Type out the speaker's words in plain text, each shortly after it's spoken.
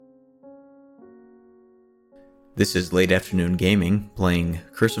This is Late Afternoon Gaming, playing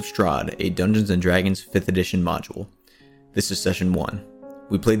Curse of Strahd, a Dungeons & Dragons 5th edition module. This is Session 1.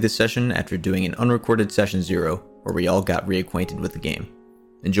 We played this session after doing an unrecorded Session 0, where we all got reacquainted with the game.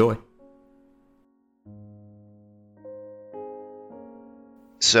 Enjoy!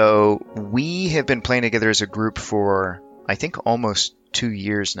 So, we have been playing together as a group for, I think, almost 2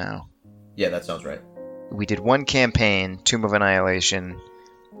 years now. Yeah, that sounds right. We did one campaign, Tomb of Annihilation,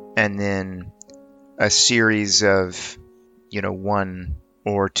 and then a series of, one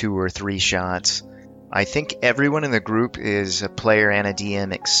or two or three shots. I think everyone in the group is a player and a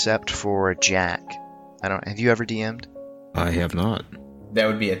DM except for Jack. Have you ever DM'd? I have not. That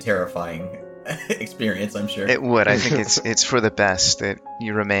would be a terrifying experience, I'm sure. It would. I think it's for the best that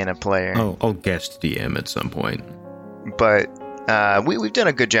you remain a player. I'll guest DM at some point. But we've done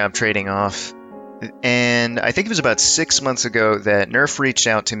a good job trading off. And I think it was about 6 months ago that Nerf reached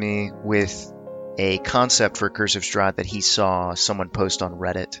out to me with a concept for Curse of Strahd that he saw someone post on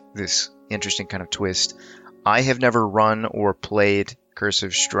Reddit. This interesting kind of twist. I have never run or played Curse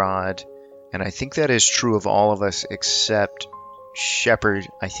of Strahd, and I think that is true of all of us except Shepard.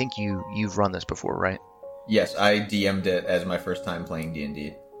 I think you've run this before, right? Yes, I DM'd it as my first time playing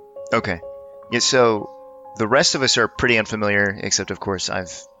D&D. Okay. Yeah, so the rest of us are pretty unfamiliar, except, of course,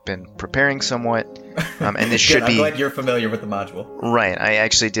 I've been preparing somewhat, and this should be... I'm glad you're familiar with the module. Right, I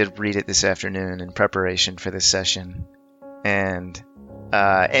actually did read it this afternoon in preparation for this session, and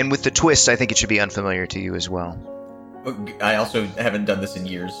with the twist, I think it should be unfamiliar to you as well. I also haven't done this in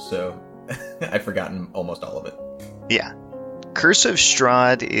years, so I've forgotten almost all of it. Yeah. Curse of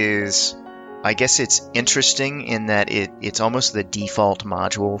Strahd is... I guess it's interesting in that it's almost the default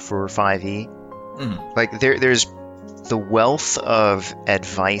module for 5e. Mm-hmm. Like, there's the wealth of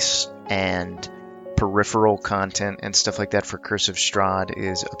advice and peripheral content and stuff like that for Curse of Strahd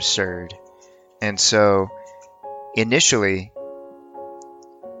is absurd. And so, initially,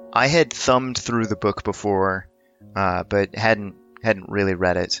 I had thumbed through the book before, but hadn't really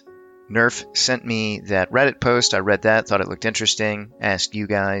read it. Nerf sent me that Reddit post. I read that, thought it looked interesting, asked you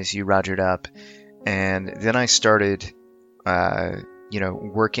guys, you rogered up, and then I started,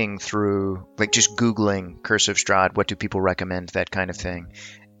 working through, like, just Googling Curse of Strahd, what do people recommend, that kind of thing.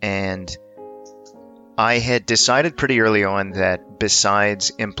 And I had decided pretty early on that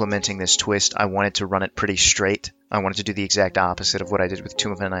besides implementing this twist, I wanted to run it pretty straight. I wanted to do the exact opposite of what I did with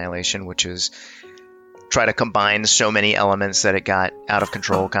Tomb of Annihilation, which is try to combine so many elements that it got out of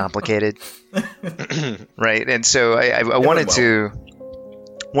control complicated. Right? And so I wanted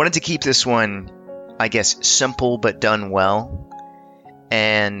to keep this one, I guess, simple but done well.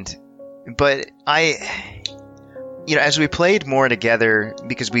 But as we played more together,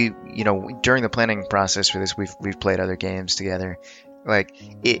 because we, during the planning process for this, we've played other games together, like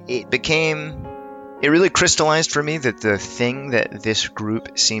it really crystallized for me that the thing that this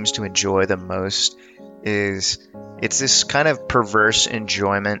group seems to enjoy the most is it's this kind of perverse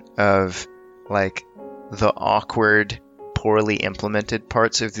enjoyment of, like, the awkward, poorly implemented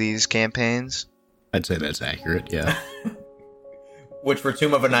parts of these campaigns. I'd say that's accurate, yeah. Which for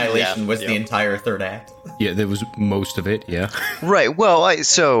Tomb of Annihilation was the entire third act. Yeah, that was most of it, yeah. Right, well, in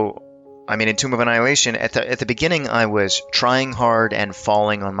Tomb of Annihilation, at the beginning I was trying hard and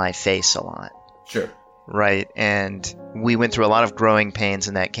falling on my face a lot. Sure. Right, and we went through a lot of growing pains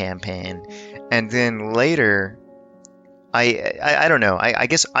in that campaign. And then later, I don't know, I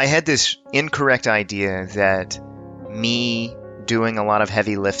guess I had this incorrect idea that me doing a lot of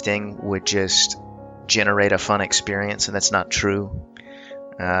heavy lifting would just generate a fun experience, and that's not true.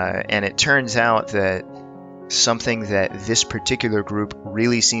 And it turns out that something that this particular group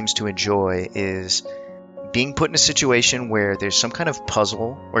really seems to enjoy is being put in a situation where there's some kind of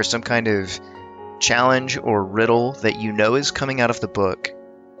puzzle or some kind of challenge or riddle that is coming out of the book,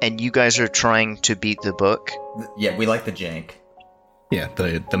 and you guys are trying to beat the book. Yeah, we like the jank. Yeah,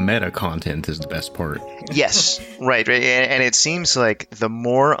 the meta content is the best part. Yes, right. And it seems like the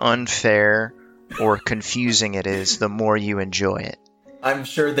more unfair or confusing it is, the more you enjoy it. I'm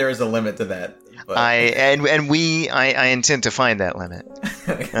sure there is a limit to that. But... I intend to find that limit.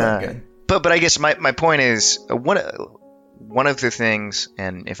 Okay. But I guess my point is, one of the things,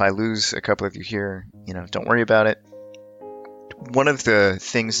 and if I lose a couple of you here, don't worry about it. One of the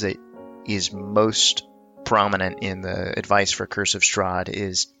things that is most prominent in the advice for Curse of Strahd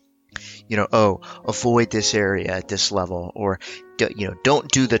is, avoid this area at this level, or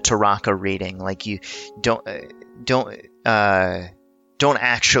don't do the Taraka reading. Like, you don't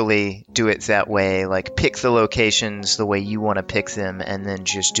actually do it that way. Like, pick the locations the way you want to pick them, and then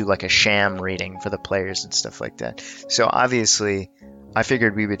just do like a sham reading for the players and stuff like that. So obviously, I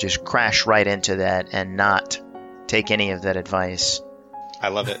figured we would just crash right into that and not take any of that advice. I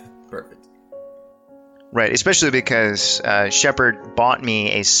love it. Perfect. Right, especially because Shepard bought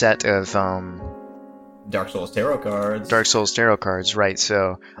me a set of Dark Souls tarot cards. Dark Souls tarot cards, right?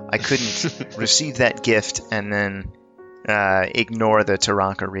 So I couldn't receive that gift and then ignore the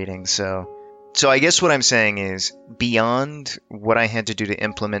Taraka reading. So I guess what I'm saying is, beyond what I had to do to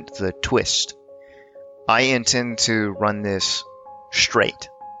implement the twist, I intend to run this straight,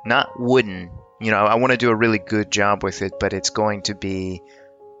 not wooden. I want to do a really good job with it, but it's going to be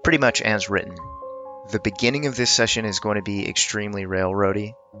pretty much as written. The beginning of this session is going to be extremely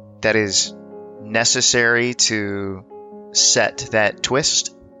railroady. That is necessary to set that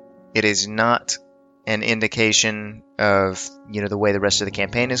twist. It is not an indication of the way the rest of the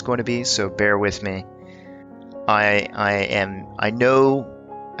campaign is going to be, so bear with me. I know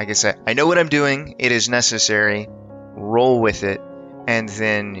what I'm doing. It is necessary. Roll with it, and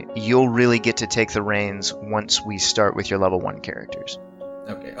then you'll really get to take the reins once we start with your level 1 characters.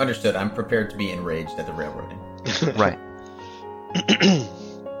 Okay, understood. I'm prepared to be enraged at the railroading. Right.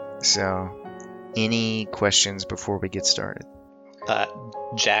 So, any questions before we get started?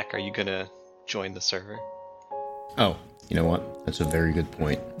 Jack, are you gonna join the server? Oh, you know what? That's a very good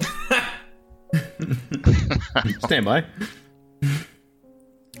point. Stand by.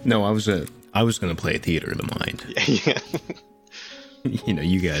 No, I was gonna play Theater of the Mind. Yeah.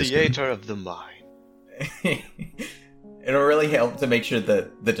 You guys. Theater of the Mind. It'll really help to make sure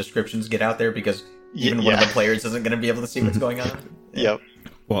that the descriptions get out there, because even one of the players isn't going to be able to see what's going on. Yep.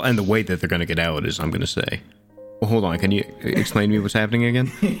 Well, and the way that they're going to get out is, I'm going to say, well, hold on, can you explain to me what's happening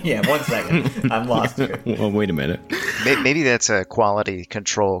again? Yeah, 1 second. I'm lost here. Well, wait a minute. Maybe that's a quality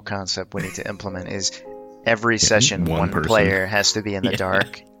control concept we need to implement, is every session one player has to be in the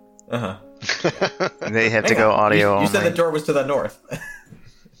dark. Uh-huh. They have to go audio only. You said the door was to the north.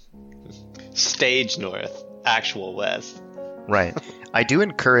 Stage north. Actual west. Right. I do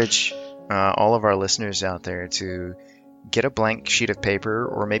encourage all of our listeners out there to get a blank sheet of paper,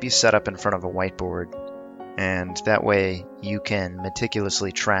 or maybe set up in front of a whiteboard, and that way you can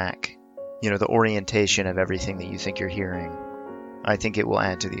meticulously track the orientation of everything that you think you're hearing. I think it will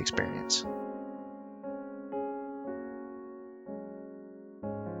add to the experience.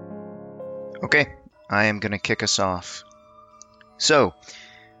 Okay, I am going to kick us off. So,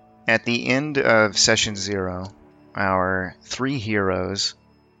 at the end of Session 0, our 3 heroes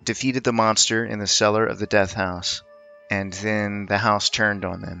defeated the monster in the cellar of the Death House, and then the house turned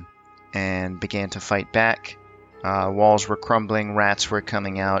on them and began to fight back. Walls were crumbling, rats were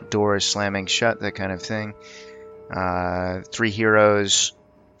coming out, doors slamming shut, that kind of thing. 3 heroes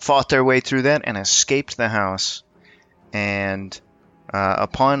fought their way through that and escaped the house, and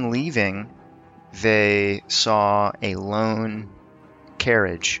upon leaving, they saw a lone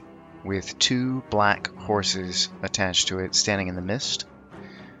carriage with 2 black horses attached to it, standing in the mist.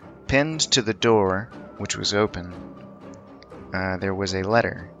 Pinned to the door, which was open, there was a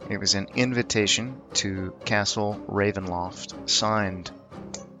letter. It was an invitation to Castle Ravenloft, signed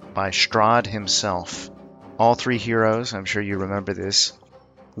by Strahd himself. All 3 heroes, I'm sure you remember this,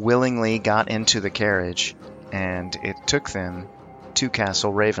 willingly got into the carriage, and it took them to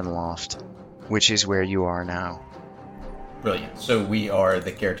Castle Ravenloft, which is where you are now. Brilliant. So we are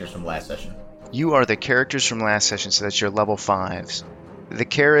the characters from last session. You are the characters from last session, so that's your level 5s. The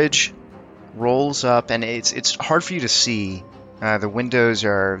carriage rolls up, and it's hard for you to see. The windows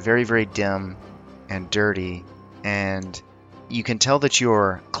are very, very dim and dirty, and you can tell that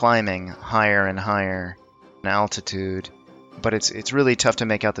you're climbing higher and higher in altitude, but it's really tough to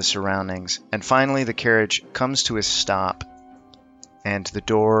make out the surroundings. And finally, the carriage comes to a stop, and the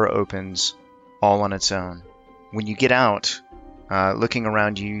door opens all on its own. When you get out, looking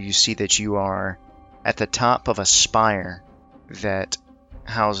around you, you see that you are at the top of a spire that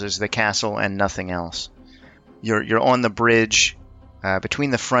houses the castle and nothing else. You're on the bridge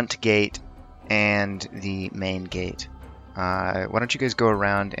between the front gate and the main gate. Why don't you guys go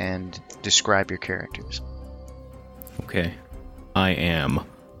around and describe your characters? Okay. I am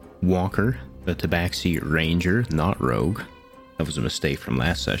Walker, the Tabaxi Ranger, not Rogue. That was a mistake from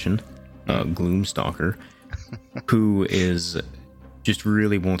last session. Gloomstalker, who is just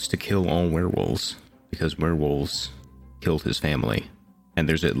really wants to kill all werewolves, because werewolves killed his family. And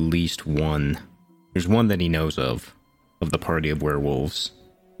there's at least one. There's one that he knows of the party of werewolves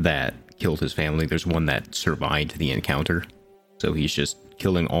that killed his family. There's one that survived the encounter. So he's just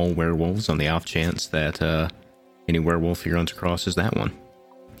killing all werewolves on the off chance that any werewolf he runs across is that one.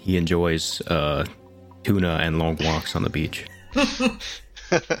 He enjoys tuna and long walks on the beach.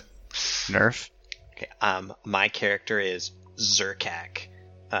 Nerf? Okay, my character is Zerkak.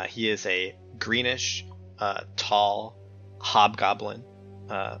 He is a greenish tall hobgoblin.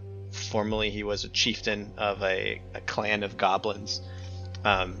 Formerly, he was a chieftain of a clan of goblins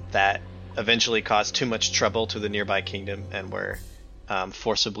that eventually caused too much trouble to the nearby kingdom and were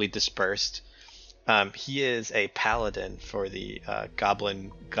forcibly dispersed. He is a paladin for the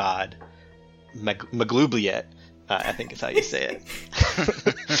goblin god Maglubliet, I think is how you say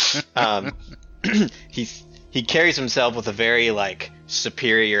it. He carries himself with a very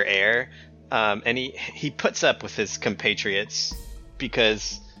superior air, and he puts up with his compatriots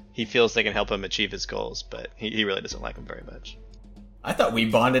because he feels they can help him achieve his goals, but he really doesn't like them very much. I thought we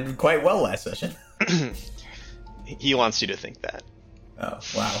bonded quite well last session. He wants you to think that. Oh,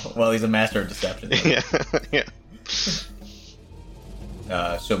 wow. Well, he's a master of deception. Yeah.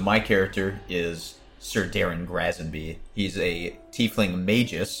 So my character is Sir Darren Grazenby. He's a tiefling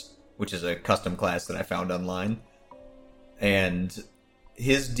magus, which is a custom class that I found online. And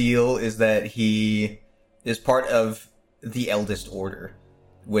his deal is that he is part of the Eldest Order,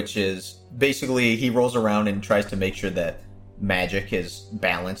 which is basically he rolls around and tries to make sure that magic is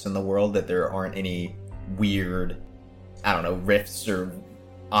balanced in the world, that there aren't any weird, rifts or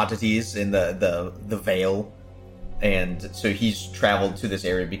oddities in the Vale. And so he's traveled to this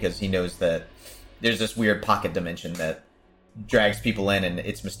area because he knows that there's this weird pocket dimension that drags people in, and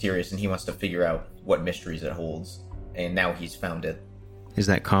it's mysterious, and he wants to figure out what mysteries it holds. And now he's found it. Is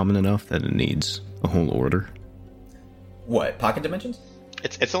that common enough that it needs a whole order? What, pocket dimensions?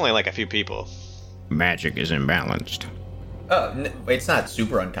 It's only a few people. Magic is imbalanced. Oh, it's not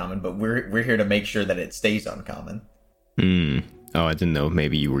super uncommon, but we're here to make sure that it stays uncommon. Oh, I didn't know.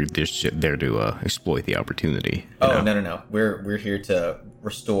 Maybe you were just there to exploit the opportunity. Oh, no. We're here to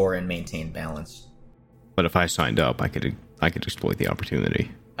restore and maintain balance. But if I signed up, I could exploit the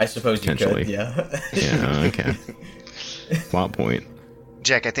opportunity. I suppose you could, yeah. Yeah, okay. Plot point.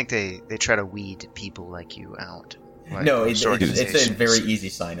 Jack, I think they try to weed people like you out. No, it's a very easy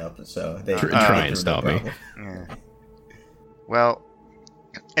sign up, so they try and stop me. Yeah. Well,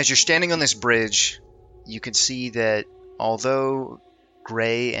 as you're standing on this bridge, you can see that although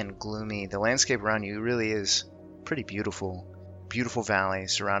gray and gloomy, the landscape around you really is pretty beautiful. Beautiful valley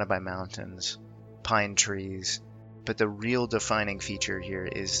surrounded by mountains, pine trees. But the real defining feature here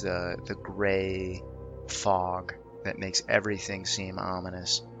is the gray fog that makes everything seem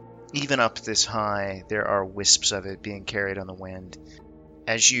ominous. Even up this high, there are wisps of it being carried on the wind.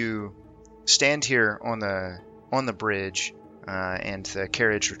 As you stand here on the bridge, and the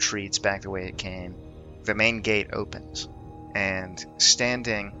carriage retreats back the way it came, the main gate opens, and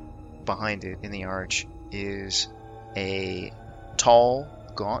standing behind it in the arch is a tall,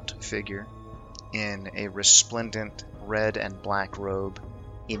 gaunt figure in a resplendent red and black robe,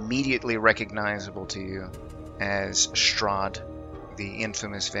 immediately recognizable to you as Strahd, the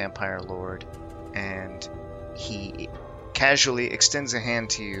infamous vampire lord. And he casually extends a hand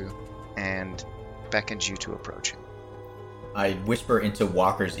to you and beckons you to approach him. I whisper into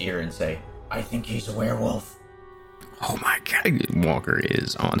Walker's ear and say, I think he's a werewolf. Oh my god. Walker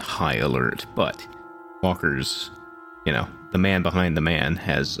is on high alert, but Walker's, the man behind the man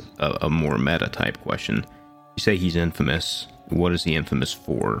has a more meta type question. You say he's infamous. What is he infamous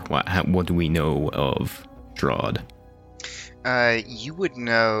for? What do we know of Strahd? You would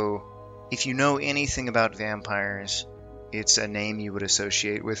know, if you know anything about vampires, it's a name you would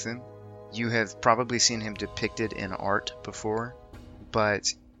associate with him. You have probably seen him depicted in art before,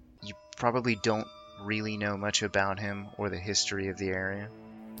 but you probably don't really know much about him or the history of the area.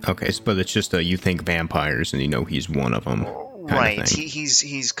 Okay, but it's just you think vampires and he's one of them. Right,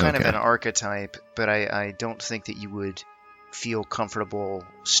 he's kind of an archetype, but I don't think that you would feel comfortable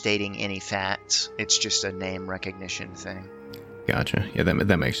stating any facts. It's just a name recognition thing. Gotcha. Yeah,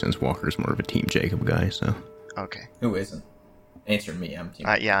 that makes sense. Walker's more of a Team Jacob guy, so. Okay. Who isn't? Answer me, I'm Team...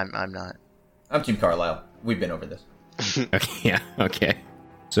 I'm not. I'm Team Carlisle. We've been over this. Okay.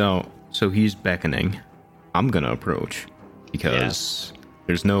 So he's beckoning. I'm gonna approach, because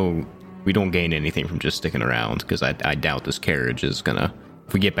we don't gain anything from just sticking around, because I doubt this carriage is gonna...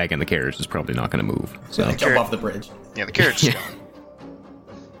 If we get back in the carriage, it's probably not gonna move. So jump off the bridge. Yeah, the carriage is gone.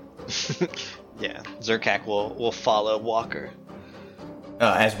 Yeah, Zerkak will follow Walker.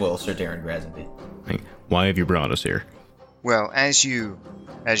 As will Sir Darren Grazenby. Why have you brought us here? Well, as you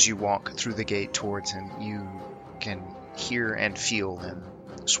walk through the gate towards him, you can hear and feel him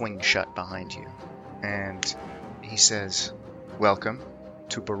swing shut behind you. And he says, "Welcome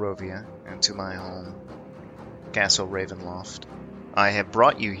to Barovia and to my home, Castle Ravenloft. I have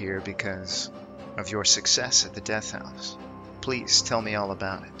brought you here because of your success at the Death House. Please tell me all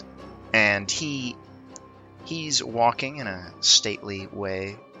about it." And he's walking in a stately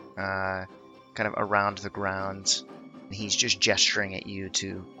way. kind of around the grounds. He's just gesturing at you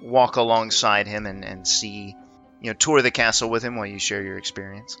to walk alongside him and see, tour the castle with him while you share your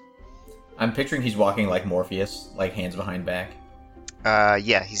experience. I'm picturing he's walking like Morpheus, like hands behind back.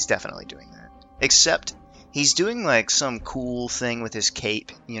 Yeah, he's definitely doing that. Except he's doing like some cool thing with his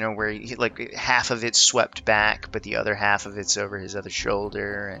cape, where he, like half of it's swept back, but the other half of it's over his other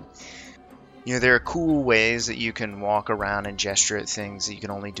shoulder. And there are cool ways that you can walk around and gesture at things that you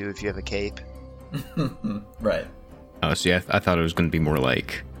can only do if you have a cape. Right. Oh, see, I thought it was going to be more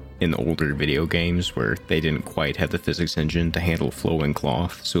like in older video games where they didn't quite have the physics engine to handle flowing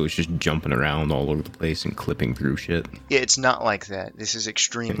cloth, so it's just jumping around all over the place and clipping through shit. Yeah, it's not like that. This is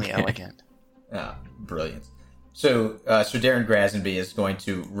extremely elegant. Ah, brilliant. So Darren Grazenby is going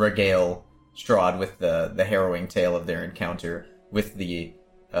to regale Strahd with the harrowing tale of their encounter with the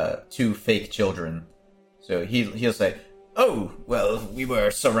two fake children. So he'll say, "Oh, well, we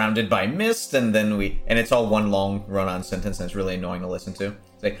were surrounded by mist, and then and it's all one long run-on sentence, and it's really annoying to listen to.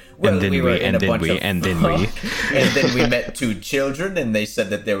 It's like, well, and then we were in a bunch of... and then we... and then we met two children, and they said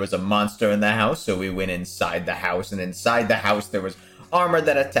that there was a monster in the house, so we went inside the house, and inside the house there was armor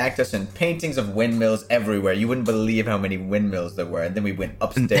that attacked us and paintings of windmills everywhere. You wouldn't believe how many windmills there were. And then we went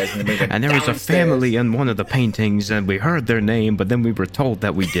upstairs, and then we went and there was downstairs. a family in one of the paintings, and we heard their name, but then we were told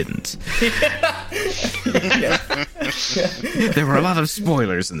that we didn't. There were a lot of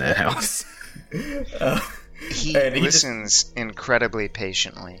spoilers in that house. He listens incredibly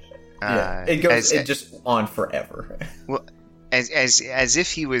patiently. It goes just on forever. Well, as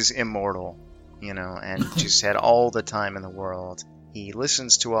if he was immortal, and just had all the time in the world. He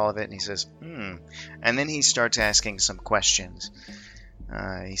listens to all of it and he says, and then he starts asking some questions.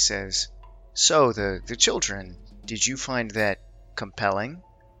 He says, "So the children, did you find that compelling?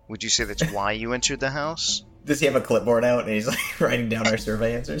 Would you say that's why you entered the house?" Does he have a clipboard out and he's like writing down our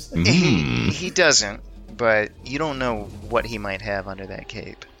survey answers? He doesn't, but you don't know what he might have under that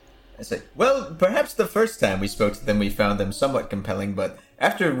cape. I say, well, perhaps the first time we spoke to them we found them somewhat compelling, but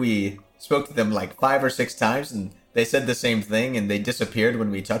after we spoke to them like 5 or 6 times and they said the same thing and they disappeared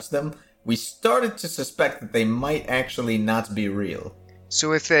when we touched them, we started to suspect that they might actually not be real.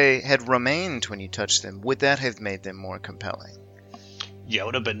 So if they had remained when you touched them, would that have made them more compelling? Yeah, it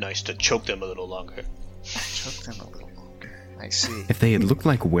would have been nice to choke them a little longer. Choke them a little longer. I see. If they had looked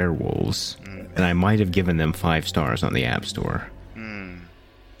like werewolves, then I might have given them 5 stars on the App Store.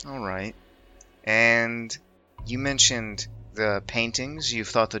 All right. And you mentioned the paintings. You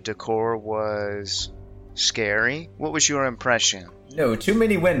thought the decor was scary. What was your impression? No, too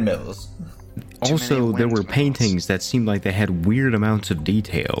many windmills. Also, there were paintings that seemed like they had weird amounts of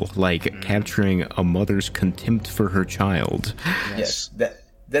detail, like capturing a mother's contempt for her child. Yes.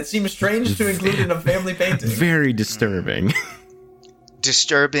 That seems strange to include in a family painting. Very disturbing.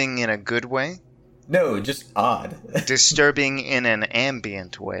 Disturbing in a good way? No, just odd. Disturbing in an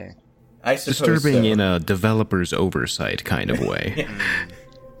ambient way. I suppose Disturbing so. in a developer's oversight kind of way.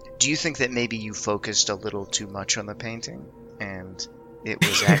 Do you think that maybe you focused a little too much on the painting and it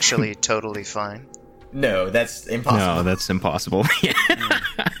was actually totally fine? No, that's impossible. No, that's impossible.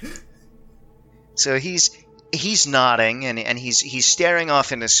 So he's nodding and he's staring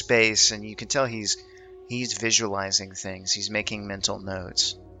off into space, and you can tell he's visualizing things. He's making mental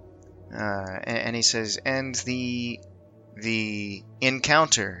notes. And he says, and the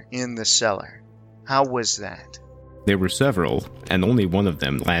encounter in the cellar, how was that? There were several, and only one of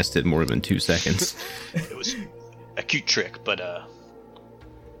them lasted more than 2 seconds. It was a cute trick, but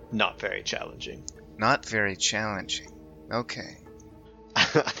not very challenging. Not very challenging. Okay. I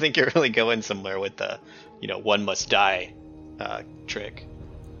think you're really going somewhere with the, one must die trick.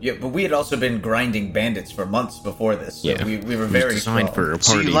 Yeah, but we had also been grinding bandits for months before this, so we were very designed strong. for a party,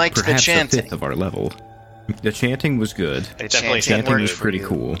 So you liked the perhaps chanting? a fifth of our level. The chanting was good. The definitely Chanting was worked for pretty you.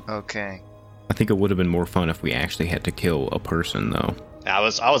 cool. Okay. I think it would have been more fun if we actually had to kill a person, though. I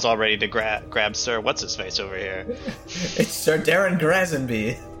was all ready to grab Sir What's-His-Face over here. It's Sir Darren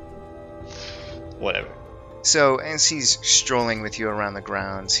Grazenby. Whatever. So as he's strolling with you around the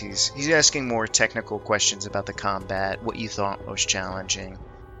grounds, he's asking more technical questions about the combat, what you thought was challenging.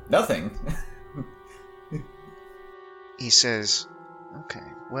 Nothing. He says, okay,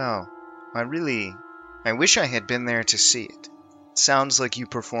 well, I wish I had been there to see it. Sounds like you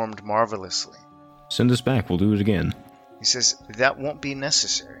performed marvelously. Send us back, we'll do it again. He says, that won't be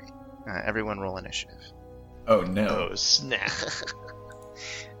necessary. Everyone roll initiative. Oh no. Oh, snap.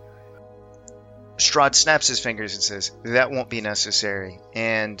 Strahd snaps his fingers and says, that won't be necessary.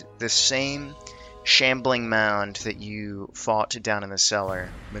 And the same shambling mound that you fought down in the cellar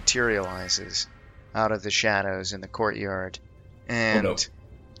materializes out of the shadows in the courtyard. And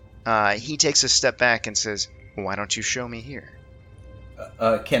he takes a step back and says, "Why don't you show me here?"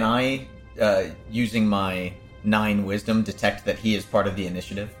 Can I, using my 9 wisdom, detect that he is part of the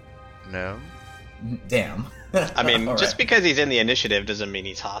initiative? No. Damn. I mean, All just right. because he's in the initiative doesn't mean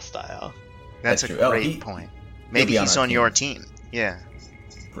he's hostile. That's a true. Oh, great point. he'll Maybe be on he's our on your team. Yeah.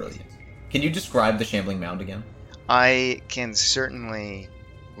 Brilliant. Can you describe the Shambling Mound again? I can certainly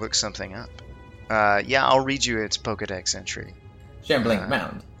look something up. Yeah, I'll read you its Pokedex entry. Shambling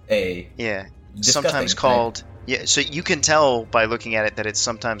Mound. A Yeah. disgusting Sometimes thing. called... Yeah, so you can tell by looking at it that it's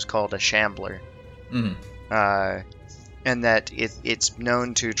sometimes called a shambler. Mhm. And that it's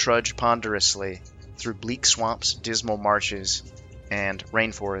known to trudge ponderously through bleak swamps, dismal marshes, and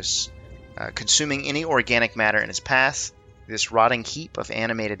rainforests, consuming any organic matter in its path. This rotting heap of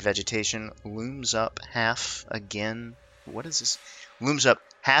animated vegetation looms up half again. What is this? Looms up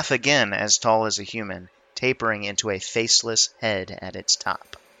half again as tall as a human, tapering into a faceless head at its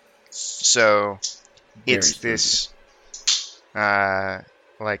top. So it's Very this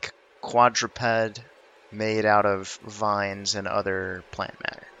like quadruped made out of vines and other plant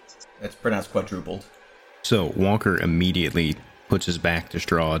matter. That's pronounced quadrupled. So Walker immediately puts his back to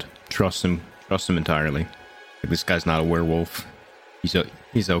Strahd, trusts him entirely. Like, this guy's not a werewolf.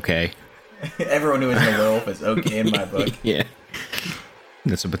 He's okay. Everyone who isn't a werewolf is okay in my book. Yeah.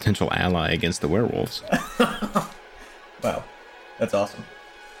 That's a potential ally against the werewolves. Wow. That's awesome.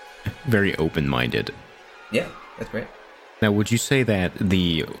 Very open-minded. Yeah, that's great. Now, would you say that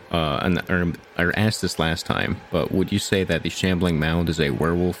I asked this last time, but would you say that the Shambling Mound is a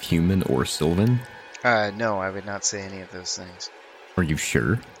werewolf, human, or Sylvan? No, I would not say any of those things. Are you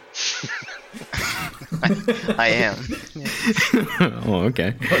sure? I am. Oh,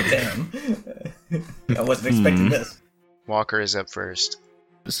 okay. Oh, damn. I wasn't expecting this. Walker is up first.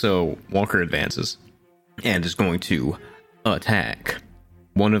 So, Walker advances and is going to attack.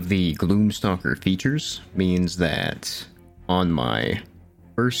 One of the Gloomstalker features means that on my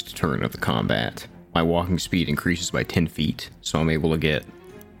first turn of the combat, my walking speed increases by 10 feet, so I'm able to get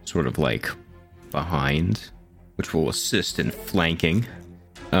sort of like behind, which will assist in flanking.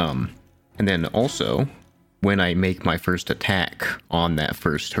 And then also, when I make my first attack on that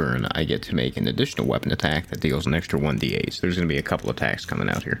first turn, I get to make an additional weapon attack that deals an extra 1d8. So there's going to be a couple attacks coming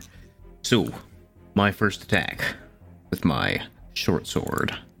out here. So, my first attack with my short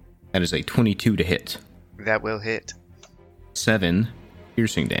sword. That is a 22 to hit. That will hit. 7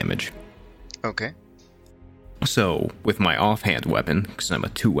 piercing damage. Okay. So, with my offhand weapon, because I'm a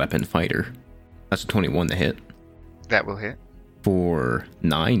 2-weapon fighter, that's a 21 to hit. That will hit. For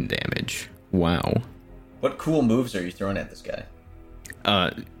 9 damage. Wow. What cool moves are you throwing at this guy?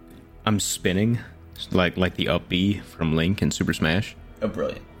 I'm spinning, like the up B from Link in Super Smash. Oh,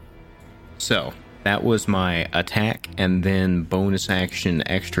 brilliant. So, that was my attack, and then bonus action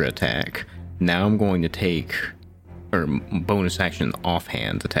extra attack. Now I'm going to take... Or bonus action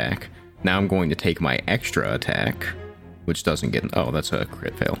offhand attack. Now I'm going to take my extra attack, which doesn't get... Oh, that's a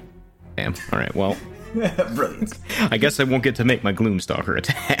crit fail. Damn. Alright, well... Brilliant. I guess I won't get to make my Gloomstalker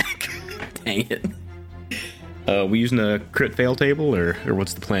attack. Dang it. We using a crit fail table, or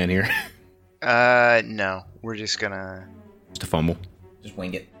what's the plan here? No. We're just gonna... Just a fumble. Just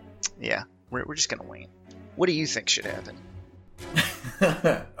wing it. Yeah. We're just gonna wing it. What do you think should happen?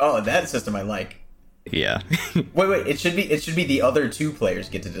 Oh, that system I like. Yeah. Wait. It should be the other 2 players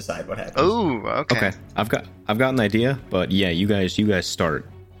get to decide what happens. Oh, okay. Okay. I've got an idea, but yeah, you guys start,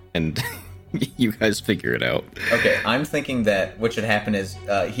 and you guys figure it out. Okay, I'm thinking that what should happen is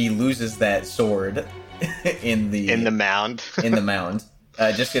he loses that sword in the mound. in the mound.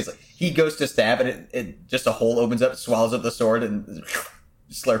 Just because he goes to stab and it just a hole opens up, swallows up the sword, and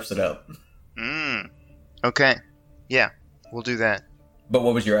slurps it up. Okay. Yeah, we'll do that. But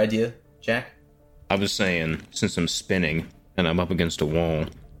what was your idea, Jack? I was saying, since I'm spinning and I'm up against a wall,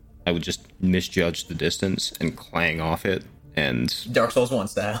 I would just misjudge the distance and clang off it, and Dark Souls 1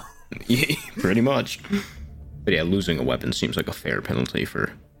 style. yeah, pretty much. But yeah, losing a weapon seems like a fair penalty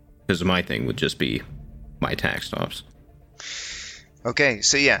because my thing would just be my attack stops. Okay,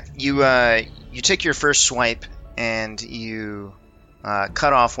 so yeah, you take your first swipe and you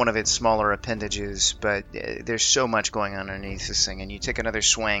cut off one of its smaller appendages, but there's so much going on underneath this thing, and you take another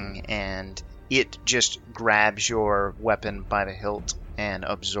swing and it just grabs your weapon by the hilt and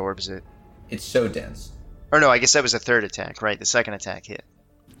absorbs it. It's so dense. Or no, I guess that was a third attack, right? The second attack hit.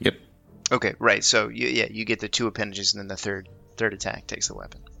 Yep. Okay, right. So you get the 2 appendages, and then the third attack takes the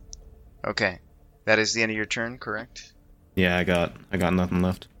weapon. Okay, that is the end of your turn, correct? Yeah, I got nothing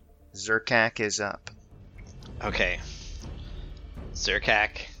left. Zerkak is up. Okay.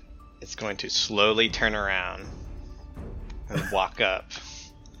 Zerkak is going to slowly turn around and walk up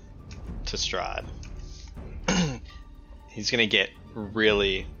to Strahd. He's gonna get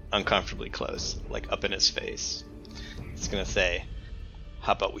really uncomfortably close, like up in his face. He's gonna say,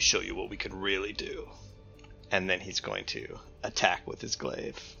 "How about we show you what we can really do?" And then he's going to attack with his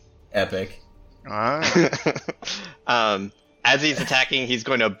glaive. Epic. As he's attacking, he's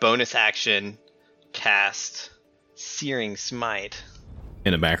going to bonus action cast Searing Smite.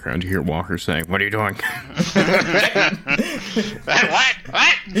 In the background, you hear Walker saying, "What are you doing?" What?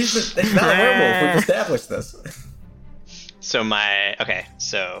 It's not a werewolf. We've established this. So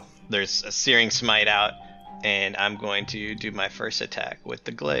there's a Searing Smite out, and I'm going to do my first attack with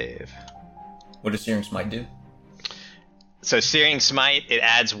the glaive. What does Searing Smite do? So Searing Smite, it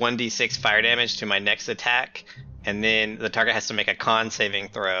adds 1d6 fire damage to my next attack, and then the target has to make a con saving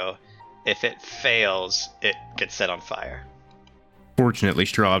throw. If it fails, it gets set on fire. Fortunately,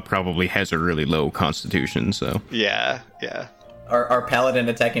 Strahd probably has a really low constitution, so... Yeah. Our paladin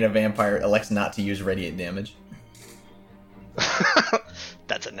attacking a vampire elects not to use radiant damage.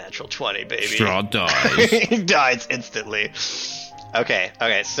 That's a natural 20, baby. Strahd dies. He dies instantly. Okay,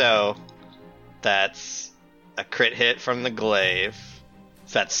 so that's a crit hit from the glaive.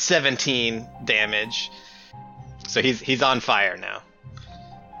 So that's 17 damage. So he's on fire now.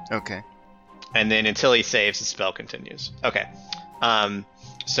 Okay. And then until he saves, the spell continues. Okay.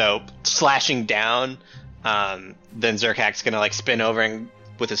 So slashing down, then Zerkak's gonna like spin over and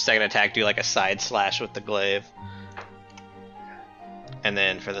with his second attack do like a side slash with the glaive. And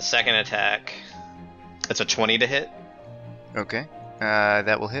then for the second attack, it's a 20 to hit. Okay.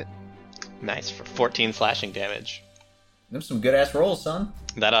 That will hit. Nice, for 14 slashing damage. Them some good ass rolls, son.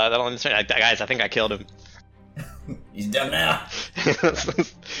 That'll understand. Guys, I think I killed him. He's done now.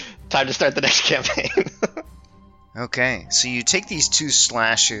 Time to start the next campaign. Okay, so you take these 2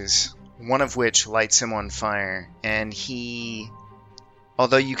 slashes, one of which lights him on fire, and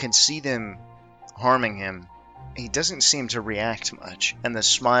although you can see them harming him, he doesn't seem to react much, and the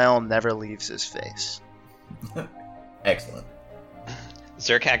smile never leaves his face. Excellent.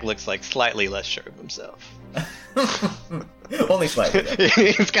 Zerkak looks like slightly less sure of himself. Only slightly.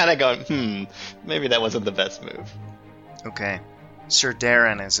 He's kind of going, maybe that wasn't the best move. Okay, Sir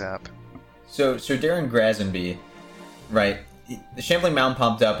Darren is up. So Darren Grazenby, right? The Shambling Mound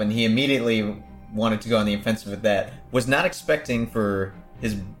popped up, and he immediately wanted to go on the offensive with that. Was not expecting for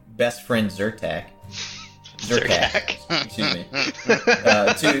his best friend Zerkak, excuse me,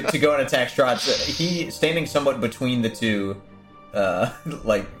 to go and attack Strahd. So he, standing somewhat between the two,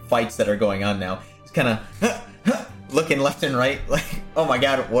 like fights that are going on now, he's kind of looking left and right, like, oh my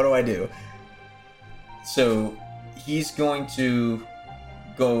god, what do I do? So he's going to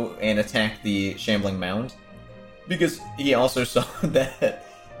go and attack the Shambling Mound because he also saw that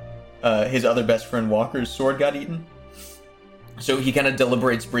his other best friend Walker's sword got eaten. So he kind of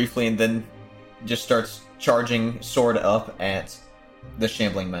deliberates briefly and then just starts charging sword up at the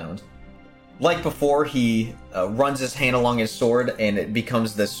Shambling Mound. Like before, he runs his hand along his sword and it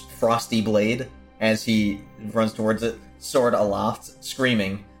becomes this frosty blade as he runs towards it, sword aloft,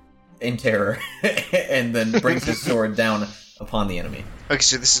 screaming in terror, and then brings his sword down upon the enemy. Okay,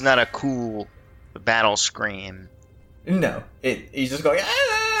 so this is not a cool battle scream. No, he's just going,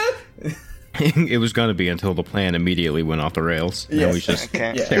 ah! It was going to be until the plan immediately went off the rails. Now Yes. he's just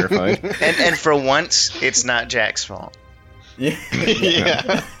Okay. Yeah. terrified. And for once, it's not Jack's fault. Yeah.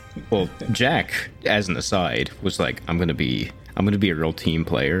 Yeah. Well, Jack, as an aside, was like, I'm gonna be a real team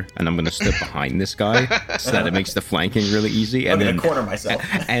player, and I'm gonna step behind this guy so that it makes the flanking really easy. I'm And going then to corner myself.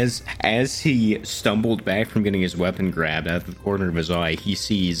 as he stumbled back from getting his weapon grabbed out of the corner of his eye, he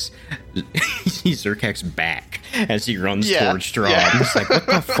sees Zerkak's back as he runs towards Strahd. Yeah. He's like, what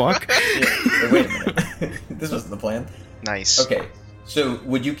the fuck? Yeah, wait a minute. This wasn't the plan. Nice. Okay, so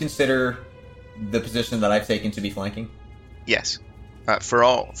would you consider the position that I've taken to be flanking? Yes.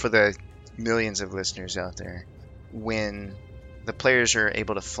 For the millions of listeners out there, when the players are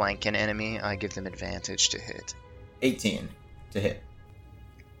able to flank an enemy, I give them advantage to hit. 18 to hit.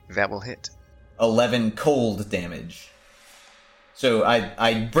 That will hit. 11 cold damage. So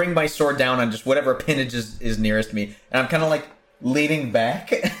I bring my sword down on just whatever appendage is nearest me, and I'm kind of like leaning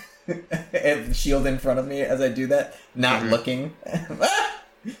back and shield in front of me as I do that, not looking.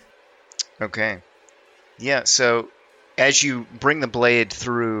 Okay. Yeah, so as you bring the blade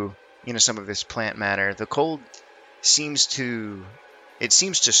through, some of this plant matter, the cold seems to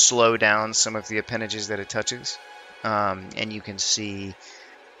slow down some of the appendages that it touches, and you can see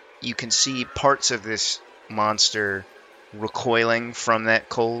parts of this monster recoiling from that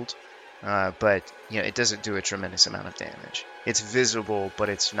cold, but it doesn't do a tremendous amount of damage. It's visible, but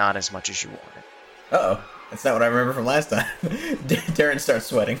it's not as much as you wanted. Uh-oh. That's not what I remember from last time. Darren starts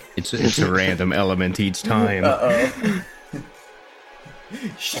sweating. It's a random element each time. Uh-oh.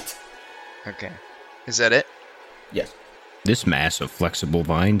 Shit. Okay. Is that it? Yes. This mass of flexible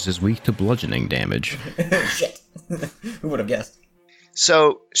vines is weak to bludgeoning damage. Shit. Who would have guessed?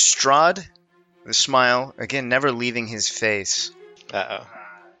 So, Strahd, the smile, again, never leaving his face, Uh-oh.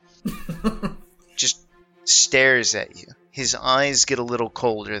 just stares at you. His eyes get a little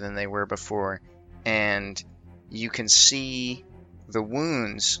colder than they were before, and you can see the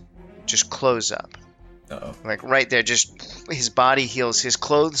wounds just close up. Uh-oh. Like right there, just his body heals, his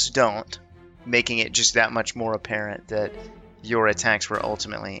clothes don't, making it just that much more apparent that your attacks were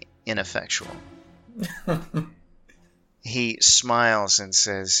ultimately ineffectual. He smiles and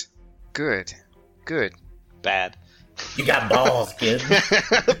says, Good. Bad. You got balls, kid.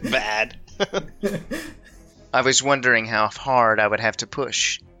 Bad. I was wondering how hard I would have to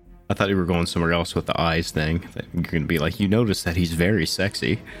push. I thought you were going somewhere else with the eyes thing. That you're going to be like, you notice that he's very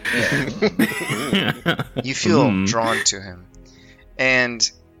sexy. Yeah. You feel drawn to him. And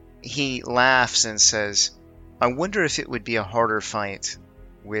he laughs and says, I wonder if it would be a harder fight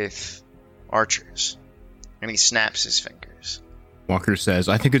with archers. And he snaps his fingers. Walker says,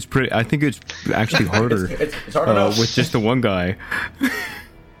 I think it's actually harder It's hard enough. with just the one guy.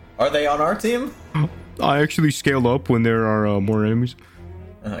 Are they on our team? I actually scale up when there are more enemies.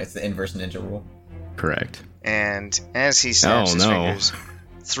 It's the inverse ninja rule. Correct. And as he snaps his fingers,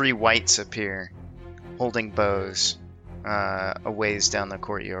 3 wights appear, holding bows, a ways down the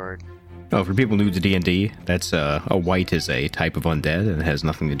courtyard. Oh, for people new to D&D, that's a wight is a type of undead, and it has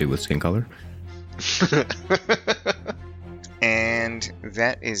nothing to do with skin color. And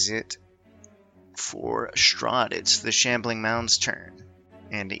that is it for Strahd. It's the Shambling Mound's turn.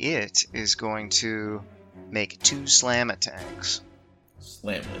 And it is going to make 2 slam attacks,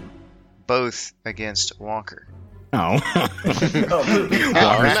 Slam him. both against Walker. Oh. Oh,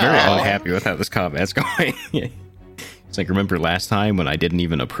 Walker's very unhappy with how this combat's going. It's like, remember last time when I didn't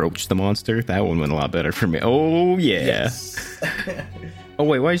even approach the monster? That one went a lot better for me. Oh, yeah. yes. Oh,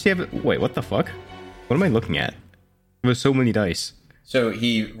 wait, why does he have it? Wait, what the fuck? What am I looking at? There was so many dice. So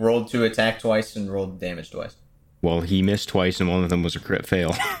he rolled to attack twice and rolled damage twice. Well, he missed twice, and one of them was a crit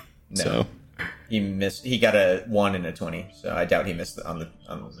fail. No. So, He missed. He got a 1 and a 20, so I doubt he missed on the.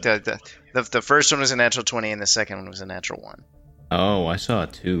 The first one was a natural 20, and the second one was a natural 1. oh, I saw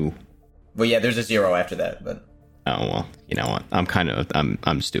it too. Well, yeah, there's a 0 after that, but Oh, well, you know what?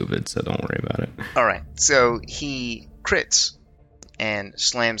 I'm stupid, so don't worry about it. All right, so he crits and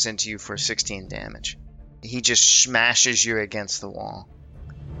slams into you for 16 damage. He just smashes you against the wall.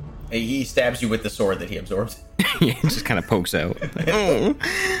 he stabs you with the sword that he absorbed. Yeah, it just kind of pokes out. Oh.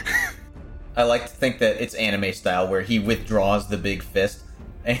 I like to think that it's anime style, where he withdraws the big fist,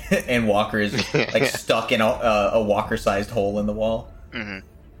 and Walker is like stuck in a Walker-sized hole in the wall. Mm-hmm.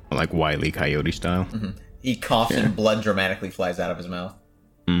 Like Wile E. Coyote style. Mm-hmm. He coughs and blood dramatically flies out of his mouth.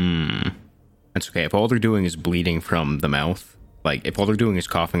 That's okay. If all they're doing is bleeding from the mouth, like if all they're doing is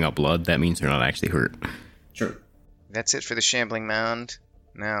coughing up blood, that means they're not actually hurt. True. That's it for the Shambling Mound.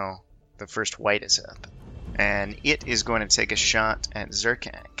 Now, the first wight is up. And it is going to take a shot at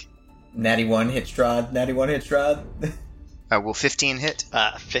Zerkak. Natty 1 hit Strahd. Natty 1 hit Strahd. Will 15 hit?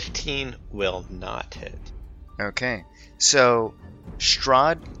 15 will not hit. Okay. So,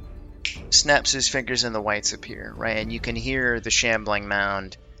 Strahd snaps his fingers and the wights appear, right? And you can hear the Shambling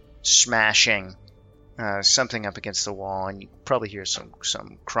Mound smashing something up against the wall, and you probably hear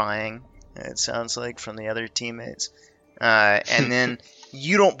some crying, it sounds like, from the other teammates. And then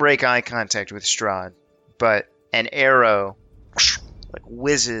you don't break eye contact with Strahd, but an arrow like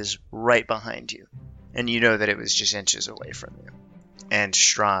whizzes right behind you, and you know that it was just inches away from you. And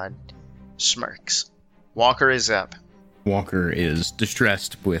Strahd smirks. Walker is up. Walker is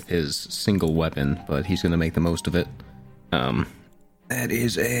distressed with his single weapon, but he's going to make the most of it. That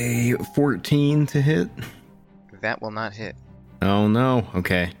is a 14 to hit. That will not hit. Oh no.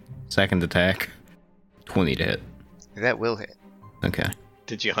 Okay. Second attack. 20 to hit. That will hit. Okay.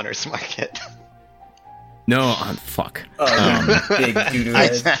 Did you Hunter's Mark it? No, fuck. Big doo-doo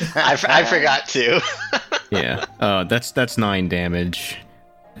head. I forgot to. Yeah. That's 9 damage.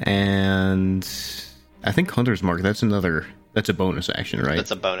 And I think Hunter's Mark, that's a bonus action, right?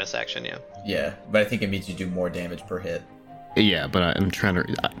 That's a bonus action, yeah. Yeah, but I think it means you do more damage per hit. Yeah, but I'm trying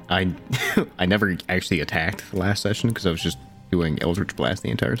to... I never actually attacked last session because I was just doing Eldritch Blast the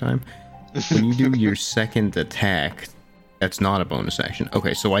entire time. When you do your second attack, that's not a bonus action.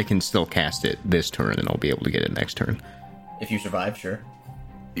 Okay, so I can still cast it this turn and I'll be able to get it next turn. If you survive, sure.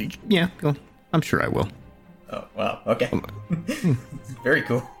 Yeah, well, I'm sure I will. Oh, wow, okay. Very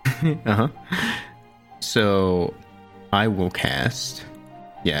cool. Uh-huh. So I will cast.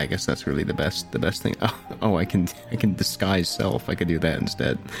 Yeah, I guess that's really the best thing. Oh, I can disguise self. I could do that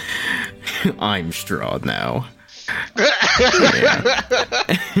instead. I'm Strahd now.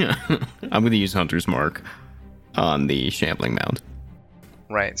 I'm going to use Hunter's Mark on the Shambling Mound.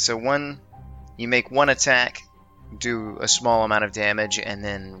 Right. So you make one attack, do a small amount of damage, and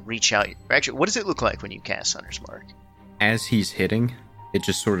then reach out. Actually, what does it look like when you cast Hunter's Mark? As he's hitting, it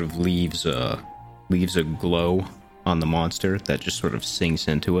just sort of leaves a glow on the monster that just sort of sinks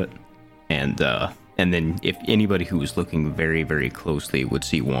into it, and then if anybody who was looking very, very closely would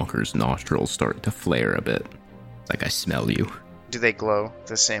see Wonker's nostrils start to flare a bit. It's like, I smell you. Do they glow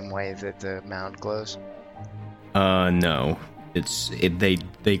the same way that the mound glows? No.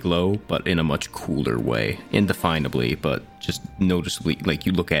 They glow, but in a much cooler way, indefinably, but just noticeably. Like,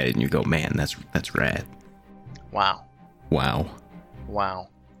 you look at it and you go, man, that's rad. Wow.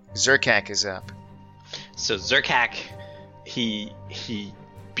 Zerkak is up. So Zerkak, he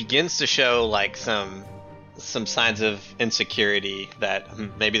begins to show like some signs of insecurity that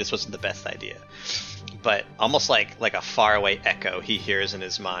maybe this wasn't the best idea, but almost like a faraway echo he hears in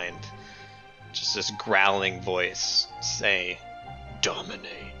his mind, just this growling voice say,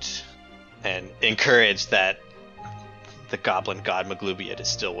 "Dominate," and encourage that the goblin god Maglubiad is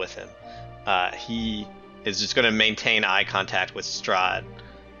still with him. He is just going to maintain eye contact with Strahd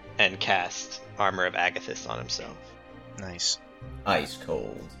and cast Armor of Agathys on himself. Nice. Ice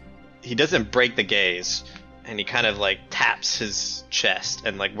cold. He doesn't break the gaze, and he kind of like taps his chest,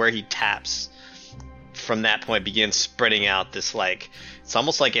 and like where he taps, from that point begins spreading out this like, it's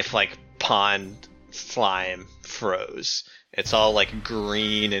almost like if like pond slime froze. It's all like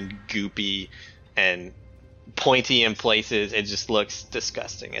green and goopy and pointy in places. It just looks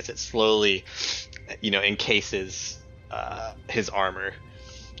disgusting as it slowly, encases his armor.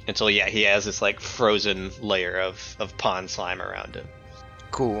 Until, he has this, like, frozen layer of pond slime around him.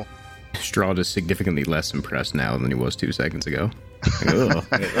 Cool. Strahd is significantly less impressed now than he was 2 seconds ago.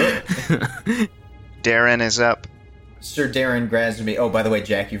 Darren is up. Sir Darren grabs me. Oh, by the way,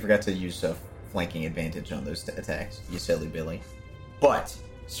 Jack, you forgot to use flanking advantage on those attacks, you silly Billy. But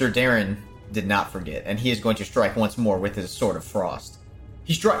Sir Darren did not forget, and he is going to strike once more with his Sword of Frost.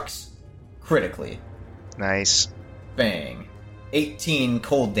 He strikes critically. Nice. Bang. 18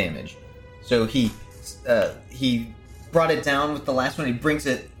 cold damage. So he brought it down with the last one. He brings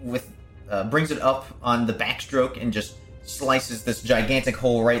it up on the backstroke and just slices this gigantic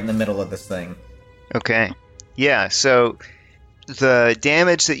hole right in the middle of this thing. Okay. Yeah, so the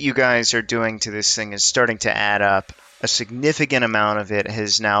damage that you guys are doing to this thing is starting to add up. A significant amount of it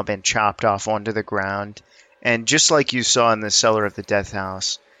has now been chopped off onto the ground. And just like you saw in the cellar of the Death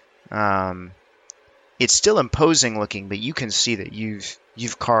House, it's still imposing looking, but you can see that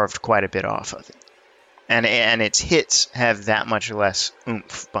you've carved quite a bit off of it. And its hits have that much less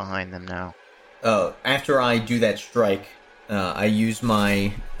oomph behind them now. After I do that strike, I use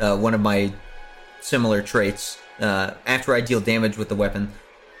my one of my similar traits. After I deal damage with the weapon,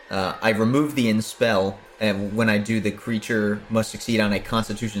 I remove the Enspell, and when I do, the creature must succeed on a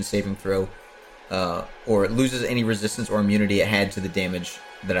Constitution saving throw, or it loses any resistance or immunity it had to the damage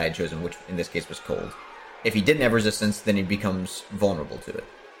that I had chosen, which in this case was cold. If he didn't have resistance, then he becomes vulnerable to it.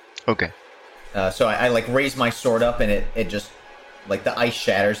 Okay. So I like raise my sword up, and it just, like, the ice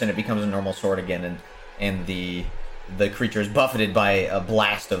shatters and it becomes a normal sword again, and the creature is buffeted by a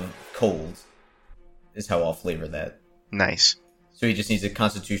blast of cold, is how I'll flavor that. Nice. So he just needs a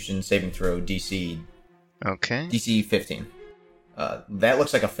Constitution saving throw DC. Okay. DC 15. That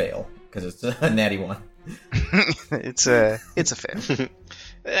looks like a fail because it's a natty one. It's a fail.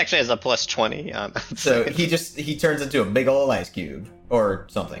 It actually has a plus 20. So he turns into a big old ice cube or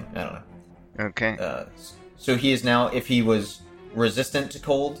something. I don't know. Okay. So he is now, if he was resistant to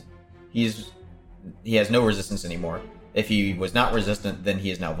cold, he has no resistance anymore. If he was not resistant, then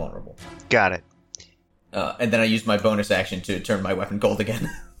he is now vulnerable. Got it. And then I used my bonus action to turn my weapon cold again.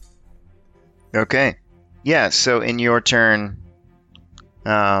 Okay. Yeah, so in your turn,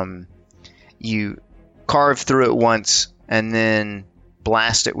 you carve through it once and then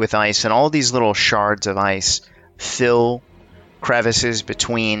blast it with ice, and all these little shards of ice fill crevices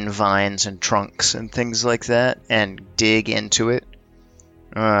between vines and trunks and things like that and dig into it.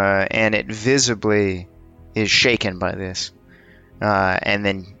 And it visibly is shaken by this. And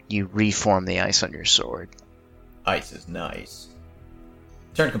then you reform the ice on your sword. Ice is nice.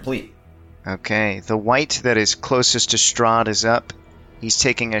 Turn complete. Okay, the white that is closest to Strahd is up. He's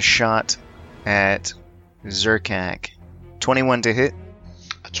taking a shot at Zerkak. 21 to hit.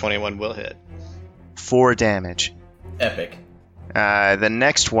 A 21 will hit. 4 damage. Epic. The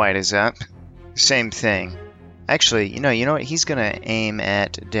next white is up. Same thing. Actually, you know what? He's gonna aim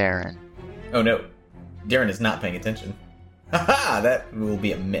at Darren. Oh no, Darren is not paying attention. Haha, that will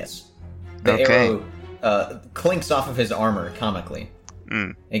be a miss. The Okay. arrow clinks off of his armor comically.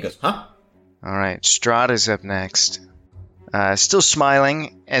 And he goes, huh? All right, Strahd is up next. Still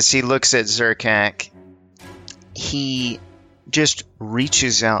smiling as he looks at Zerkak. He just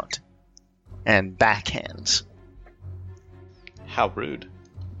reaches out and backhands. How rude.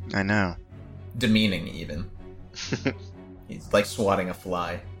 I know. Demeaning, even. He's like swatting a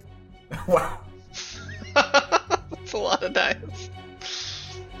fly. Wow. That's a lot of dice.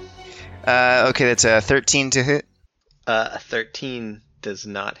 Okay, that's a 13 to hit. A 13 does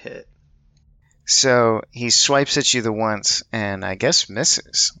not hit. So he swipes at you the once and I guess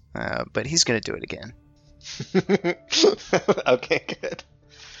misses. But he's going to do it again. Okay, good.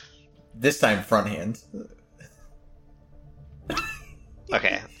 This time front hand.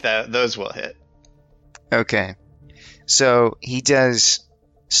 Okay, those will hit. Okay. So he does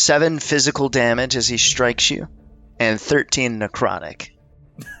 7 physical damage as he strikes you and 13 necrotic.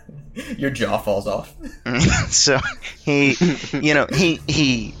 Your jaw falls off. So he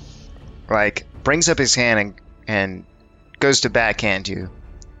like brings up his hand and goes to backhand you,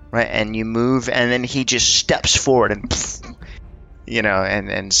 right? And you move, and then he just steps forward and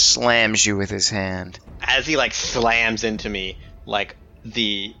and slams you with his hand. As he like slams into me, like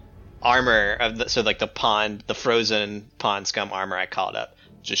the armor of the frozen pond scum armor I called up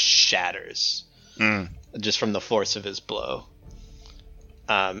just shatters, just from the force of his blow.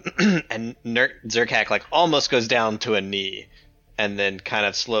 And Zerkak like almost goes down to a knee, and then kind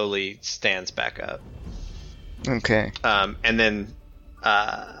of slowly stands back up. Okay. And then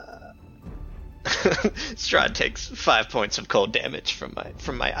Strahd takes 5 points of cold damage from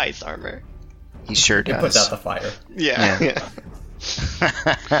my ice armor. He sure He does. puts out the fire. Yeah.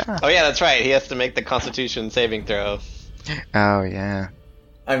 Oh yeah, that's right. He has to make the Constitution saving throw. Oh yeah.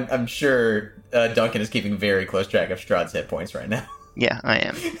 I'm sure Duncan is keeping very close track of Strahd's hit points right now. Yeah, I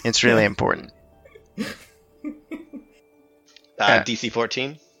am. It's really important. DC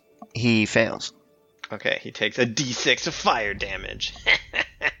 14. He fails. Okay, he takes a D6 of fire damage.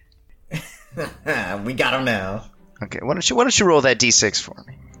 We got him now. Okay, why don't you roll that D6 for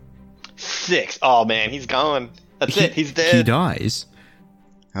me? 6. Oh man, he's gone. That's it. He's dead. He dies.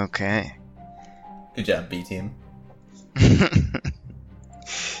 Okay. Good job, B-Team.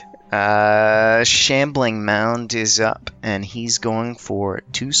 Shambling Mound is up, and he's going for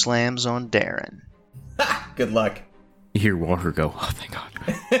 2 slams on Darren. Good luck. You hear Walker go, oh, thank God.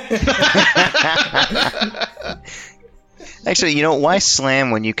 Actually, why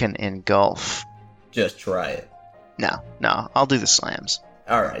slam when you can engulf? Just try it. No, I'll do the slams.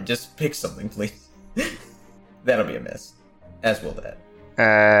 Alright, just pick something, please. That'll be a miss. As will that.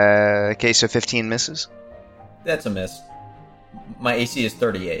 Okay, so 15 misses. That's a miss. My AC is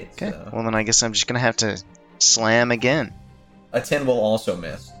 38. Okay, So. well then I guess I'm just going to have to slam again. A 10 will also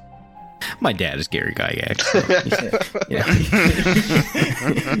miss. My dad is Gary Gygax.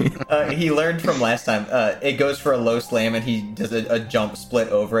 So, He learned from last time. It goes for a low slam, and he does a jump split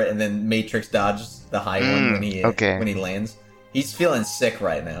over it, and then Matrix dodges the high one when he lands. He's feeling sick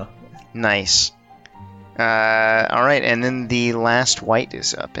right now. Nice. Alright, and then the last white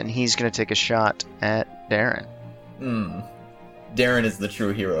is up, and he's going to take a shot at Darren. Darren is the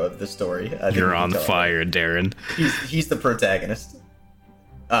true hero of the story. You're on fire, Darren. He's the protagonist.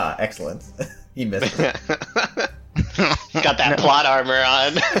 Excellent. He missed it. Got that plot armor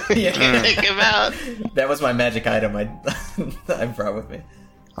on. Yeah. Take him out. That was my magic item I brought with me.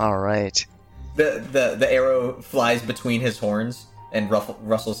 Alright. The arrow flies between his horns and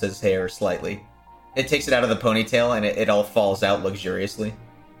rustles his hair slightly. It takes it out of the ponytail, and it all falls out luxuriously.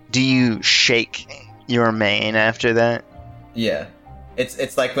 Do you shake your mane after that? Yeah.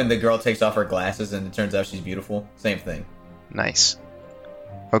 It's like when the girl takes off her glasses and it turns out she's beautiful. Same thing. Nice.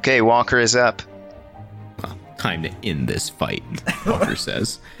 Okay, Walker is up. Well, time to end this fight, Walker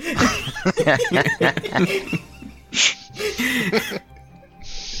says.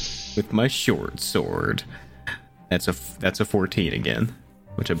 With my short sword. That's a 14 again,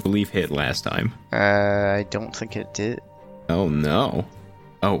 which I believe hit last time. I don't think it did. Oh no.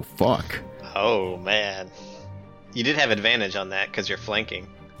 Oh fuck. Oh man. You did have advantage on that because you're flanking.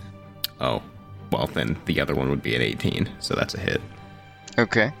 Oh. Well, then the other one would be an 18, so that's a hit.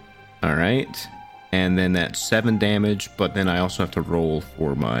 Okay. Alright. And then that's 7 damage, but then I also have to roll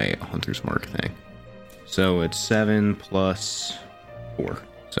for my Hunter's Mark thing. So it's 7 plus 4,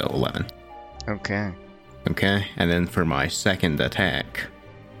 so 11. Okay. Okay, and then for my second attack,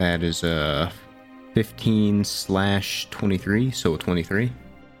 that is 15/23, so 23.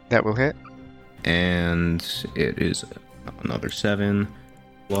 That will hit. And it is another 7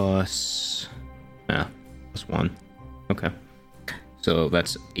 plus 1. Okay. So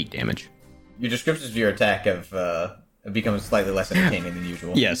that's 8 damage. Your descriptions of your attack have become slightly less entertaining than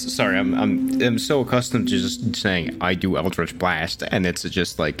usual. Yes, sorry, I'm so accustomed to just saying I do Eldritch Blast, and it's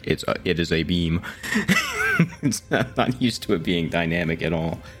just like it is a beam. I'm not used to it being dynamic at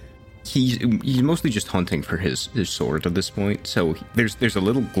all. He's mostly just hunting for his sword at this point, so there's a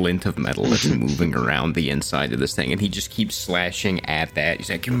little glint of metal that's moving around the inside of this thing, and he just keeps slashing at that. He's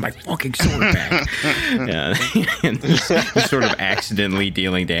like, "Give me my fucking sword back!" Yeah, and he's sort of accidentally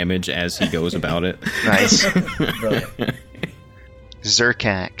dealing damage as he goes about it. Nice. Brilliant.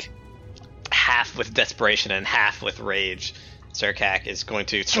 Zerkak. Half with desperation and half with rage, Zerkak is going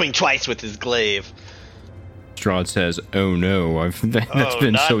to swing twice with his glaive. Strahd says, "Oh no, that's been not-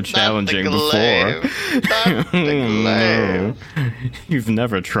 so not the challenging glaive. before." Not the glaive. No. You've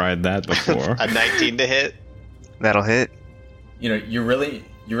never tried that before. A 19 to hit. That'll hit. You know, you're really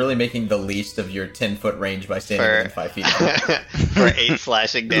making the least of your 10-foot range by standing within 5 feet. For 8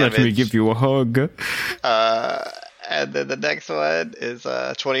 slashing damage. Let me give you a hug. And then the next one is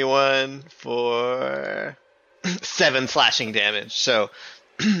 21 for 7 slashing damage. So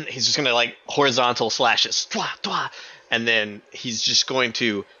he's just gonna like horizontal slashes, twah, twah, and then he's just going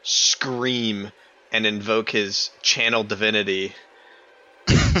to scream and invoke his channel divinity.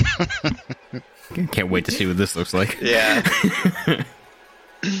 Can't wait to see what this looks like. Yeah,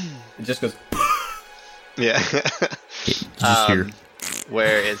 It just goes. yeah. Just here.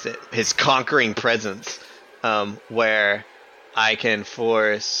 Where is it? His conquering presence, where I can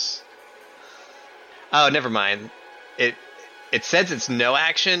force. Oh, never mind. It says it's no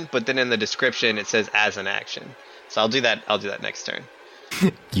action, but then in the description it says as an action. So I'll do that next turn.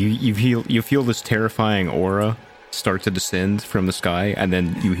 You feel this terrifying aura start to descend from the sky, and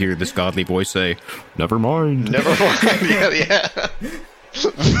then you hear this godly voice say, "Never mind." Never mind. Yeah.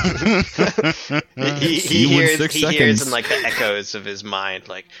 he hears in like the echoes of his mind,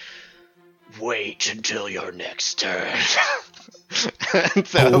 like, wait until your next turn. So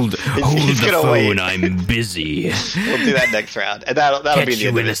Hold he's the gonna phone. wait. I'm busy. We'll do that next round, and that'll Catch be the you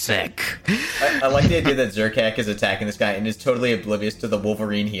end of in a his turn. sec. I like the idea that Zerkak is attacking this guy and is totally oblivious to the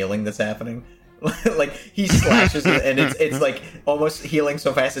Wolverine healing that's happening. Like he slashes it, and it's like almost healing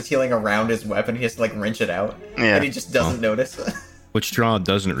so fast it's healing around his weapon. He has to like wrench it out, Yeah. and he just doesn't notice. What Strahd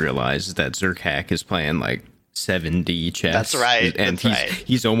doesn't realize is that Zerkak is playing like 7D chess. That's right, And that's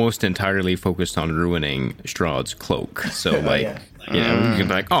he's almost entirely focused on ruining Strahd's cloak. So like, yeah. you know, you can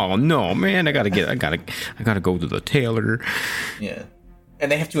be like, "Oh no, man, I gotta go to the tailor." Yeah,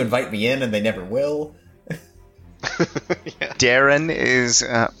 and they have to invite me in, and they never will. Darren is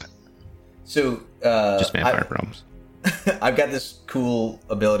up. So Just vampire problems. I've got this cool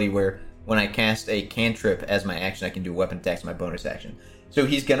ability where when I cast a cantrip as my action, I can do weapon attacks as my bonus action. So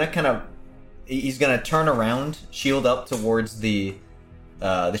he's gonna turn around, shield up towards the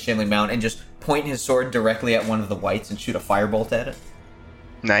Shambling Mound, and just point his sword directly at one of the whites and shoot a firebolt at it.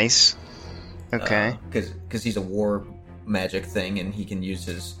 Nice. Okay. Because he's a war magic thing, and he can use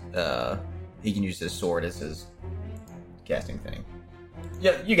his sword as his casting thing.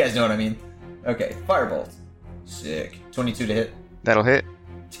 Yeah, you guys know what I mean. Okay, firebolt. Sick. 22 to hit. That'll hit.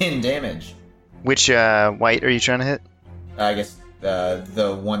 10 damage. Which white are you trying to hit? I guess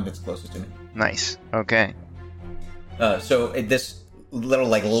the one that's closest to me. Nice. Okay. This little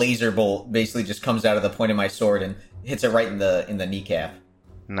like laser bolt basically just comes out of the point of my sword and hits it right in the kneecap.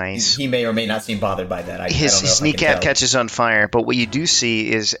 Nice. He may or may not seem bothered by that. I don't know His if I can kneecap tell. catches on fire, but what you do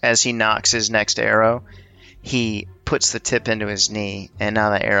see is as he knocks his next arrow, he puts the tip into his knee, and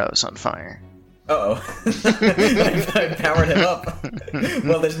now the arrow's on fire. Uh-oh. I powered him up.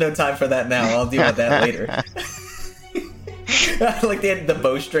 Well, there's no time for that now. I'll deal with that later. Like the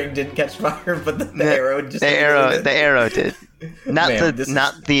bowstring didn't catch fire, but the arrow just... The arrow did. Not Man,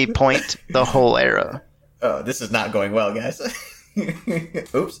 the point, the whole arrow. Oh, this is not going well, guys.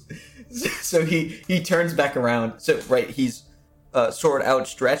 Oops. So he turns back around. So, right, he's sword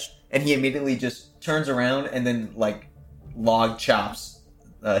outstretched, and he immediately just turns around and then, like, log chops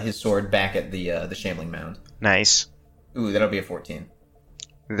his sword back at the Shambling Mound. Nice. Ooh, that'll be a 14.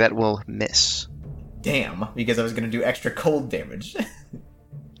 That will miss. Damn, because I was going to do extra cold damage.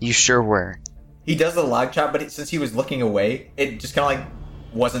 You sure were. He does the log chop, but since he was looking away, it just kind of, like,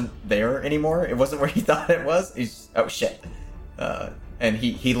 wasn't there anymore. It wasn't where he thought it was. Oh, shit. And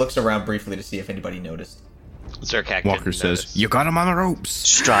he looks around briefly to see if anybody noticed. Zerkak Walker didn't says, notice. "You got him on the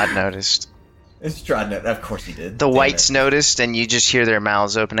ropes." Strahd noticed. Strahd, of course he did. The Damn whites it. noticed, and you just hear their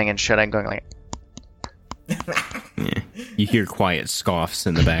mouths opening and shutting, going like... Yeah. You hear quiet scoffs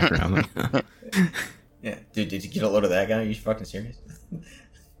in the background. Yeah, dude, did you get a load of that guy? Are you fucking serious?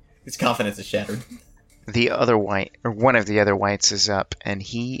 His confidence is shattered. The other white, or one of the other whites, is up, and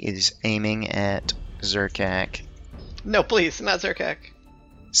he is aiming at Zerkak. No, please, not Zerkak.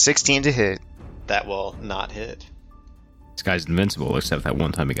 16 to hit. That will not hit. This guy's invincible, except that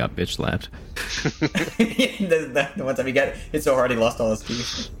one time he got bitch slapped. the one time he got hit so hard he lost all his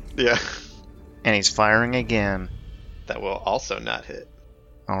teeth. Yeah. And he's firing again. That will also not hit.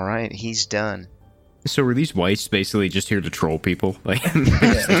 All right, he's done. So were these whites basically just here to troll people? Like,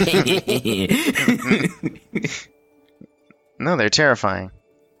 No, they're terrifying.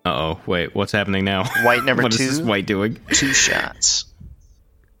 uh-oh, wait, what's happening now? White number What 2. is this white doing? 2 shots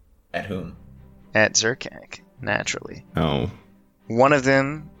At whom? at Zerkak, naturally. Oh, One of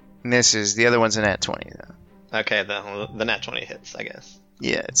them misses. The other one's a nat 20, though. Okay, the nat 20 hits, I guess.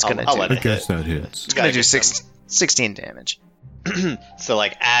 Yeah, it's I'll going to let do, it hit. that hits. it's gonna do 16 damage. So,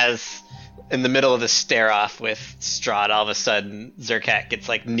 like, as in the middle of the stare off with Strahd, all of a sudden Zerkak gets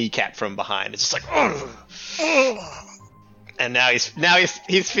like kneecapped from behind. It's just like, "Ugh." And now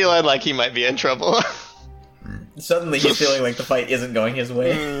he's feeling like he might be in trouble. Suddenly he's feeling like the fight isn't going his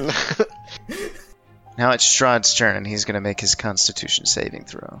way. Now it's Strahd's turn, and he's going to make his Constitution saving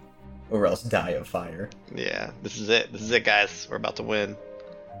throw. Or else die of fire. Yeah, this is it. This is it, guys. We're about to win.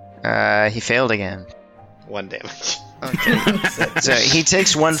 He failed again. 1 damage. So he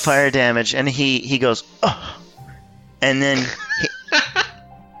takes 1 fire damage, and he goes, oh, and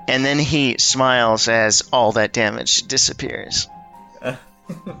then he smiles as all that damage disappears.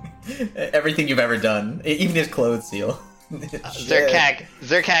 Everything you've ever done, even his clothes seal.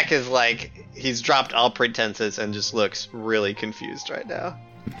 Zerkak is like, he's dropped all pretenses and just looks really confused right now.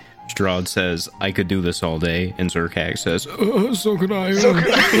 Strahd says, I could do this all day, and Zerkak says, so could I. So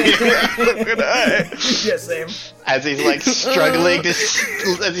could I. Yeah, same. As he's like struggling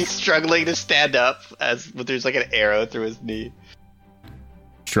to stand up, as there's like an arrow through his knee.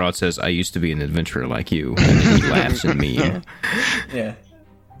 Strahd says, I used to be an adventurer like you, and then he laughs at me. Yeah.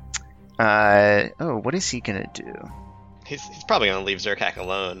 What is he gonna do? He's probably gonna leave Zerkak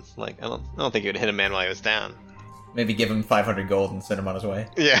alone. Like, I don't think he would hit a man while he was down. Maybe give him 500 gold and send him on his way.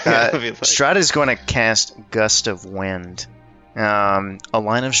 Yeah. Strahd is going to cast Gust of Wind. A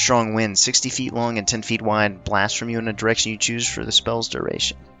line of strong wind, 60 feet long and 10 feet wide, blasts from you in a direction you choose for the spell's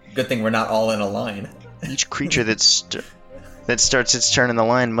duration. Good thing we're not all in a line. Each creature that starts its turn in the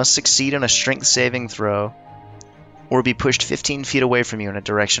line must succeed on a strength saving throw or be pushed 15 feet away from you in a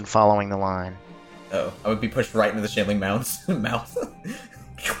direction following the line. Oh, I would be pushed right into the Shambling Mound's mouth.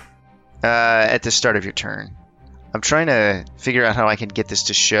 At the start of your turn. I'm trying to figure out how I can get this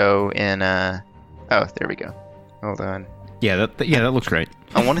to show in, Oh, there we go. Hold on. Yeah, that looks great.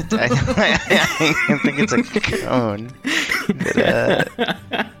 I wanted to, I think it's a cone.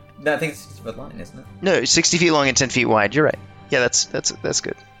 But, No, I think it's a 6-foot line, isn't it? no, 60 feet long and 10 feet wide. You're right. Yeah, that's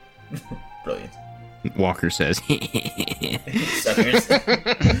good. Brilliant. Walker says, Suckers.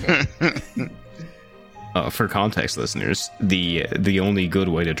 for context, listeners, the only good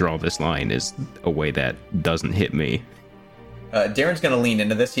way to draw this line is a way that doesn't hit me. Darren's gonna lean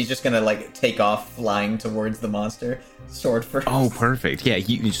into this. He's just gonna, like, take off flying towards the monster. Sword first. Oh, perfect. Yeah,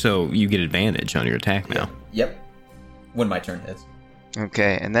 so you get advantage on your attack now. Yep. When my turn hits.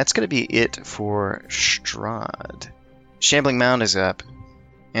 Okay, and that's going to be it for Strahd. Shambling Mound is up,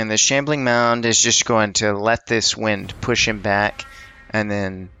 and the Shambling Mound is just going to let this wind push him back and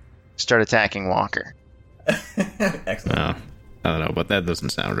then start attacking Walker. Excellent. I don't know, but that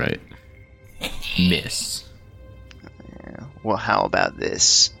doesn't sound right. Miss. Yeah. Well, how about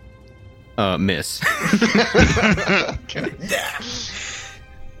this? Miss.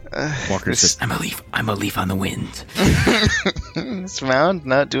 Walker says, I'm a leaf on the wind. This mound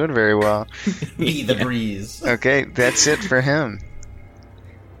not doing very well. Be the breeze. Okay, that's it for him.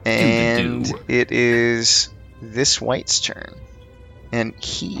 And it is this white's turn. And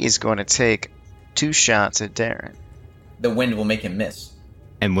he is going to take 2 shots at Darren. The wind will make him miss.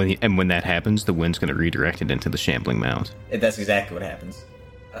 And when that happens, the wind's going to redirect it into the Shambling Mound. That's exactly what happens.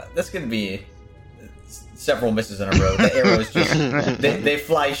 That's going to be several misses in a row. The arrows just... they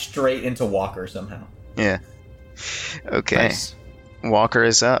fly straight into Walker somehow. Yeah. Okay. Nice. Walker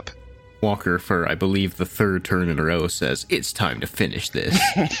is up. Walker, for I believe the 3rd turn in a row, says, it's time to finish this.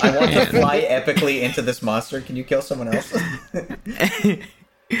 I want to fly epically into this monster. Can you kill someone else?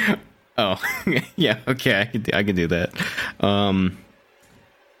 Oh, yeah, okay, I can do that.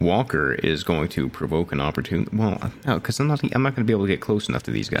 Walker is going to provoke an opportunity. Well, no, because I'm not going to be able to get close enough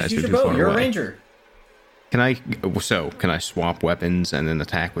to these guys. Use They're your too bow. far You're away. a ranger. Can I swap weapons and then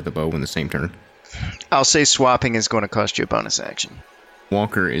attack with the bow in the same turn? I'll say swapping is going to cost you a bonus action.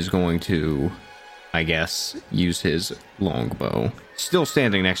 Walker is going to, I guess, use his longbow. Still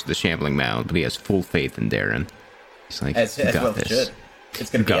standing next to the shambling mound, but he has full faith in Darren. He's like, As you got well this. should. It's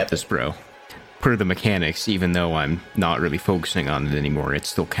going You to be got epic. this, bro. Per the mechanics, even though I'm not really focusing on it anymore, it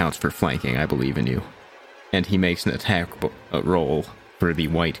still counts for flanking. I believe in you. And he makes an attack roll for the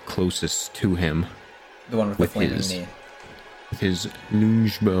white closest to him The one with the with flaming his- knee. with his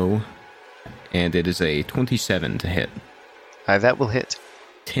lunge bow. And it is a 27 to hit. That will hit.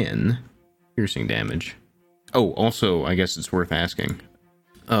 10 piercing damage. Oh, also, I guess it's worth asking.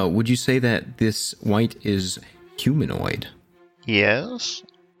 Would you say that this white is humanoid? Yes.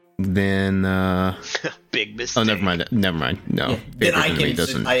 Then, Big mistake. oh, never mind. Never mind. No. Yeah, then Bigger than me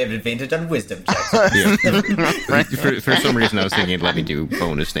doesn't. I have advantage on wisdom checks. Yeah. for some reason, I was thinking it'd let me do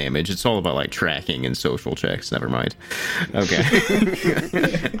bonus damage. It's all about, like, tracking and social checks. Never mind. Okay.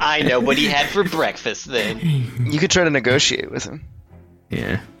 I know what he had for breakfast then. You could try to negotiate with him.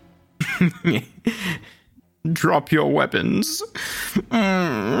 Yeah. Drop your weapons.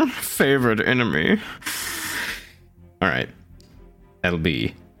 Favorite enemy. Alright. That'll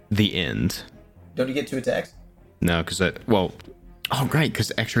be the end. Don't you get 2 attacks? No, because oh, right,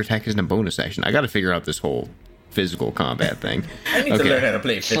 because extra attack isn't a bonus action. I gotta figure out this whole physical combat thing. I need to learn how to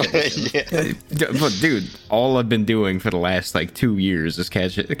play 5th edition. But, dude, all I've been doing for the last, 2 years is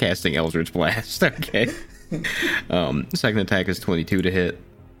casting Eldritch Blast, okay? Second attack is 22 to hit,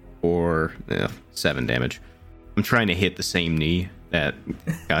 or 7 damage. I'm trying to hit the same knee that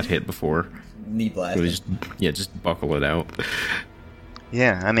got hit before. Knee blast. So just buckle it out.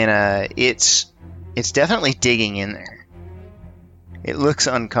 Yeah, I mean, it's definitely digging in there. It looks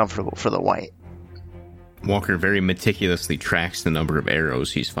uncomfortable for the white. Walker very meticulously tracks the number of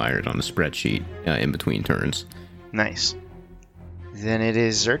arrows he's fired on the spreadsheet in between turns. Nice. Then it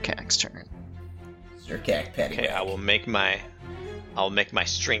is Zerkak's turn. Zerkak patty. Okay, I'll make my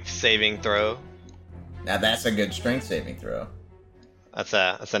strength saving throw. Now that's a good strength saving throw. That's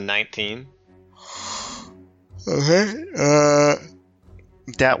a 19. Okay.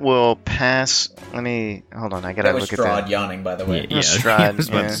 That will pass. Hold on. I gotta That was look at Strahd that. yawning, by the way. Yeah, Strahd, I was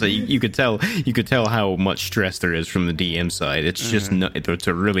about yeah. to say you could tell how much stress there is from the DM side. It's just it's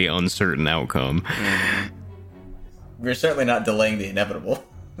a really uncertain outcome. We're certainly not delaying the inevitable.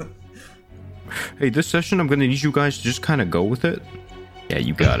 Hey, this session I'm gonna need you guys to just kind of go with it. Yeah,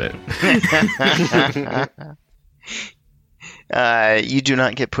 you got it. You do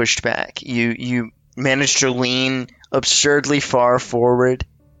not get pushed back. You manage to lean absurdly far forward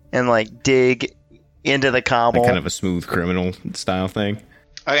and dig into the cobble. Like kind of a smooth criminal style thing.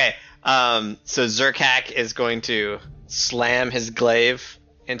 Okay, so Zerkak is going to slam his glaive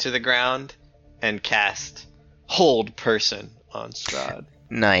into the ground and cast Hold Person on Strahd.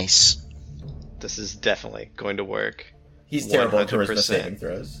 Nice. This is definitely going to work. He's terrible at charisma 100%. saving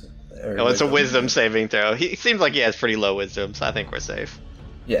throws. Oh, it's a wisdom saving throw. He seems like he has pretty low wisdom, so I think we're safe.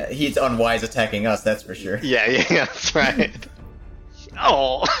 Yeah, he's unwise attacking us, that's for sure. Yeah, that's right.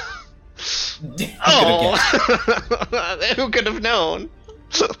 Oh. Oh! Who could have known?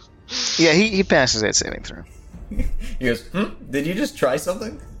 Yeah, he passes that saving throw. He goes, Did you just try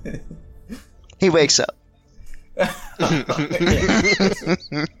something? He wakes up.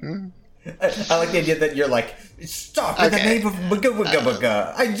 I like the idea that you're like, stop in the Okay. name of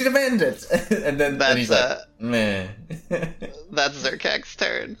Bugga, I demand it. and then he's like, meh. That's Zerkak's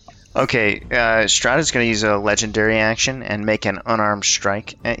turn. Okay, Strahd is going to use a legendary action and make an unarmed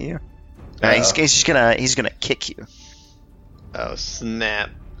strike at you. He's gonna kick you. Oh,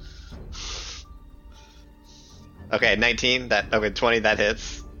 snap. Okay, 19. 20. That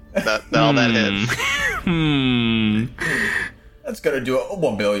hits. That hits. That's gonna do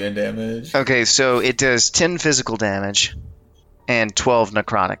 1 billion damage. Okay, so it does 10 physical damage and 12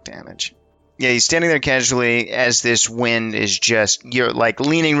 necrotic damage. Yeah, he's standing there casually as this wind is you're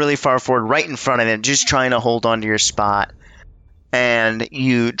leaning really far forward right in front of him, just trying to hold onto your spot. And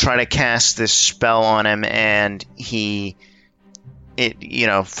you try to cast this spell on him, and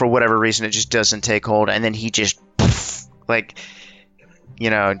for whatever reason, it just doesn't take hold. And then he just,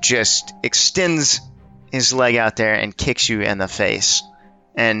 just extends his leg out there and kicks you in the face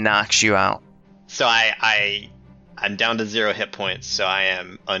and knocks you out. So I'm down to 0 hit points, so I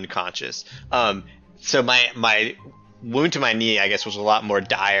am unconscious. So my wound to my knee, I guess, was a lot more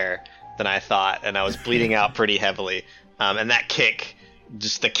dire than I thought, and I was bleeding out pretty heavily. And that kick,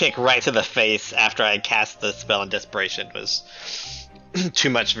 just the kick right to the face after I cast the spell in desperation, was too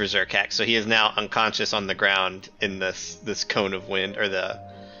much for Zerkak. So he is now unconscious on the ground in this cone of wind, or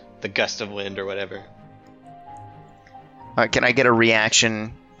the gust of wind, or whatever. Can I get a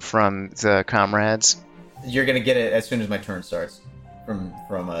reaction from the comrades? You're gonna get it as soon as my turn starts. from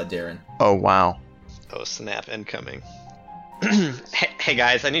Darren. Oh, wow. Oh, snap, incoming. Hey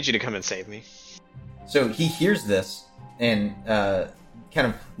guys, I need you to come and save me. So he hears this and kind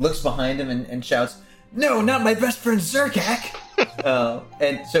of looks behind him and shouts, "No, not my best friend Zerkak!"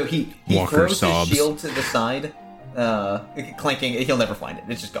 And so he Walker throws sobs. his shield to the side, clanking. He'll never find it.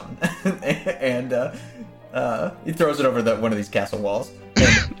 It's just gone. And he throws it over one of these castle walls.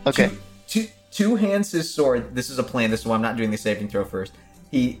 And Okay. Two hands his sword. This is a plan. This is why I'm not doing the saving throw first.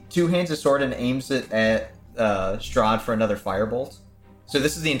 He two hands his sword and aims it at Strahd for another firebolt. So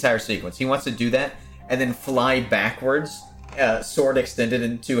this is the entire sequence. He wants to do that and then fly backwards, sword extended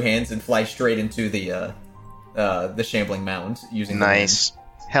in two hands, and fly straight into the shambling mound using the Nice.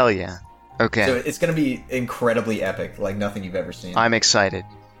 Hell yeah. Okay. wind. So it's going to be incredibly epic, like nothing you've ever seen. I'm excited.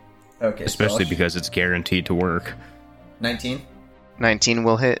 Okay, Especially because it's guaranteed to work. 19. 19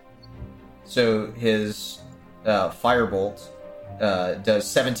 will hit. So his firebolt does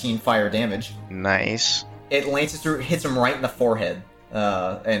 17 fire damage. Nice. It lances through, hits him right in the forehead,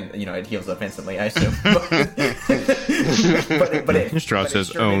 and it heals up instantly, I assume. but Strahd says,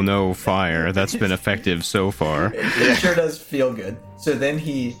 sure "Oh no, fire! That's been effective so far." It sure does feel good. So then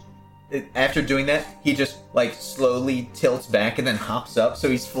after doing that, he just like slowly tilts back and then hops up. So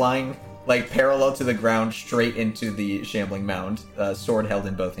he's flying like parallel to the ground, straight into the shambling mound, sword held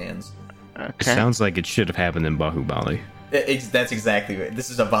in both hands. It sounds like it should have happened in Bahubali. That's exactly what. This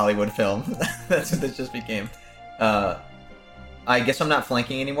is a Bollywood film. That's what this just became. I guess I'm not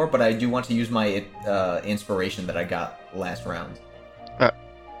flanking anymore, but I do want to use my inspiration that I got last round.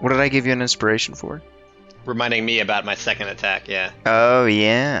 What did I give you an inspiration for? Reminding me about my second attack, yeah. Oh,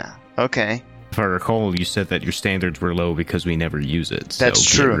 yeah. Okay. If I recall, you said that your standards were low because we never use it. So That's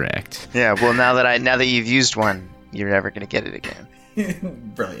true. Correct. Yeah, well, now that you've used one, you're never going to get it again.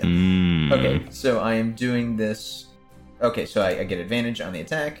 Brilliant. Okay, so I am doing this. Okay, so I get advantage on the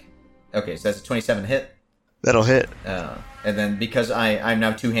attack. Okay, so that's a 27 hit. That'll hit. And then because I'm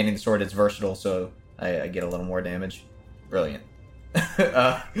now two-handing the sword, it's versatile, so I get a little more damage. Brilliant.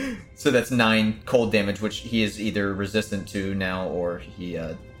 So that's 9 cold damage, which he is either resistant to now, or he's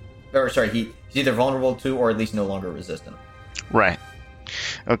either vulnerable to, or at least no longer resistant. Right.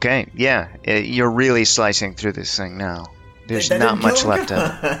 Okay, yeah. You're really slicing through this thing now. There's not much left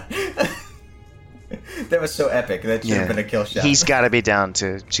of it. That was so epic. That should have been a kill shot. He's got to be down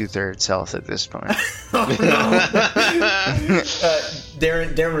to 2/3 health at this point.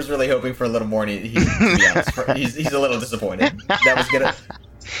 Darren was really hoping for a little more, and to be honest, he's a little disappointed.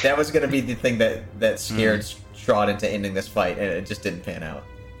 That was gonna be the thing that scared Strahd into ending this fight, and it just didn't pan out.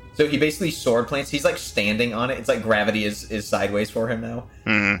 So he basically sword plants. He's like standing on it. It's like gravity is sideways for him now,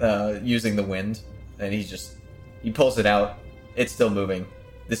 using the wind, and he pulls it out. It's still moving.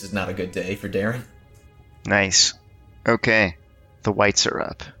 This is not a good day for Darren. Nice. Okay. The whites are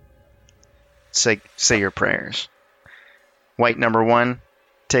up. Say your prayers. White number 1,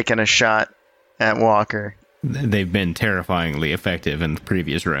 taking a shot at Walker. They've been terrifyingly effective in the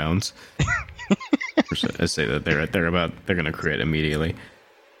previous rounds. I say that they're going to crit immediately.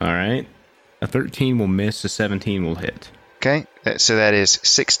 All right. A 13 will miss, a 17 will hit. Okay. So that is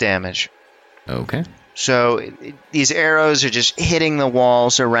 6 damage. Okay. So these arrows are just hitting the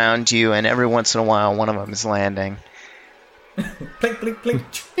walls around you, and every once in a while, one of them is landing. Plink, plink, plink.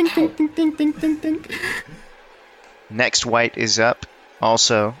 Ding, ding, ding, ding, ding, ding, ding. Next white is up,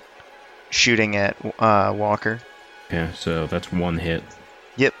 also shooting at Walker. Yeah, so that's 1 hit.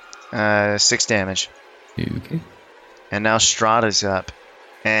 Yep, 6 damage. Okay. And now Strahd is up,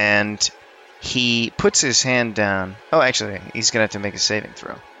 and he puts his hand down. Oh, actually, he's going to have to make a saving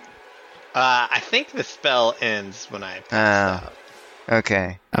throw. I think the spell ends when I pass out.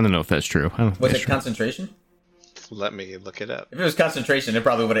 Okay. I don't know if that's true. Was it concentration? Let me look it up. If it was concentration, it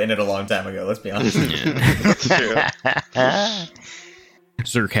probably would have ended a long time ago. Let's be honest. That's true.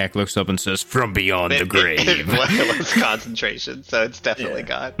 Zerkak looks up and says, "From beyond the grave." It was concentration, so it's definitely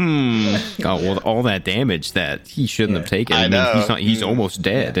gone. Oh, well, all that damage that he shouldn't have taken. I know. He's almost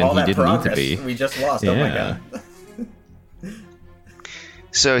dead, All and he that didn't progress need to be. we just lost. Oh my Yeah. god.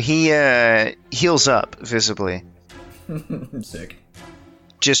 So he heals up visibly. Sick.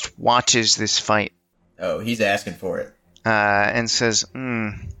 Just watches this fight Oh, he's asking for it. and says,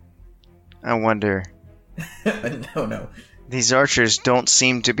 I wonder. No. These archers don't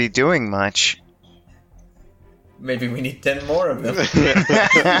seem to be doing much. Maybe we need 10 more of them.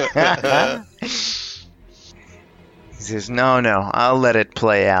 He says, no, I'll let it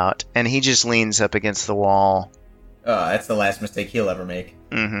play out. And he just leans up against the wall. Oh, that's the last mistake he'll ever make.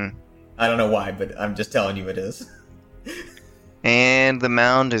 Mm-hmm. I don't know why, but I'm just telling you it is. And the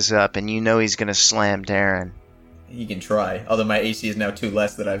mound is up, and you know he's going to slam Darren. he can try. Although my AC is now 2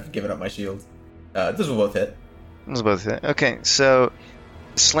 less that I've given up my shield. This will both hit. Those both hit. Okay, so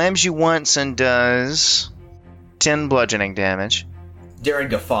slams you once and does 10 bludgeoning damage. Darren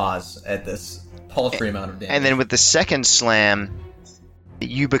guffaws at this paltry amount of damage. And then with the second slam,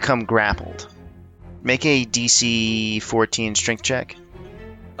 you become grappled. Make a DC 14 strength check.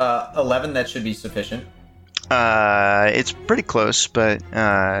 11, that should be sufficient. It's pretty close, but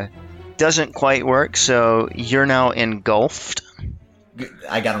doesn't quite work, so you're now engulfed.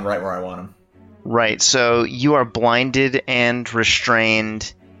 I got him right where I want him. Right, so you are blinded and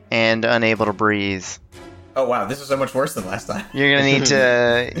restrained and unable to breathe. Oh wow, this is so much worse than last time. You're going to need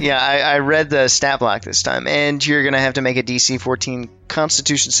to... Yeah, I read the stat block this time, and you're going to have to make a DC 14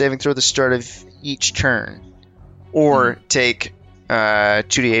 Constitution saving throw at the start of each turn. Or take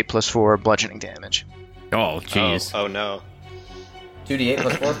 2d8 plus 4 bludgeoning damage. Oh, jeez. Oh no. 2d8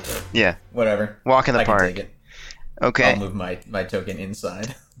 plus 4? Yeah. Whatever. Walk in the I can park. take it. Okay. I'll move my token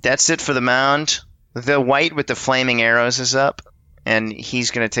inside. That's it for the mound. The white with the flaming arrows is up, and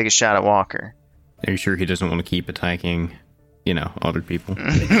he's going to take a shot at Walker. Are you sure he doesn't want to keep attacking, other people?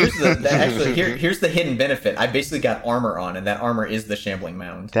 Here's the hidden benefit. I basically got armor on, and that armor is the shambling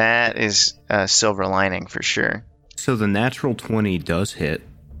mound. That is a silver lining for sure. So the natural 20 does hit.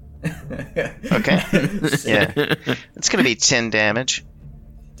 Okay. Yeah. It's going to be 10 damage.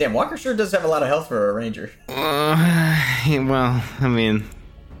 Damn, Walker sure does have a lot of health for a ranger.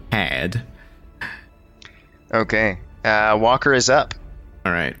 Had. Okay. Walker is up.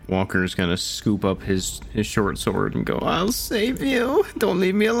 All right, Walker's gonna scoop up his short sword and go, "I'll save you. Don't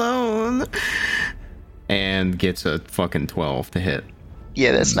leave me alone." And gets a fucking 12 to hit.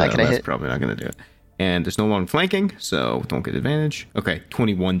 Yeah, that's not going to hit. That's probably not gonna do it. And there's no long flanking, so don't get advantage. Okay,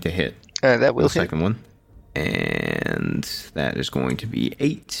 21 to hit. That will The hit. second one. And that is going to be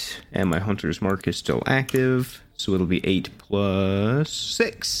 8. And my hunter's mark is still active, so it'll be 8 plus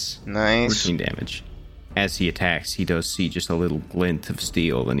 6. Nice. 14 damage. As he attacks, he does see just a little glint of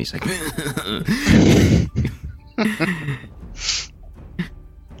steel, and he's like...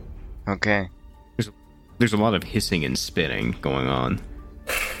 Okay. There's a lot of hissing and spitting going on.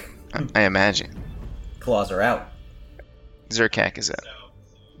 I imagine. Claws are out. Zerkak is up.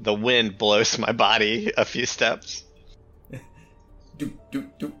 The wind blows my body a few steps. Doop, doop,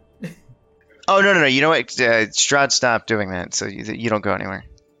 doop. Oh, no. You know what? Strahd stopped doing that, so you don't go anywhere.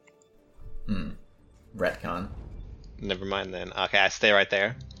 Retcon. Never mind then. Okay, I stay right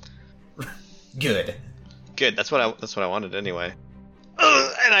there. Good. Good. That's what I wanted anyway.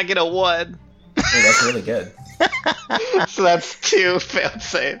 And I get a 1. Hey, that's really good. So that's 2 failed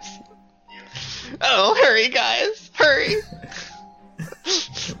saves. Oh, hurry, guys! Hurry!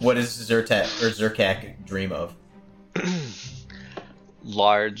 What does Zerkak dream of?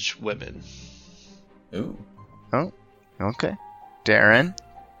 Large women. Ooh. Oh, okay. Darren?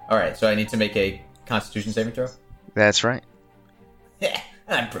 Alright, so I need to make a Constitution saving throw? That's right.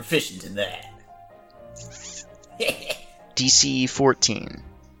 I'm proficient in that. DC 14.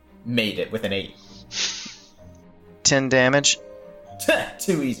 Made it with an 8. 10 damage.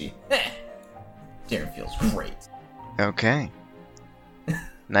 Too easy. Darren feels great. Okay.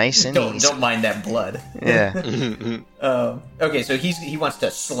 Nice and easy. Don't mind that blood. Yeah. Okay, so he wants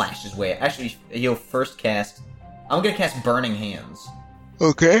to slash his way. Actually, he'll first cast... I'm going to cast Burning Hands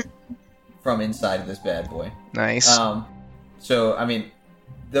Okay. from inside of this bad boy. Nice. So, I mean,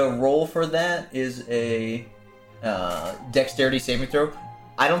 the roll for that is a dexterity saving throw.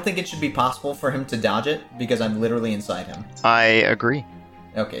 I don't think it should be possible for him to dodge it, because I'm literally inside him. I agree.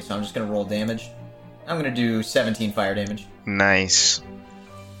 Okay, so I'm just going to roll damage. I'm going to do 17 fire damage. Nice.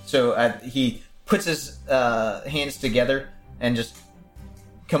 So he puts his hands together and just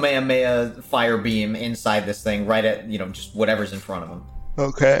Kamehameha fire beam inside this thing, right at, just whatever's in front of him.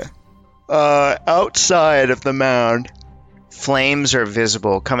 Okay. Outside of the mound, flames are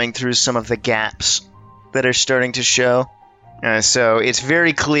visible coming through some of the gaps that are starting to show. So it's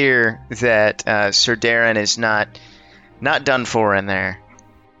very clear that Sir Darren is not done for in there.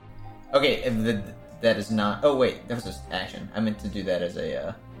 Okay, that is not... Oh, wait, that was just action. I meant to do that as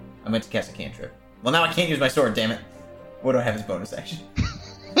a... I meant to cast a cantrip. Well, now I can't use my sword, damn it. What do I have as bonus action?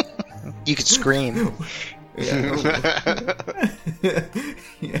 You could scream. Yeah.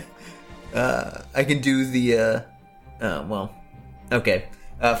 I can do the... Okay.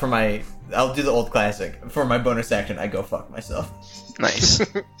 I'll do the old classic. For my bonus action, I go fuck myself. Nice.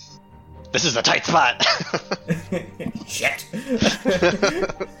 This is a tight spot. Shit.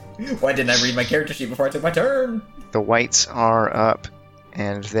 Why didn't I read my character sheet before I took my turn? The whites are up,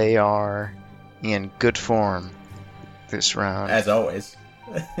 and they are in good form this round. As always.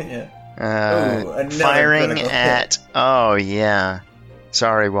 Yeah. another Firing critical at... hit. Oh, yeah.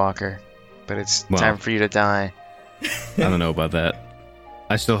 Sorry, Walker. But it's Well. time for you to die. I don't know about that.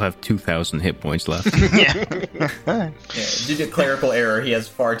 I still have 2,000 hit points left. Yeah. Yeah, due to clerical error, he has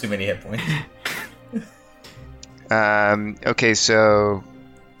far too many hit points. Okay, so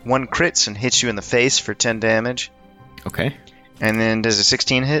 1 crits and hits you in the face for 10 damage. Okay. And then does a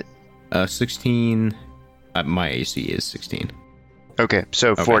 16 hit? 16. My AC is 16. Okay,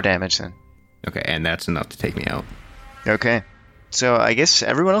 so 4 Okay. damage then. Okay, and that's enough to take me out. Okay. So I guess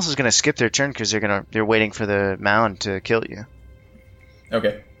everyone else is going to skip their turn because they're waiting for the mound to kill you.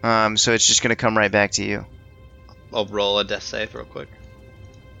 Okay. So it's just going to come right back to you. I'll roll a death save real quick.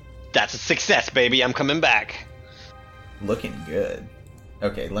 That's a success, baby. I'm coming back. Looking good.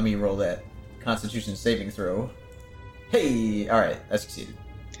 Okay, let me roll that Constitution saving throw. Hey! Alright, I succeeded.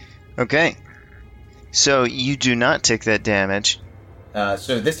 Okay. So you do not take that damage.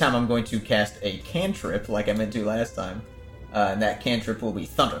 So this time I'm going to cast a cantrip, like I meant to last time. And that cantrip will be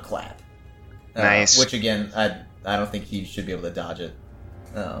Thunderclap. Nice. Which, again, I don't think he should be able to dodge it.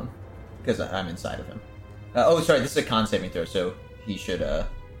 Because I'm inside of him. Sorry, this is a con saving throw, so he should,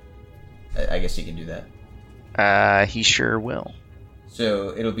 I guess he can do that. He sure will.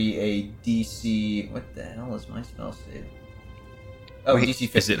 So it'll be a DC... What the hell is my spell save? Oh, Wait, DC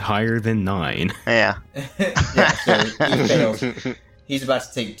 15. Is it higher than 9? Yeah. Yeah, so he fails. He's about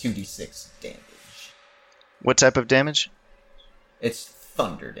to take 2d6 damage. What type of damage? It's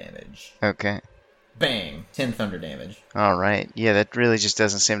thunder damage. Okay. Bang! 10 thunder damage. All right. Yeah, that really just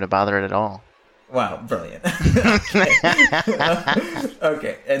doesn't seem to bother it at all. Wow, brilliant. Okay.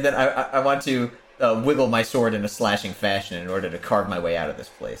 Okay, and then I want to wiggle my sword in a slashing fashion in order to carve my way out of this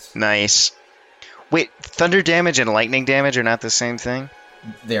place. Nice. Wait, thunder damage and lightning damage are not the same thing?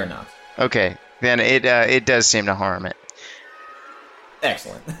 They are not. Okay, then it does seem to harm it.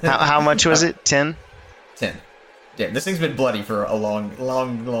 Excellent. How much was it? 10? 10. Damn, this thing's been bloody for a long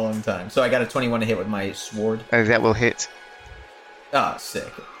time. So I got a 21 to hit with my sword. That will hit. Ah, sick.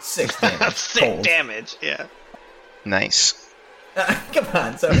 6 damage. Sick Cold. damage. Yeah. Nice. Come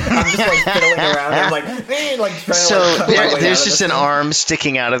on. So I'm just like fiddling around. I'm like trying to So cut my way out there's of just this an thing. arm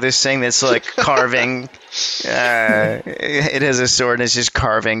sticking out of this thing that's like carving. It has a sword and it's just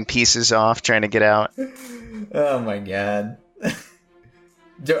carving pieces off, trying to get out. Oh my god.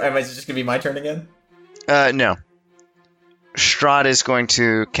 Am I just gonna be my turn again? No. Strahd is going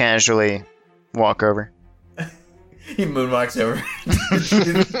to casually walk over. He moonwalks over.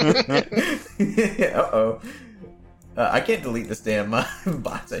 Uh-oh. I can't delete this damn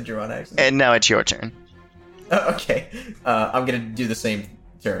box I drew on accident. And now it's your turn. Okay. I'm gonna do the same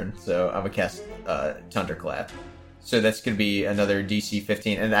turn, so I'm gonna cast Thunderclap. So that's gonna be another DC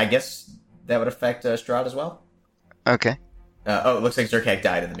 15, and I guess that would affect Strahd as well? Okay. It looks like Zerkak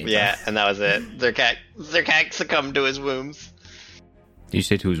died in the meantime. Yeah, and that was it. Zerkak succumbed to his wounds. Did you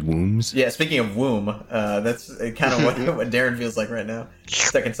say to his wombs? Yeah, speaking of womb, that's kind of what Darren feels like right now.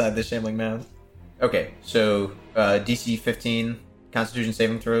 Stuck inside this shambling mound. Okay, so DC 15 Constitution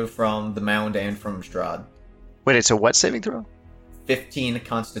saving throw from the mound and from Strahd. Wait, it's a what saving throw? 15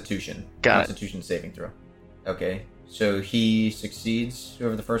 Constitution. Got it. Constitution saving throw. Okay, so he succeeds,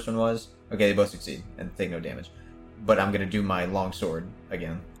 whoever the first one was. Okay, they both succeed and take no damage. But I'm going to do my longsword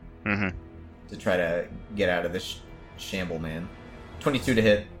again Mm-hmm. to try to get out of this shamble man. 22 to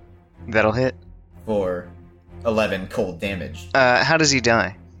hit That'll hit. for 11 cold damage. How does he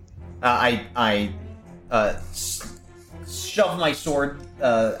die? I shove my sword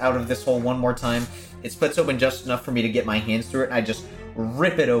out of this hole one more time. It splits open just enough for me to get my hands through it, and I just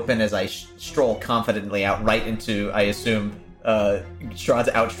rip it open as I stroll confidently out right into, I assume, Strahd's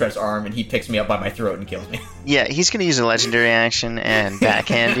outstretched arm, and he picks me up by my throat and kills me. Yeah, he's going to use a legendary action and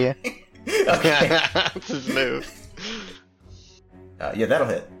backhand you. Okay. That's his move. Yeah, that'll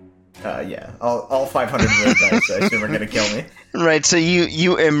hit. Yeah, all 500 of those dice, I assume, are going to kill me. Right, so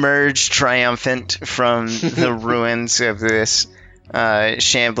you emerge triumphant from the ruins of this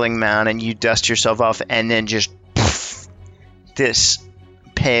shambling mound, and you dust yourself off, and then just poof, this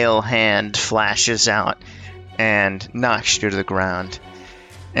pale hand flashes out and knocks you to the ground.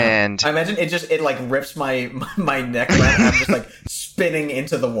 And I imagine it like rips my neck around, and I'm just like spinning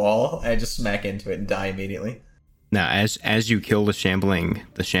into the wall. I just smack into it and die immediately. Now, as you kill the shambling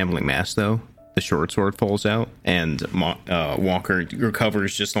mass, though, the short sword falls out, and Walker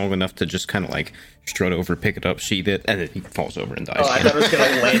recovers just long enough to just kind of like strut over, pick it up, sheath it, and then he falls over and dies. Oh, I thought it was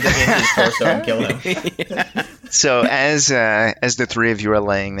going to land it in his torso and kill him. so as the three of you are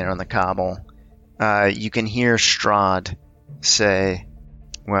laying there on the cobble, you can hear Strahd say,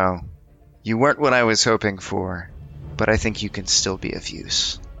 "Well, you weren't what I was hoping for, but I think you can still be of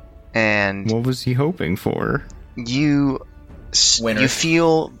use." and What was he hoping for? you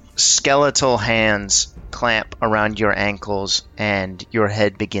feel skeletal hands clamp around your ankles, and your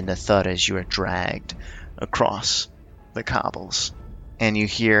head begin to thud as you are dragged across the cobbles. And you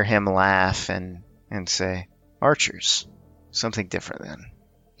hear him laugh and say, "Archers, something different then."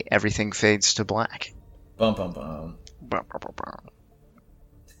 Everything fades to black. Bum, bum, bum.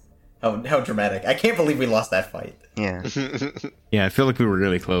 How dramatic. I can't believe we lost that fight. Yeah. Yeah, I feel like we were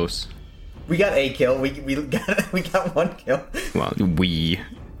really close. We got a kill. We got one kill. Well,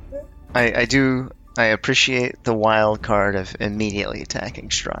 I appreciate the wild card of immediately attacking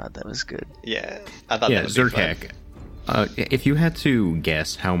Strahd. That was good. Yeah, I thought that would be fun. Zerkak, if you had to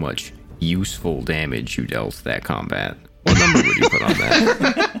guess how much useful damage you dealt that combat, what number would you put on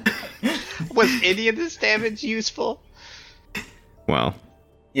that? Was any of this damage useful? Well,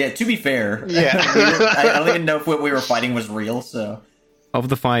 Yeah, to be fair, Yeah. I don't even know if what we were fighting was real, so... of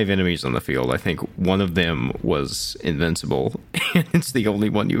the 5 enemies on the field, I think one of them was invincible, and it's the only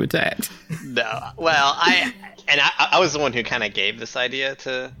one you attacked. No. Well, I was the one who kind of gave this idea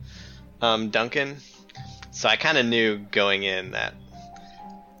to Duncan, so I kind of knew going in that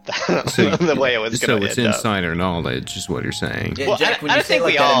the way it was going to end up. So it's insider knowledge, is what you're saying. Yeah, Well, Jack, when I you say think it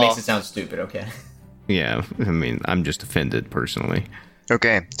like we that, all- it makes it sound stupid, okay? Yeah, I mean, I'm just offended personally.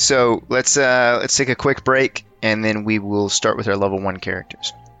 Okay, so let's take a quick break, and then we will start with our level 1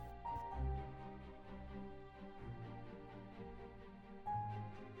 characters.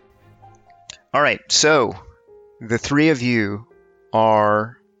 Alright, so the 3 of you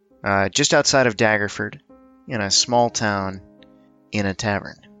are just outside of Daggerford, in a small town, in a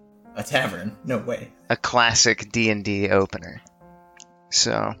tavern. A tavern? No way. A classic D&D opener.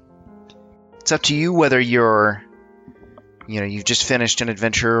 So, it's up to you whether you've just finished an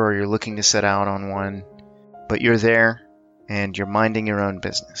adventure or you're looking to set out on one, but you're there and you're minding your own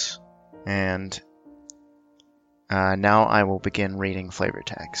business. And now I will begin reading flavor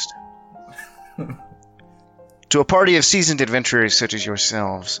text. To a party of seasoned adventurers such as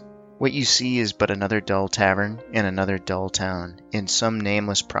yourselves, what you see is but another dull tavern in another dull town in some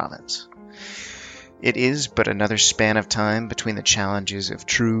nameless province. It is but another span of time between the challenges of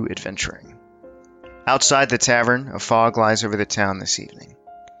true adventuring. Outside the tavern, a fog lies over the town this evening.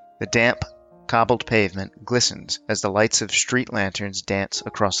 The damp, cobbled pavement glistens as the lights of street lanterns dance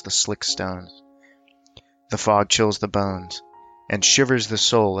across the slick stones. The fog chills the bones and shivers the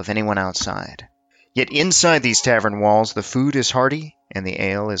soul of anyone outside. Yet inside these tavern walls, the food is hearty and the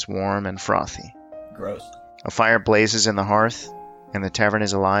ale is warm and frothy. Gross. A fire blazes in the hearth, and the tavern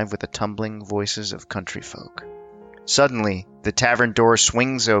is alive with the tumbling voices of country folk. Suddenly, the tavern door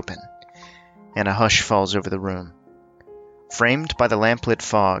swings open, and a hush falls over the room. Framed by the lamplit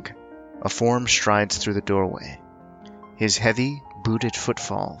fog, a form strides through the doorway. His heavy, booted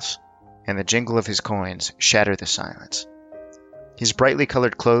footfalls and the jingle of his coins shatter the silence. His brightly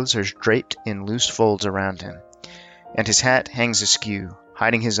colored clothes are draped in loose folds around him, and his hat hangs askew,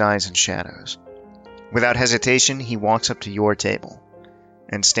 hiding his eyes in shadows. Without hesitation, he walks up to your table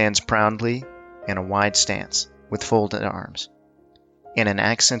and stands proudly in a wide stance with folded arms. In an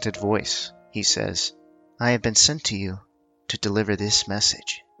accented voice, he says, "I have been sent to you to deliver this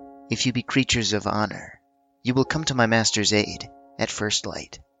message. If you be creatures of honor, you will come to my master's aid at first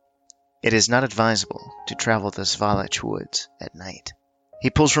light. It is not advisable to travel the Svalach woods at night." He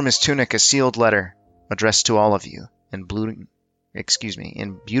pulls from his tunic a sealed letter addressed to all of you in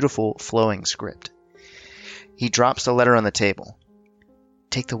beautiful flowing script. He drops the letter on the table.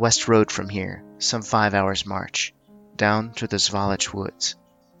 "Take the west road from here, some 5 hours' march, down through the Svalach woods.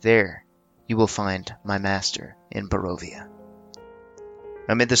 There you will find my master in Barovia."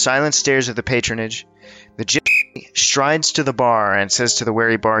 Amid the silent stares of the patronage, the gypsy strides to the bar and says to the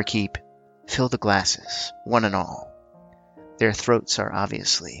wary barkeep, "Fill the glasses, one and all. Their throats are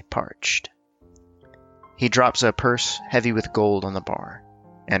obviously parched." He drops a purse heavy with gold on the bar,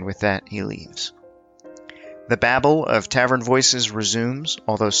 and with that he leaves. The babble of tavern voices resumes,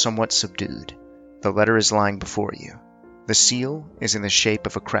 although somewhat subdued. The letter is lying before you. The seal is in the shape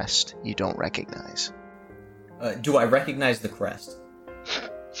of a crest you don't recognize. Do I recognize the crest?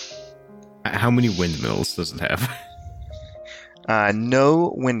 How many windmills does it have?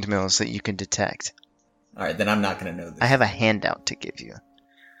 No windmills that you can detect. Alright, then I'm not going to know this. I have a handout to give you.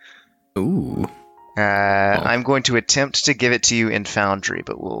 Ooh. I'm going to attempt to give it to you in Foundry,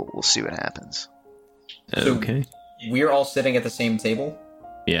 but we'll see what happens. So- Okay. We're all sitting at the same table?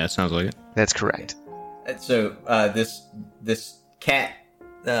 Yeah, it sounds like it. That's correct. So, this cat,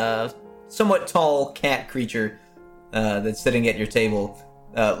 somewhat tall cat creature that's sitting at your table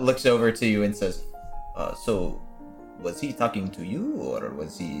looks over to you and says, "So, was he talking to you, or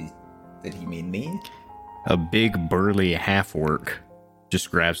was he Did he mean me? A big, burly half-orc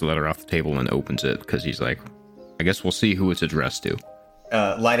just grabs the letter off the table and opens it, because he's like, I guess we'll see who it's addressed to.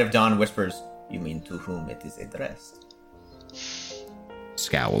 Light of Dawn whispers, "You mean to whom it is addressed?"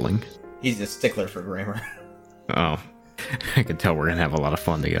 Scowling. He's a stickler for grammar. Oh, I can tell we're gonna have a lot of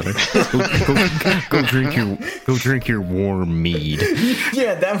fun together. Go drink your warm mead.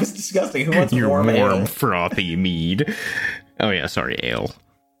 Yeah, that was disgusting. Who wants Your warm ale? frothy mead. Oh yeah, sorry, ale.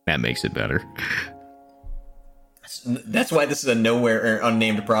 That makes it better. That's why this is a nowhere or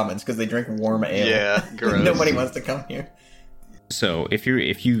unnamed province, because they drink warm ale. Yeah, gross. Nobody wants to come here. So if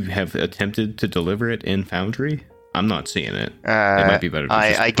you have attempted to deliver it in Foundry, I'm not seeing it. It might be better. To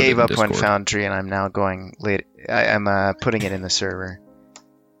just I put gave it in up on Discord. Foundry, and I'm now going late. I'm putting it in the server.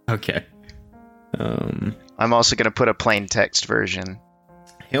 Okay. I'm also going to put a plain text version.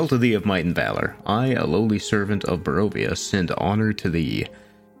 Hail to thee of might and valor. I, a lowly servant of Barovia, send honor to thee.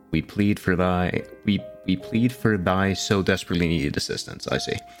 We plead for thy so desperately needed assistance. I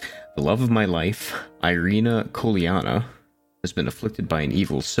see. The love of my life, Irina Koliana, has been afflicted by an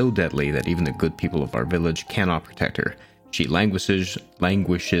evil so deadly that even the good people of our village cannot protect her. She languishes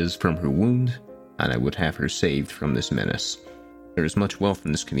from her wound, and I would have her saved from this menace. There is much wealth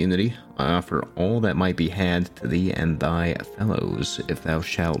in this community. I offer all that might be had to thee and thy fellows, if thou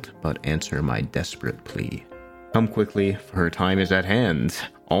shalt but answer my desperate plea. Come quickly, for her time is at hand.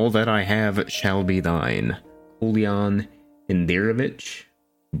 All that I have shall be thine. Kolian Indirovich,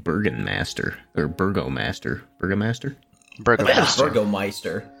 Burgomaster. Burgomaster.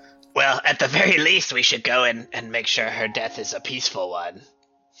 Burgomeister. Well, at the very least, we should go and make sure her death is a peaceful one.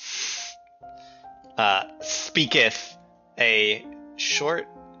 Speaketh a short,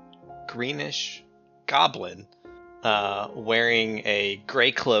 greenish goblin wearing a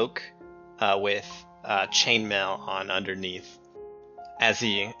gray cloak with chainmail on underneath as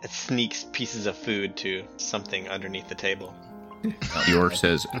he sneaks pieces of food to something underneath the table. The orc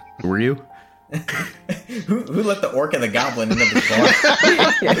says, "Who are you?" Who let the orc and the goblin into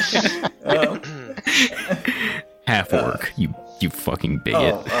the bar? Half orc, you fucking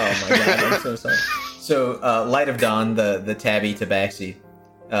bigot. Oh my god, I'm so sorry. So, Light of Dawn, the tabby tabaxi,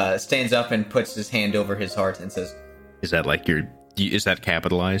 stands up and puts his hand over his heart and says, Is that like is that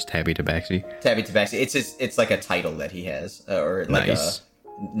capitalized, Tabby Tabaxi? Tabby tabaxi. It's like a title that he has, or like Nice.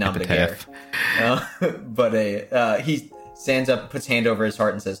 a nom de guerre. But he stands up, puts hand over his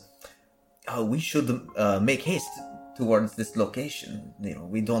heart and says, we should make haste towards this location. You know,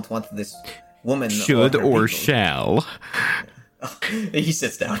 we don't want this woman Should her or people." shall? He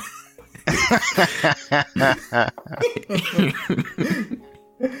sits down.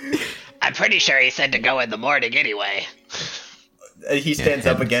 I'm pretty sure he said to go in the morning anyway. He stands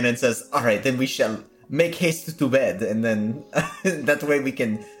up again and says, "All right, then we shall make haste to bed, and then that way we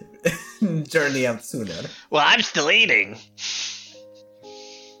can journey out sooner." Well, I'm still eating.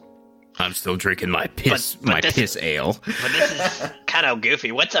 I'm still drinking my piss piss ale. But this is kind of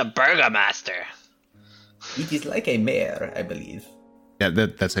goofy. What's a burgomaster? It is like a mayor, I believe. Yeah,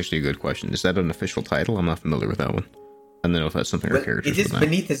 that's actually a good question. Is that an official title? I'm not familiar with that one. I don't know if that's something our Well, characters it is would know.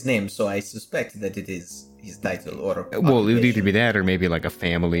 beneath his name, so I suspect that it is his title or. Well, it would either occupation. be that or maybe like a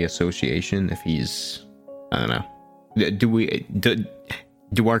family association if he's... I don't know.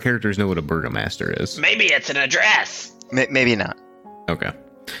 Do our characters know what a burgomaster is? Maybe it's an address. Maybe not. Okay.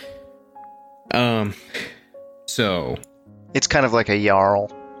 So... It's kind of like a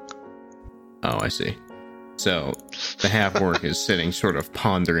jarl. Oh, I see. So, the half-orc is sitting sort of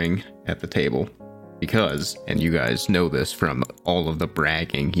pondering at the table. Because, and you guys know this from all of the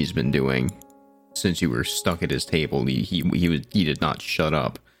bragging he's been doing since you were stuck at his table, he did not shut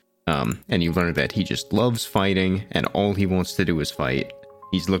up. And you learned that he just loves fighting, and all he wants to do is fight.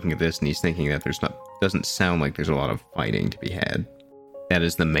 He's looking at this and he's thinking that doesn't sound like there's a lot of fighting to be had. That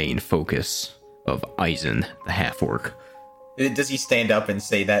is the main focus of Eisen, the half-orc. Does he stand up and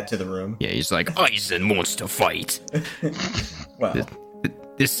say that to the room? Yeah, he's like, Eisen wants to fight. Well,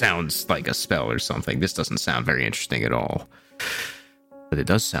 This sounds like a spell or something. This doesn't sound very interesting at all. But it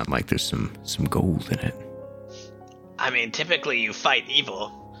does sound like there's some gold in it. I mean, typically you fight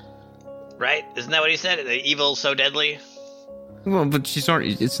evil, right? Isn't that what he said? The evil's so deadly? Well, but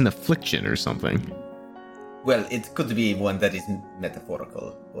it's an affliction or something. well, it could be one that is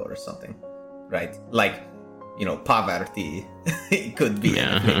metaphorical or something, right? Like, you know, poverty. It could be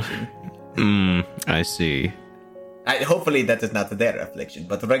an affliction. I see. Hopefully that is not their affliction,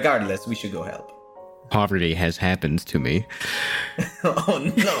 but regardless, we should go help. Poverty has happened to me.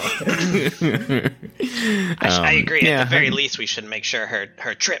 Oh no! I agree. yeah, At the very least, we should make sure her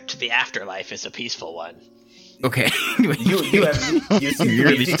trip to the afterlife is a peaceful one. Okay. You seem to You're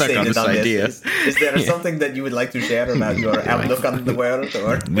be really stuck on fixated this idea. Is there something that you would like to share about your outlook on the world,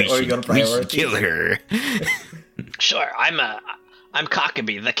 or your We should priorities? kill her. Sure, I'm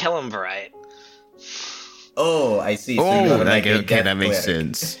Cockabee, the Kellamverite. Oh, I see. So you Oh, are like a okay, death that makes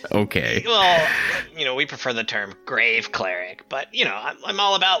cleric. sense. Okay. Well, we prefer the term grave cleric, but I'm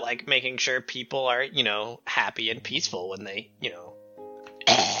all about like making sure people are happy and peaceful when they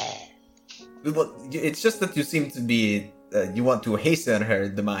Well, it's just that you seem to be. You want to hasten her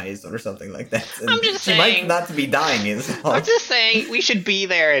demise or something like that. And I'm just she might saying- not be dying. Is all. I'm just saying we should be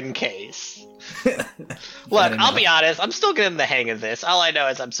there in case. Look, Fair I'll be enough. honest. I'm still getting the hang of this. All I know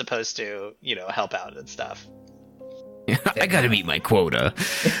is I'm supposed to, help out and stuff. I gotta meet my quota.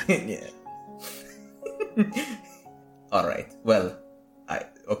 Yeah. All right. Well,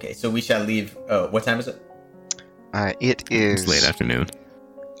 okay. So we shall leave. What time is it? It It's is late afternoon.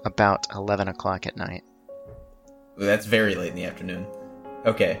 about 11 o'clock at night. Well, that's very late in the afternoon.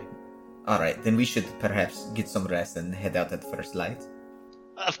 Okay. All right. Then we should perhaps get some rest and head out at first light.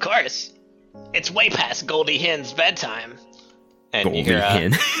 Of course. It's way past Goldie Hin's bedtime. And Goldie you hear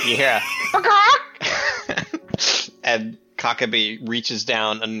Hin. you hear and Cockabee reaches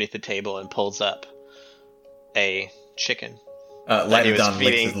down underneath the table and pulls up a chicken Light he of was Dawn licks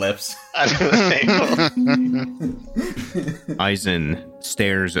feeding- his lips. under the table. Eisen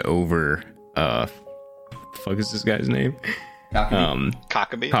stares over. Fuck is this guy's name?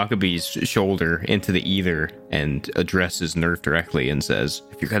 Cockabee. Cockabee's shoulder into the ether and addresses Nerf directly and says,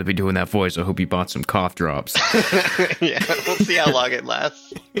 "If you're gonna be doing that voice, I hope you bought some cough drops." Yeah, we'll see how long it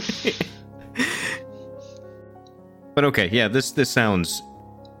lasts. But okay, yeah, this sounds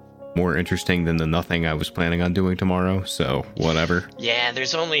more interesting than the nothing I was planning on doing tomorrow. So whatever. Yeah,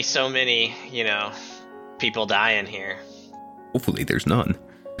 there's only so many, people dying here. Hopefully, there's none,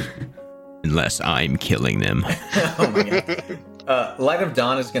 unless I'm killing them. Oh my god. Light of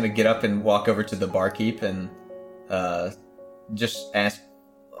Dawn is going to get up and walk over to the barkeep and just ask,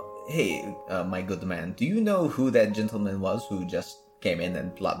 "Hey, my good man, do you know who that gentleman was who just came in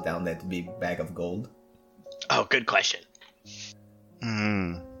and plopped down that big bag of gold?" Oh, good question.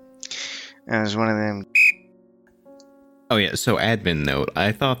 That was one of them. Oh yeah, so admin note.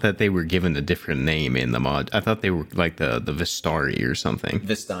 I thought that they were given a different name in the mod. I thought they were like the Vistari or something.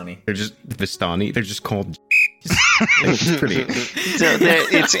 Vistani. They're just Vistani. They're just called. It's pretty. So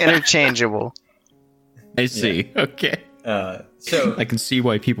it's interchangeable. I see. Okay. So I can see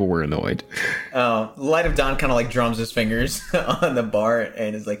why people were annoyed. Light of Dawn kind of like drums his fingers on the bar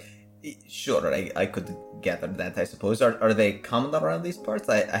and is like, "Sure, I could gather that, I suppose. Are they common around these parts?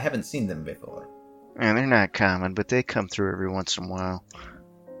 I haven't seen them before. And they're not common, but they come through every once in a while.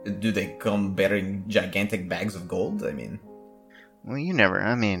 Do they come bearing gigantic bags of gold? I mean, Well, you never.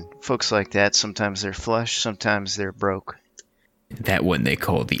 I mean, folks like that, sometimes they're flush, sometimes they're broke. That one they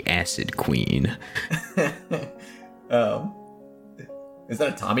call the Acid Queen. is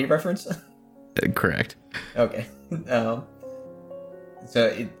that a Tommy reference? Correct. Okay. So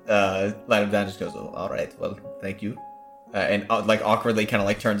Light of Dawn just goes, "Oh, all right, well, thank you," and like awkwardly kind of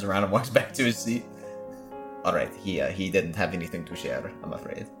like turns around and walks back to his seat. All right, he didn't have anything to share, I'm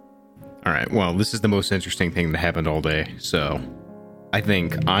afraid. All right. Well, this is the most interesting thing that happened all day, so I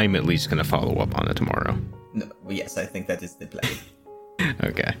think I'm at least going to follow up on it tomorrow. No, yes, I think that is the plan.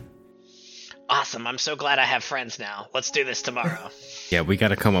 Okay. Awesome. I'm so glad I have friends now. Let's do this tomorrow. Yeah, we got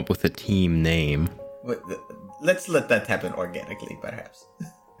to come up with a team name. Let's let that happen organically, perhaps.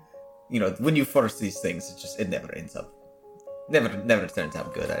 When you force these things, it never ends up. Never turns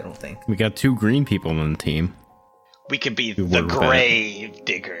out good, I don't think. We got 2 green people on the team. We could be You the were bad. grave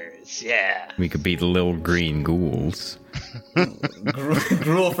diggers. Yeah. We could be the little green ghouls.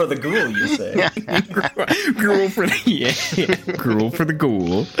 Gruel for the ghoul, you say? Gruel for the gruel for the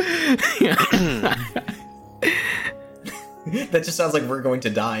ghoul. That just sounds like we're going to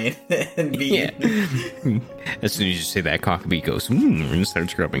die and be. Yeah. As soon as you say that, Cockabee goes and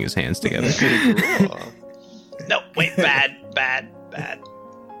starts rubbing his hands together. No, wait, bad.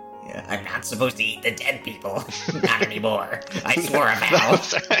 Yeah, I'm not supposed to eat the dead people. Not anymore. I swore a vow.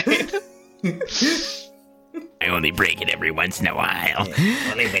 I only break it every once in a while.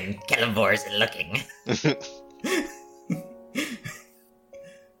 Only when Kellamvors are looking.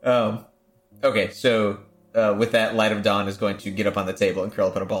 Okay, so with that, Light of Dawn is going to get up on the table and curl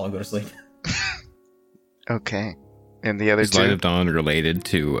up in a ball and go to sleep. Okay. And the other Is Light two? of Dawn related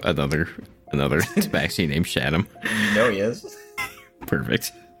to another tabaxi named Shaddam? You know he is.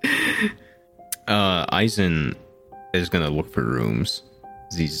 Perfect. Eisen is gonna look for rooms.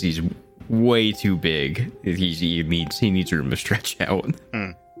 He's way too big. He needs room to stretch out.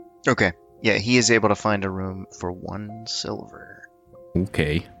 Okay. Yeah, he is able to find a room for 1 silver.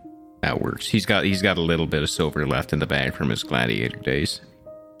 Okay, that works. He's got a little bit of silver left in the bag from his gladiator days.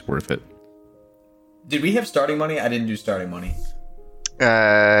 It's worth it. Did we have starting money? I didn't do starting money.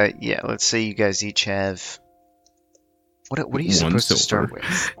 Yeah. Let's say you guys each have. What are you 1 supposed to silver. start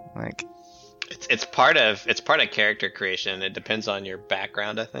with? Like, It's part of character creation. It depends on your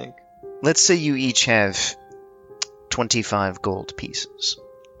background, I think. let's say you each have 25 gold pieces.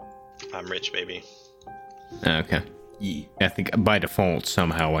 I'm rich, baby. Okay. Yeah. I think by default,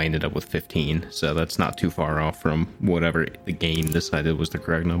 somehow I ended up with 15, so that's not too far off from whatever the game decided was the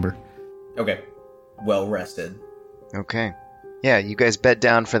correct number. Okay. Well rested. Okay. Yeah, you guys bed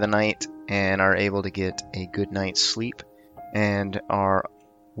down for the night and are able to get a good night's sleep and are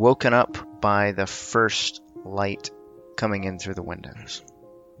woken up by the first light coming in through the windows.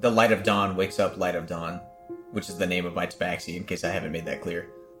 The Light of Dawn wakes up Light of Dawn, which is the name of my tabaxi, in case I haven't made that clear.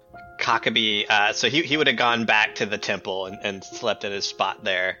 Cockabee, so he would have gone back to the temple and slept in his spot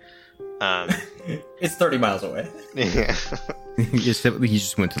there. It's 30 miles away. Yeah. He just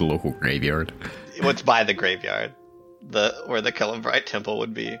went to the local graveyard. What's by the graveyard, where the Celebrite temple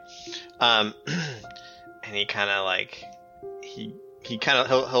would be. And he kind of like he'll kind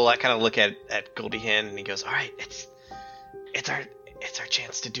of look at Goldie Hen and he goes, "All right, it's our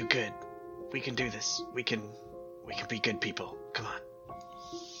chance to do good. We can do this. We can be good people. Come on."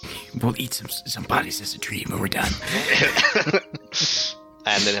 We'll eat some bodies as a dream when we're done.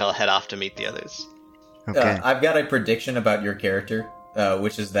 And then he'll head off to meet the others. Okay. I've got a prediction about your character,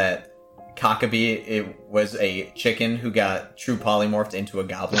 which is that Cockabee it was a chicken who got true polymorphed into a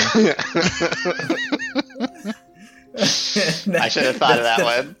goblin. I should have thought of that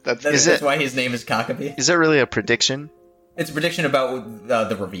one. That's why his name is Cockabee. Is that really a prediction? It's a prediction about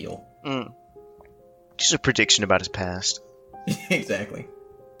the reveal. Just a prediction about his past. Exactly.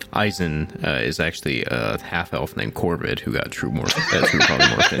 Eisen is actually a half elf named Corvid who got true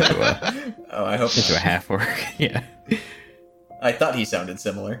polymorphed into a half orc. Yeah. I thought he sounded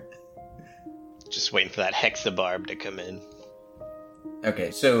similar. Just waiting for that hexabarb to come in.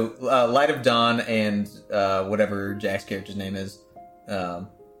 Okay, so Light of Dawn and whatever Jack's character's name is.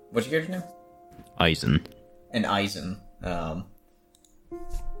 What's your character's name? Eisen. And Eisen are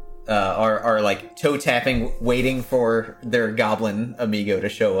like toe tapping, waiting for their goblin amigo to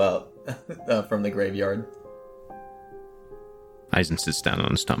show up from the graveyard. Eisen sits down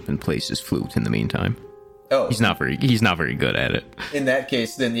on a stump and plays his flute in the meantime. Oh, He's not very good at it. in that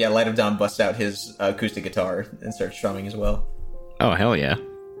case, then yeah, Light of Dawn busts out his acoustic guitar and starts strumming as well. Oh, hell yeah.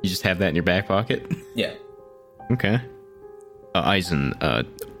 You just have that in your back pocket? Yeah. Okay. Eisen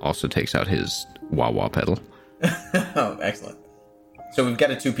also takes out his wah-wah pedal. Oh, excellent. So we've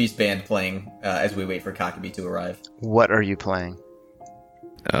got a two-piece band playing as we wait for Cockabee to arrive. What are you playing?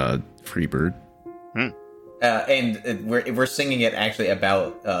 Freebird. And we're singing it actually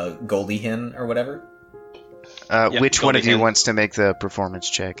about Goldie Hen or whatever. Which one of you Hen. wants to make the performance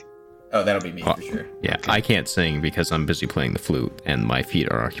check? Oh, that'll be me for sure. Yeah, okay. I can't sing because I'm busy playing the flute, and my feet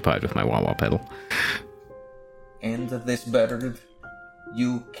are occupied with my wah-wah pedal. And this bird,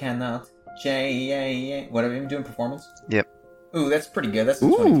 you cannot change. What are we doing? Performance? Yep. Ooh, that's pretty good. That's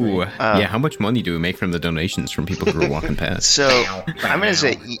Ooh, 23. yeah. How much money do we make from the donations from people who are walking past? So, I'm going to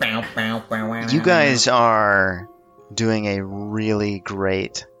say, you guys are doing a really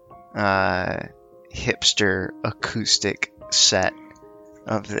great hipster acoustic set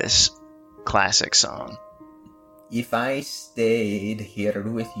of this classic song. If I stayed here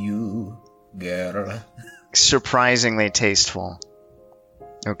with you, girl. Surprisingly tasteful.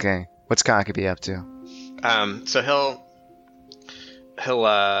 Okay, what's Cockabee up to? So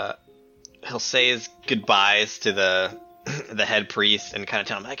he'll say his goodbyes to the head priest and kind of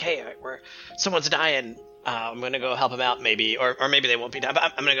tell him like, hey, someone's dying. I'm gonna go help him out, maybe, or maybe they won't be dying, but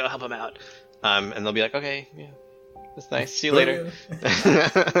I'm gonna go help him out. And they'll be like, okay, yeah, that's nice. See you later.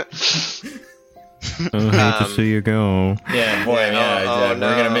 I hate to see you go. Yeah, boy, oh, we're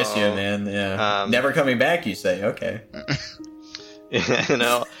gonna no. miss you, man. Yeah, never coming back. You say, okay.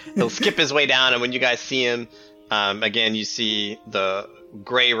 He'll skip his way down, and when you guys see him, again, you see the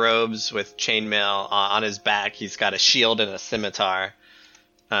gray robes with chainmail on his back. He's got a shield and a scimitar.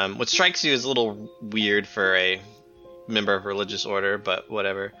 What strikes you as a little weird for a member of religious order, but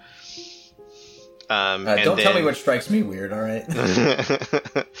whatever. Don't tell me what strikes me weird, all right?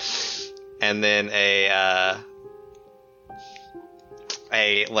 And then a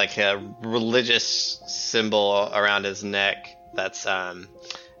religious symbol around his neck that's a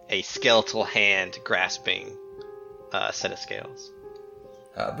skeletal hand grasping a set of scales.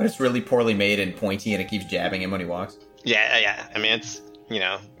 But it's really poorly made and pointy, and it keeps jabbing him when he walks. Yeah. I mean, it's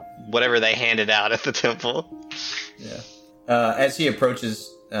whatever they handed out at the temple. Yeah. As he approaches,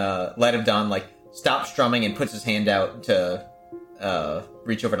 Light of Dawn stops strumming and puts his hand out to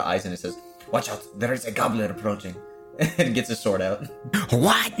reach over to Eisen and says, "Watch out! There is a goblin approaching." And gets his sword out.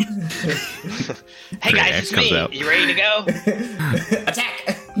 What? Hey guys, it's me. You ready to go?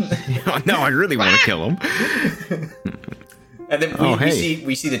 Attack! No, I really want to kill him. And then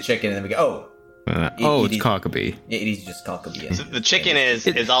we see the chicken, and then we go, it's Cockabee. Yeah, it is just Cockabee. Yeah. So the chicken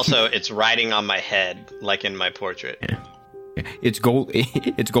is also it's riding on my head, like in my portrait. Yeah. It's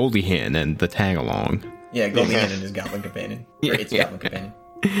Goldie Hen and the tag along. Yeah, Goldie Hen and his goblin companion. Or its goblin companion.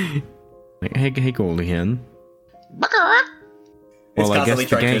 Hey, Goldie Hen. It's Well, I guess constantly the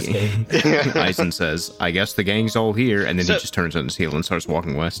trying to escape. Eisen says, "I guess the gang's all here," and then he just turns on his heel and starts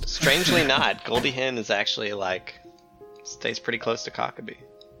walking west. Strangely not, Goldie Hen is actually stays pretty close to Cockabee.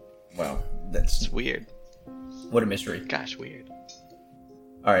 Wow, that's It's weird. what a mystery. Gosh, weird.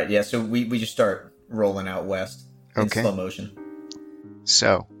 All right, yeah. So we just start rolling out west in Okay. slow motion.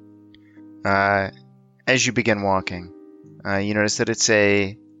 So, as you begin walking, you notice that it's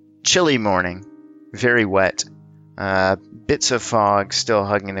a chilly morning, very wet. Bits of fog still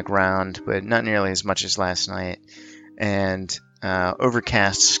hugging the ground, but not nearly as much as last night, and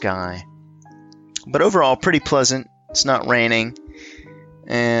overcast sky. But overall, pretty pleasant. It's not raining,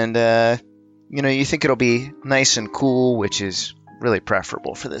 and you think it'll be nice and cool, which is really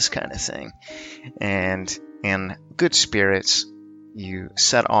preferable for this kind of thing. And in good spirits, you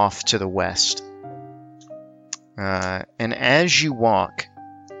set off to the west. And as you walk,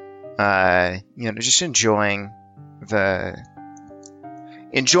 just enjoying the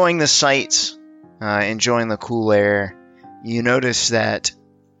sights, enjoying the cool air, you notice that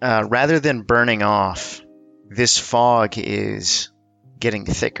rather than burning off, this fog is getting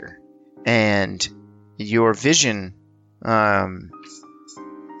thicker, and your vision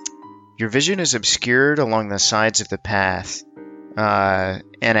is obscured along the sides of the path, and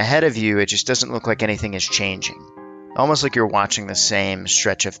ahead of you, it just doesn't look like anything is changing. Almost like you're watching the same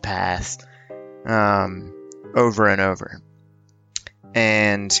stretch of path over and over.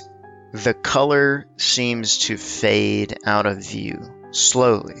 And the color seems to fade out of view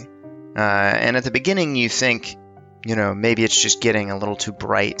slowly. And at the beginning, you think, maybe it's just getting a little too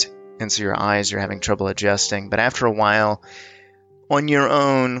bright, and so your eyes are having trouble adjusting. But after a while, on your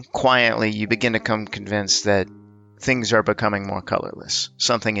own, quietly, you begin to come convinced that things are becoming more colorless.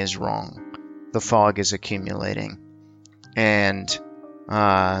 Something is wrong. The fog is accumulating. And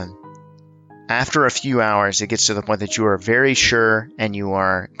after a few hours, it gets to the point that you are very sure and you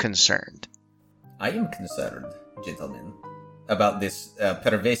are concerned. I am concerned, gentlemen, about this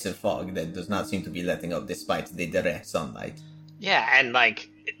pervasive fog that does not seem to be letting up despite the direct sunlight. Yeah, and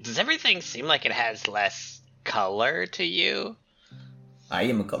does everything seem like it has less color to you? I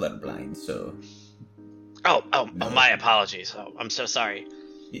am colorblind, so... Oh, my apologies. Oh, I'm so sorry.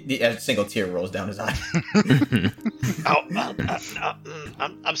 A single tear rolls down his eye.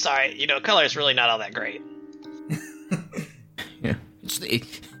 I'm sorry. Color is really not all that great. Yeah,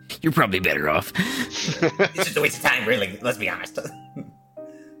 you're probably better off. It's just a waste of time, really. Let's be honest.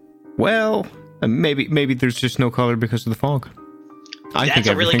 Well, maybe there's just no color because of the fog. I think That's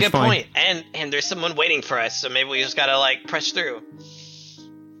a really good fine. point. And there's someone waiting for us, so maybe we just gotta press through.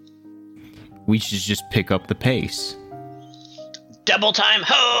 We should just pick up the pace. Double time,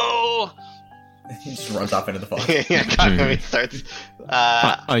 ho! He just runs off into the fog. Yeah, Cockabee starts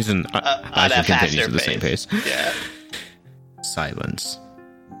Eisen on a continues faster at the same pace. Yeah. Silence.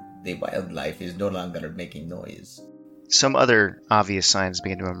 The wildlife is no longer making noise. Some other obvious signs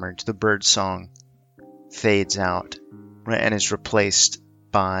begin to emerge. The bird song fades out, right, and is replaced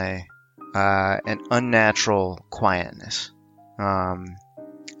by an unnatural quietness. And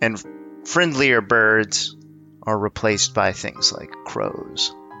friendlier birds are replaced by things like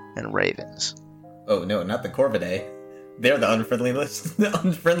crows and ravens. Oh no, not the Corvidae. They're the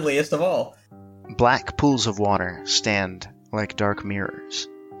unfriendliest of all. Black pools of water stand like dark mirrors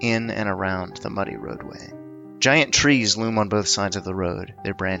in and around the muddy roadway. Giant trees loom on both sides of the road,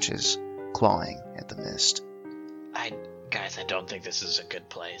 their branches clawing at the mist. Guys, I don't think this is a good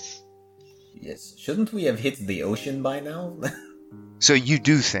place. Yes, shouldn't we have hit the ocean by now? So you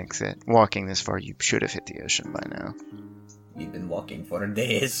do think that walking this far, you should have hit the ocean by now. We've been walking for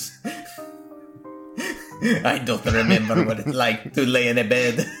days. I don't remember what it's like to lay in a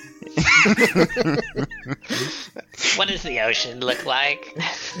bed. What does the ocean look like?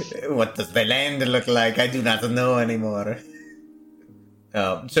 What does the land look like? I do not know anymore.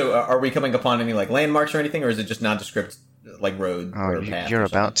 So are we coming upon any landmarks or anything, or is it just nondescript road or path? You're or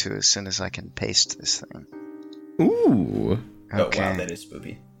about to as soon as I can paste this thing. Ooh. Okay. Oh, wow, that is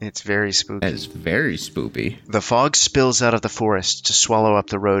spoopy. It's very spooky. That is very spoopy. The fog spills out of the forest to swallow up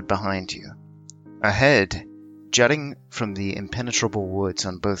the road behind you. Ahead, jutting from the impenetrable woods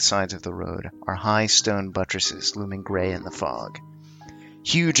on both sides of the road, are high stone buttresses looming gray in the fog.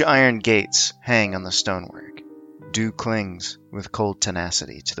 Huge iron gates hang on the stonework. Dew clings with cold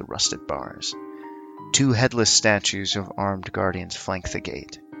tenacity to the rusted bars. 2 headless statues of armed guardians flank the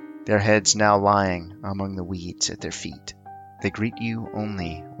gate, their heads now lying among the weeds at their feet. They greet you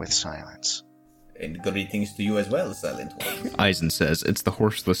only with silence. And greetings to you as well, Silent One. Eisen says, it's the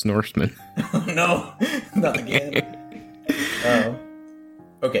horseless Norseman. No, not again.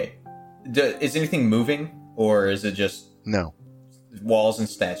 Okay. Is anything moving, or is it just No. walls and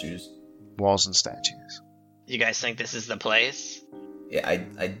statues? Walls and statues. You guys think this is the place? Yeah,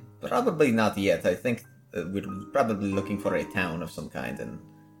 I probably not yet. I think we're probably looking for a town of some kind.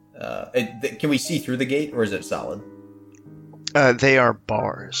 And can we see through the gate, or is it solid? They are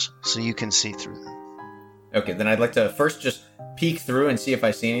bars, so you can see through them. Okay, then I'd like to first just peek through and see if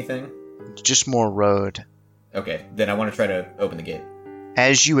I see anything. Just more road. Okay, then I want to try to open the gate.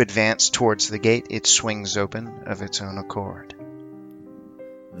 As you advance towards the gate, it swings open of its own accord.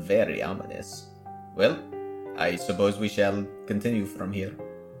 Very ominous. Well, I suppose we shall continue from here.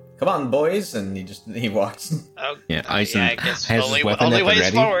 Come on, boys, and he walks. Oh, Yeah, Eisen I guess has his weapon only at the ways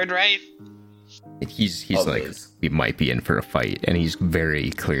ready. forward, right? He's Always. like, we might be in for a fight, and he's very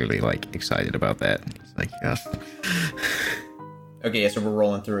clearly like excited about that. He's like, yeah. Okay, yeah, so we're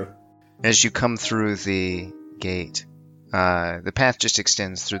rolling through. As you come through the gate, the path just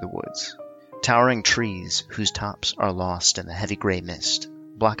extends through the woods. Towering trees, whose tops are lost in the heavy gray mist,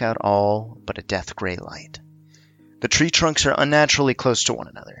 block out all but a death gray light. The tree trunks are unnaturally close to one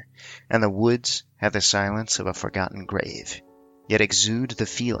another, and the woods have the silence of a forgotten grave, yet exude the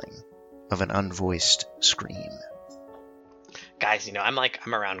feeling of an unvoiced scream. Guys,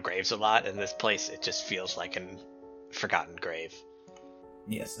 I'm around graves a lot, and this place, it just feels like an forgotten grave.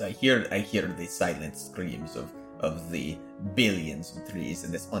 Yes, I hear the silent screams of the billions of trees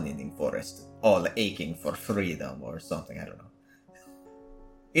in this unending forest, all aching for freedom or something. I don't know.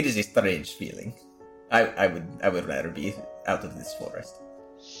 It is a strange feeling. I would rather be out of this forest.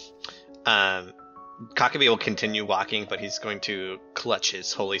 Kakabi will continue walking, but he's going to clutch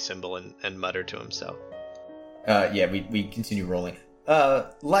his holy symbol and mutter to himself. Yeah, we continue rolling.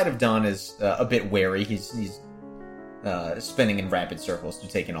 Light of Dawn is a bit wary. He's spinning in rapid circles to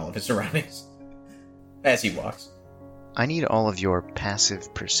take in all of his surroundings as he walks. I need all of your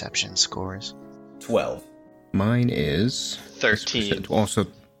passive perception scores. 12. Mine is 13. Also,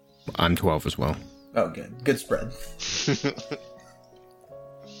 I'm 12 as well. Oh, good spread.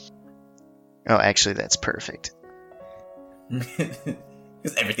 Oh, actually, that's perfect.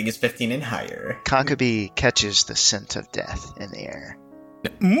 Because everything is 15 and higher. Kakabi catches the scent of death in the air.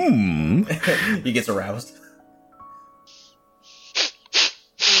 He gets aroused.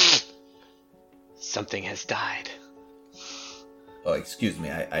 Something has died. Oh, excuse me.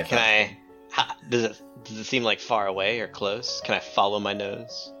 Does it seem like far away or close? Can I follow my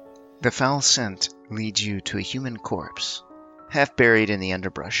nose? The foul scent leads you to a human corpse, half buried in the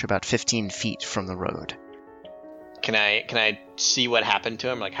underbrush about 15 feet from the road. Can I see what happened to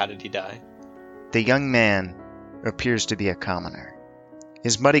him? Like, how did he die? The young man appears to be a commoner.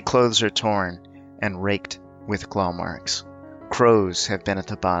 His muddy clothes are torn and raked with claw marks. Crows have been at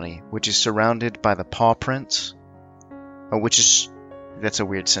the body, which is surrounded by the paw prints. That's a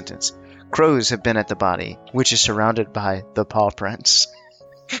weird sentence. Crows have been at the body, which is surrounded by the paw prints.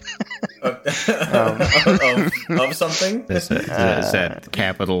 Of something? Is that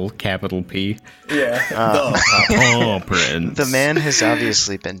capital P? Yeah. Oh, Prince. The man has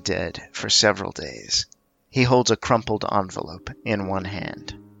obviously been dead for several days. He holds a crumpled envelope in one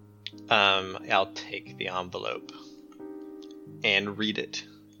hand. I'll take the envelope and read it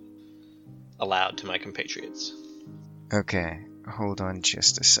aloud to my compatriots. Okay, hold on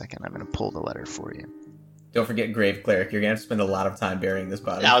just a second. I'm going to pull the letter for you. Don't forget Grave Cleric. You're going to have to spend a lot of time burying this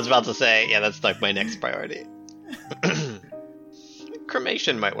body. I was about to say, yeah, that's like my next priority.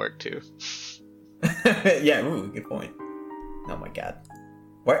 Cremation might work too. Yeah, ooh, good point. Oh my god.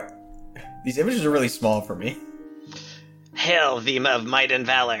 What? These images are really small for me. Hail, theme of might and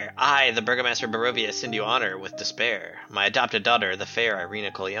valor! I, the Burgomaster Barovia, send you honor with despair. My adopted daughter, the fair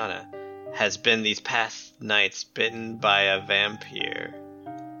Irina Kolyana, has been these past nights bitten by a vampire.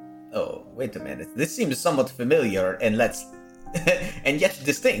 Oh, wait a minute. This seems somewhat familiar and and yet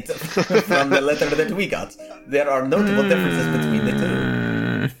distinct from the letter that we got. There are notable differences between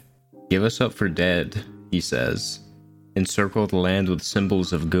the two. Give us up for dead, he says. Encircle the land with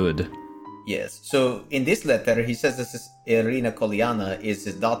symbols of good. Yes. So in this letter, he says this is Irina Koliana is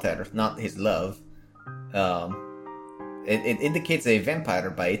his daughter, not his love. It indicates a vampire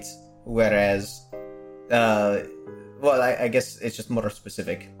bite, whereas, I guess it's just more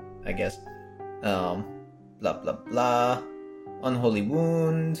specific. I guess. Blah blah blah. Unholy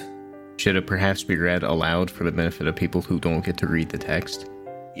wound. Should it perhaps be read aloud for the benefit of people who don't get to read the text?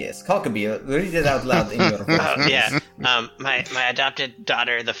 Yes, Huckabee, read it out loud in your voice. Oh, yeah. My adopted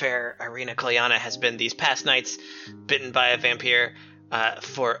daughter, the fair Irina Koliana, has been these past nights bitten by a vampire.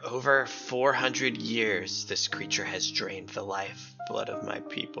 For over 400 years, this creature has drained the life blood of my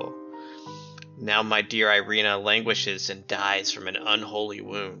people. Now my dear Irina languishes and dies from an unholy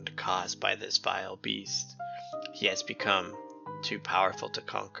wound caused by this vile beast. He has become too powerful to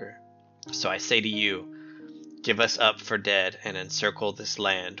conquer. So I say to you, give us up for dead and encircle this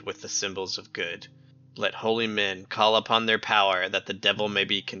land with the symbols of good. Let holy men call upon their power that the devil may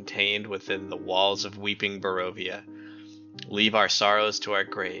be contained within the walls of weeping Barovia. Leave our sorrows to our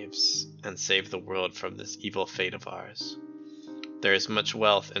graves and save the world from this evil fate of ours. There is much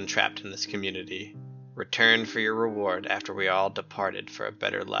wealth entrapped in this community. Return for your reward after we are all departed for a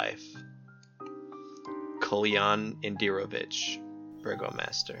better life. Kolyan Indirovich,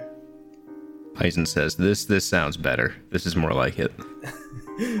 Burgomaster. Eisen says, this sounds better. This is more like it.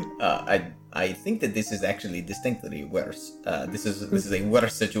 I think that this is actually distinctly worse. This is a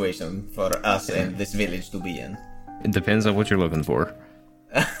worse situation for us and this village to be in. It depends on what you're looking for.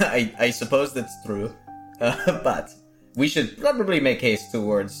 I suppose that's true, but we should probably make haste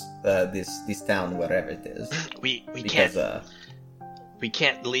towards this town, wherever it is. We because,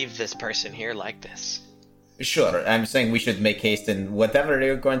 can't leave this person here like this. Sure, I'm saying we should make haste, and whatever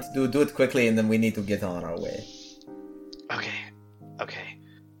you're going to do it quickly, and then we need to get on our way. Okay.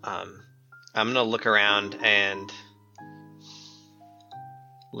 I'm gonna look around and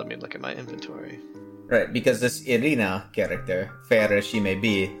let me look at my inventory. Right, because this Irina character, fair as she may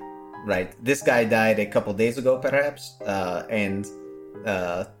be, right, this guy died a couple days ago, perhaps,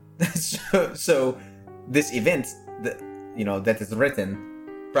 so this event, that is written,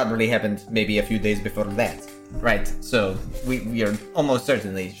 probably happened maybe a few days before that, right? So we are almost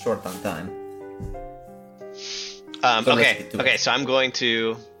certainly short on time. Okay. So I'm going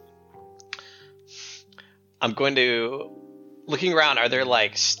to looking around. Are there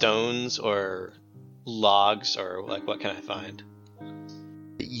like stones or logs or like what can I find?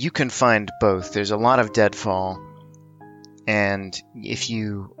 You can find both. There's a lot of deadfall, and if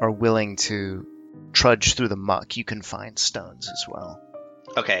you are willing to trudge through the muck, you can find stones as well.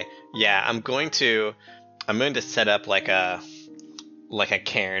 Okay, yeah, I'm going to set up like a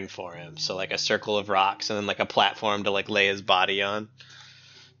cairn for him, so like a circle of rocks and then like a platform to like lay his body on,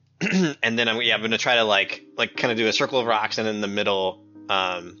 and then I'm gonna try to like kind of do a circle of rocks and in the middle,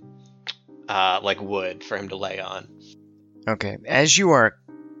 like wood for him to lay on. Okay, as you are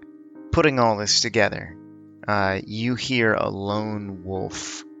putting all this together, you hear a lone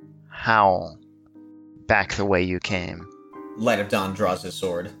wolf howl back the way you came. Light of Dawn draws his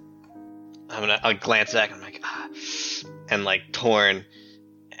sword. I'll glance back. I'm like, and like torn,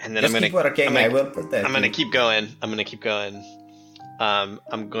 and then Just keep working. I will protect. I'm gonna keep going.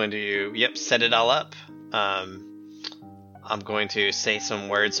 I'm going to set it all up. I'm going to say some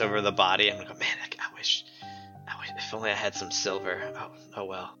words over the body. I'm gonna go, man. I wish if only I had some silver. Oh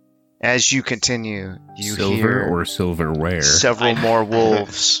well. As you continue, you silver hear or silverware. Several more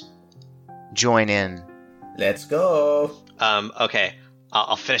wolves join in. Let's go. Okay.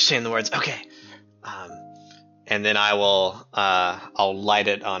 I'll finish saying the words. Okay. And then I'll light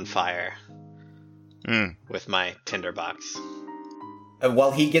it on fire with my tinderbox.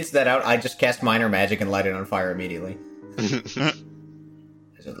 While he gets that out, I just cast Minor Magic and light it on fire immediately.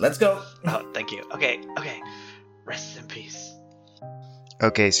 So, let's go. Oh, thank you. Okay. Rest in peace.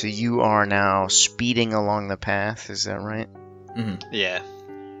 Okay, so you are now speeding along the path, is that right? Mm-hmm. Yeah.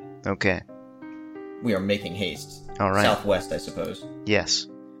 Okay. We are making haste. All right. Southwest, I suppose. Yes.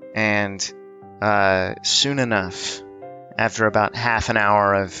 And soon enough, after about half an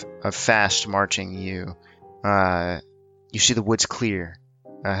hour of fast marching, you see the woods clear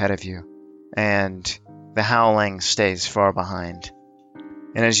ahead of you, and the howling stays far behind.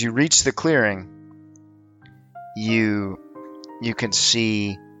 And as you reach the clearing, you can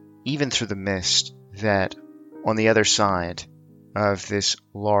see, even through the mist, that on the other side of this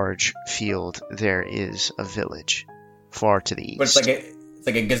large field there is a village far to the east. But it's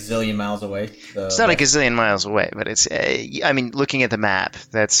like a gazillion miles away. It's not a gazillion miles away, but it's looking at the map,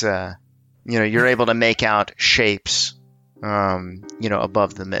 that's you're able to make out shapes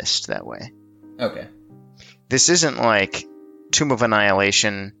above the mist that way. Okay. This isn't like Tomb of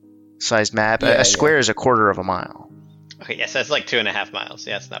Annihilation sized map. Yeah, A square is a quarter of a mile. Okay, yes, that's like 2.5 miles.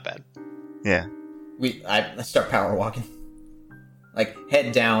 Yeah, it's not bad. Yeah. I start power walking. Like,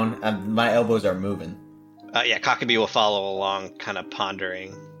 head down, my elbows are moving. Yeah, Cockabee will follow along, kind of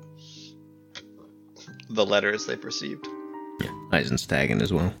pondering the letters they've received. Yeah, Eisenstagen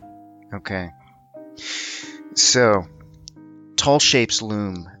as well. Okay. So, tall shapes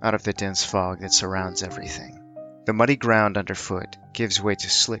loom out of the dense fog that surrounds everything. The muddy ground underfoot gives way to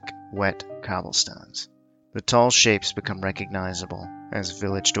slick, wet cobblestones. The tall shapes become recognizable as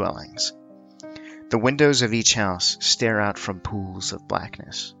village dwellings. The windows of each house stare out from pools of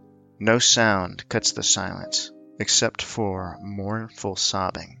blackness. No sound cuts the silence, except for mournful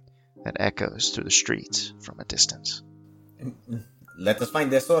sobbing that echoes through the streets from a distance. Let us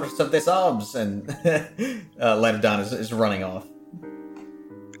find the source of the sobs, and Letadon is running off.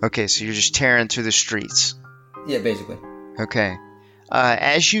 Okay, so you're just tearing through the streets. Yeah, basically. Okay.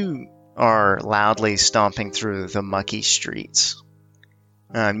 As you are loudly stomping through the mucky streets,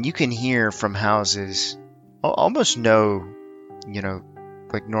 you can hear from houses almost no,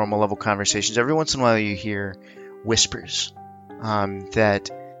 like normal level conversations. Every once in a while you hear whispers that,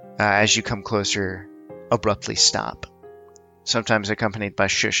 as you come closer, abruptly stop. Sometimes accompanied by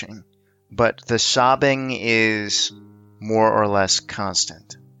shushing. But the sobbing is more or less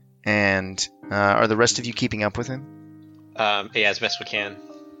constant. And are the rest of you keeping up with him? Yeah, as best we can.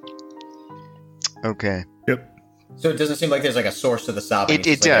 Okay. Yep. So it doesn't seem like there's like a source to the sobbing. It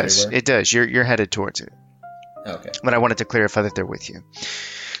it's just, like, does. everywhere? It does. You're headed towards it. Okay. But I wanted to clarify that they're with you.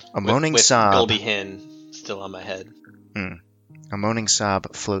 A moaning with sob. Goldie Hen still on my head. A moaning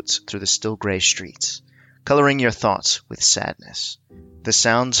sob floats through the still gray streets, coloring your thoughts with sadness. The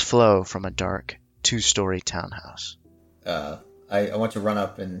sounds flow from a dark, 2-story townhouse. I want to run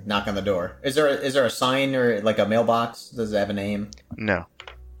up and knock on the door. Is there a sign or like a mailbox? Does it have a name? No.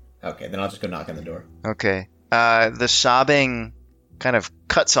 Okay, then I'll just go knock on the door. Okay. The sobbing kind of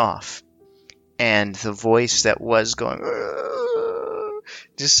cuts off, and the voice that was going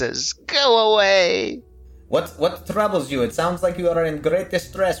just says, "Go away." What troubles you? It sounds like you are in great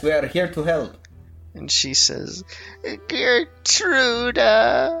distress. We are here to help. And she says, "Gertruda,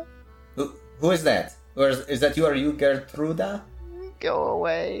 Who is that? Or is that you? Are you Gertruda? go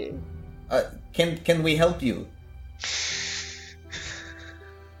away." Can we help you?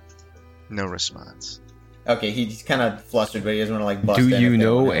 No response. Okay, he's kind of flustered, but he doesn't want to like bust Do in if you they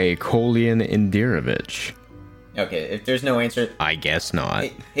know want a Kolian Indirovich? Okay, if there's no answer, I guess not.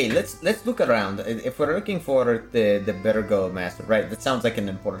 hey, let's look around. If we're looking for the Bergo Master, right? That sounds like an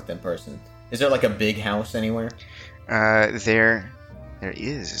important person. Is there like a big house anywhere? There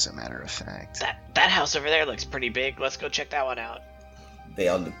is, as a matter of fact. That house over there looks pretty big. Let's go check that one out. They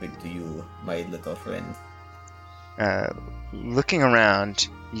all look big to you, my little friend. Looking around,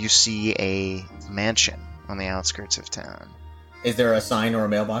 you see a mansion on the outskirts of town. Is there a sign or a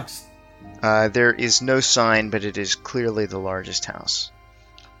mailbox? There is no sign, but it is clearly the largest house.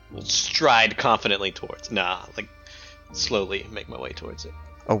 We'll stride confidently towards. Slowly make my way towards it.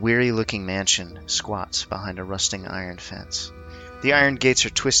 A weary-looking mansion squats behind a rusting iron fence. The iron gates are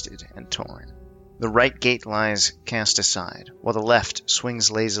twisted and torn. The right gate lies cast aside, while the left swings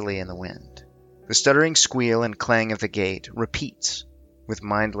lazily in the wind. The stuttering squeal and clang of the gate repeats with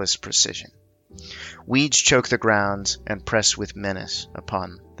mindless precision. Weeds choke the grounds and press with menace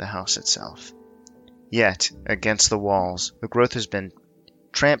upon the house itself. Yet, against the walls, the growth has been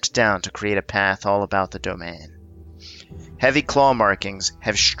tramped down to create a path all about the domain. Heavy claw markings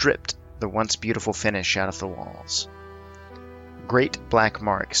have stripped the once beautiful finish out of the walls. Great black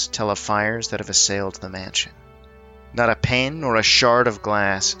marks tell of fires that have assailed the mansion. Not a pane nor a shard of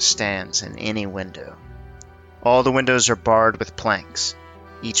glass stands in any window. All the windows are barred with planks,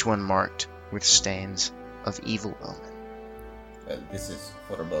 each one marked with stains of evil omen. This is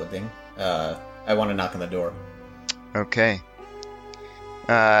foreboding. I want to knock on the door. Okay.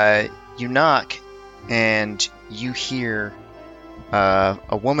 You knock, and you hear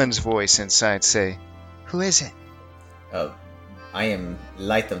a woman's voice inside say, "Who is it?" I am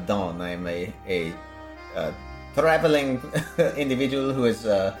Light of Dawn. I am a traveling individual who has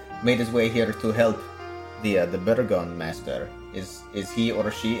made his way here to help the Bergon Master. Is he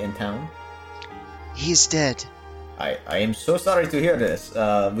or she in town? He is dead. I am so sorry to hear this.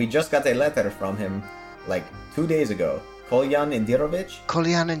 We just got a letter from him like 2 days ago. Kolyan Indirovich?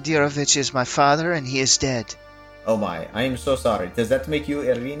 Kolyan Indirovich is my father, and he is dead. Oh my, I am so sorry. Does that make you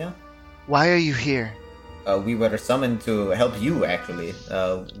Irina? Why are you here? We were summoned to help you, actually.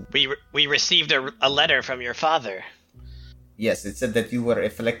 We received a letter from your father. Yes, it said that you were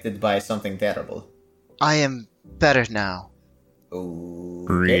afflicted by something terrible. I am better now.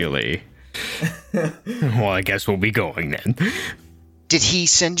 Okay. Really? Well, I guess we'll be going then. Did he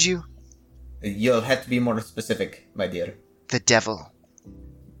send you? You'll have to be more specific, my dear. The devil.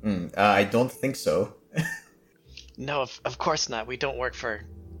 I don't think so. No, of course not. We don't work for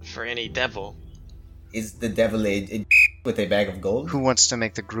any devil. Is the devil a with a bag of gold? Who wants to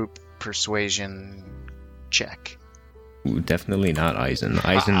make the group persuasion check? Ooh, definitely not Eisen.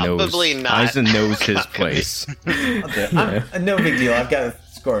 Eisen Probably knows. not. Eisen knows his place. Okay, no big deal. I've got a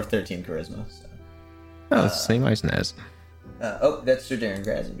score of 13 charisma. So. Oh, it's the same Eisen has. That's Sir Darren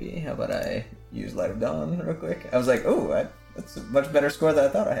Grasby. How about I use Light of Dawn real quick? I was like, that's a much better score than I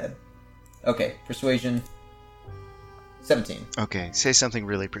thought I had. Okay, persuasion 17. Okay, say something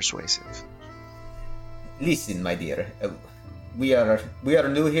really persuasive. Listen, my dear. We are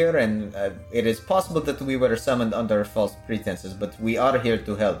new here, and it is possible that we were summoned under false pretenses, but we are here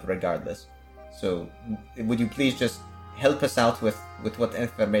to help regardless. So, would you please just help us out with what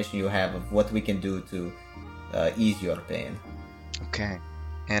information you have of what we can do to ease your pain? Okay.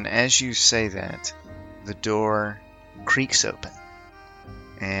 And as you say that, the door creaks open,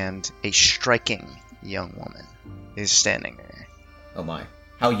 and a striking young woman is standing there. Oh my.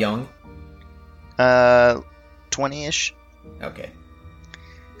 How young? 20-ish. Okay.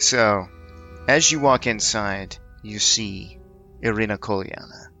 So, as you walk inside, you see Irina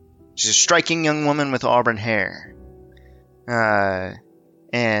Kolyana. She's a striking young woman with auburn hair.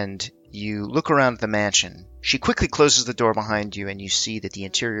 And you look around the mansion. She quickly closes the door behind you, and you see that the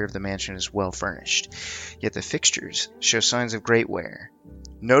interior of the mansion is well furnished. Yet the fixtures show signs of great wear.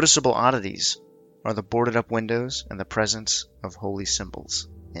 Noticeable oddities are the boarded up windows and the presence of holy symbols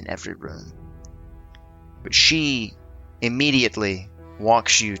in every room. But she immediately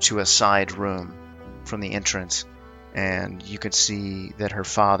walks you to a side room from the entrance, and you can see that her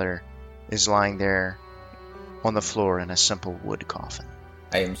father is lying there on the floor in a simple wood coffin.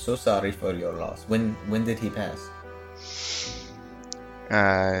 I am so sorry for your loss. When did he pass?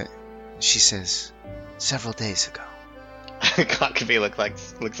 She says, several days ago. Cockabee looks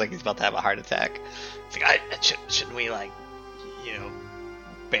like he's about to have a heart attack. It's like, shouldn't we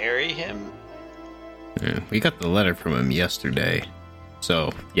bury him? Yeah, we got the letter from him yesterday.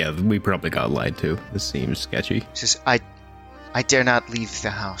 So, yeah, we probably got lied to. This seems sketchy. She says, I dare not leave the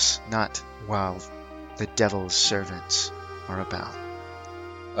house, not while the devil's servants are about.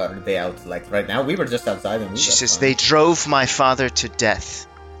 Are they out, right now? We were just outside and we She got says, fine. they drove my father to death.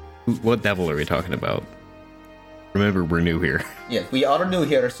 What devil are we talking about? Remember, we're new here. Yes, we are new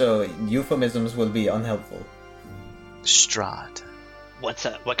here, so euphemisms will be unhelpful. Strahd.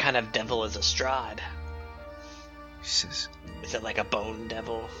 What kind of devil is a Strahd? She says, Is it like a bone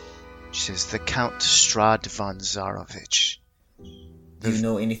devil? She says, the Count Strahd von Zarovich. Do you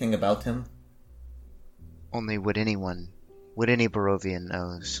know anything about him? Only what any Barovian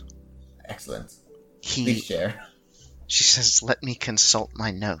knows. Excellent. He, Please share. she says, let me consult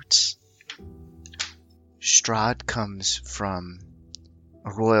my notes. Strahd comes from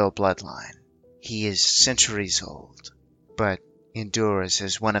a royal bloodline. He is centuries old, but endures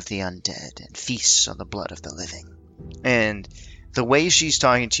as one of the undead and feasts on the blood of the living. And the way she's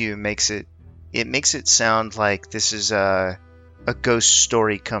talking to you makes it sound like this is a ghost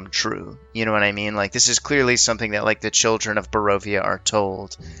story come true. You know what I mean? Like, this is clearly something that, the children of Barovia are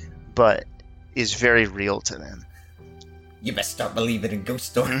told, but is very real to them. You best start believing in ghost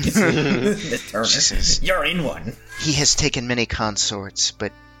stories, Miss Turner. She says, You're in one. he has taken many consorts,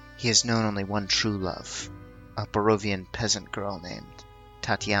 but he has known only one true love, a Barovian peasant girl named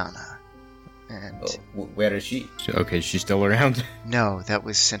Tatiana. And Where is she? Okay, she's still around? no, that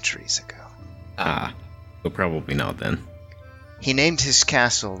was centuries ago. So probably not then. He named his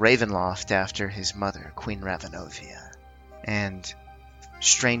castle Ravenloft after his mother, Queen Ravenovia, and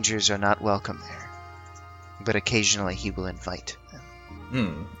strangers are not welcome there, but occasionally he will invite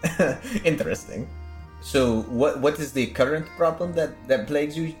them. Interesting. So, what is the current problem that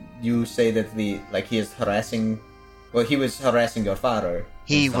plagues you? You say that he is harassing. Well, he was harassing your father.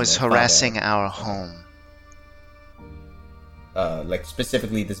 He was harassing our home.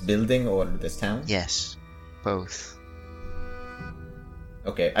 Specifically this building or this town? Yes, both.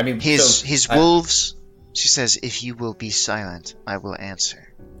 Okay, I mean His wolves. She says, if you will be silent, I will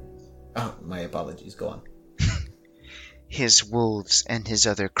answer. Oh, my apologies. Go on. His wolves and his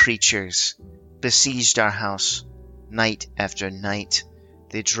other creatures besieged our house night after night.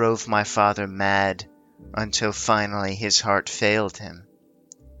 They drove my father mad until finally his heart failed him.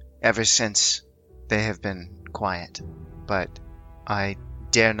 Ever since, they have been quiet, but I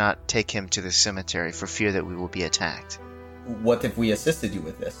dare not take him to the cemetery for fear that we will be attacked. What if we assisted you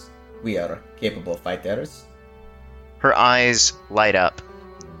with this? We are capable fighters. her eyes light up,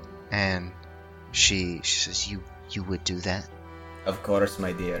 and she says, "You would do that?" Of course,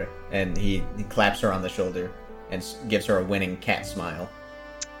 my dear. And he claps her on the shoulder and gives her a winning cat smile.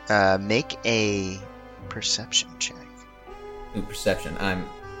 Make a perception check. Ooh, perception. I'm.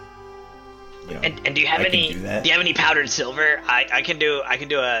 And do you have any? Do you have any powdered silver? I can do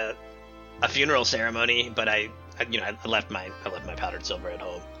a funeral ceremony, but I left my powdered silver at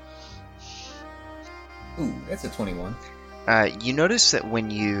home. Ooh, that's a 21. You notice that when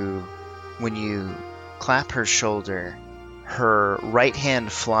you clap her shoulder, her right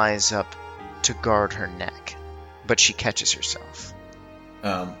hand flies up to guard her neck, but she catches herself.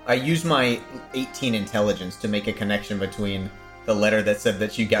 I use my 18 intelligence to make a connection between the letter that said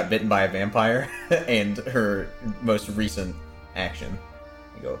that she got bitten by a vampire and her most recent action.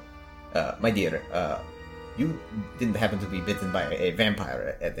 I go, my dear, you didn't happen to be bitten by a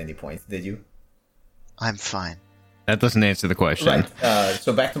vampire at any point, did you? I'm fine. That doesn't answer the question. Right.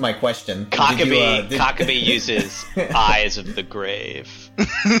 So back to my question. Cockabee uses Eyes of the Grave.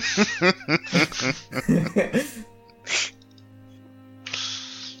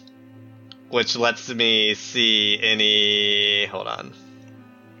 Which lets me see any... Hold on.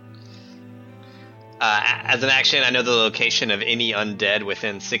 As an action, I know the location of any undead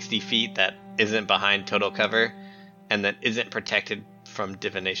within 60 feet that isn't behind total cover and that isn't protected from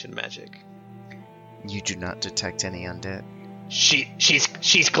divination magic. You do not detect any undead.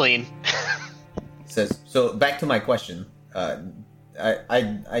 She's clean. Says, so back to my question.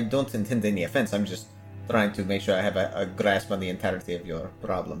 I don't intend any offense. I'm just trying to make sure I have a grasp on the entirety of your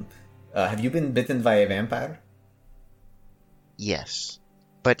problem. Have you been bitten by a vampire? Yes.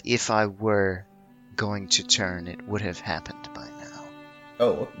 But if I were going to turn, it would have happened by now.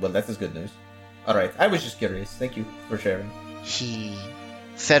 Oh, well, that is good news. Alright, I was just curious. Thank you for sharing. He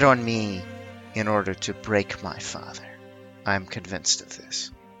fed on me in order to break my father. I'm convinced of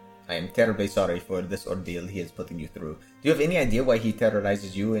this. I am terribly sorry for this ordeal he is putting you through. Do you have any idea why he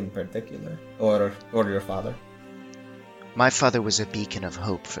terrorizes you in particular? Or your father? My father was a beacon of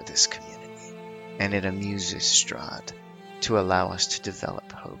hope for this community, and it amuses Strahd to allow us to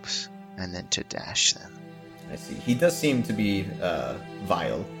develop hopes and then to dash them. I see. He does seem to be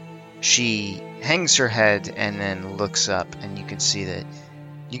vile. She hangs her head and then looks up, and you can see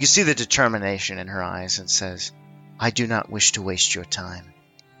the determination in her eyes, and says, "I do not wish to waste your time.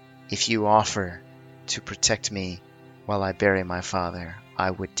 If you offer to protect me while I bury my father,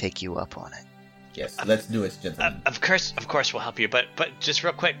 I would take you up on it." Yes, let's do it, gentlemen. Of course we'll help you, but just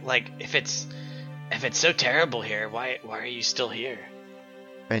real quick, like, if it's so terrible here, why are you still here?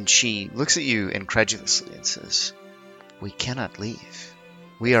 And she looks at you incredulously and says, "We cannot leave.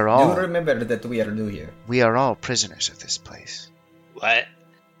 We are all... Do remember that we are new here. We are all prisoners of this place." What?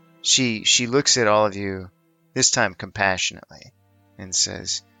 She looks at all of you, this time compassionately, and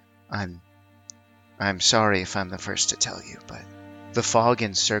says, I'm sorry if I'm the first to tell you, but the fog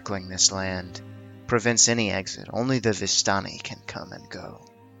encircling this land prevents any exit. Only the Vistani can come and go.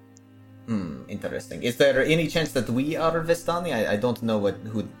 Interesting. Is there any chance that we are Vistani? I don't know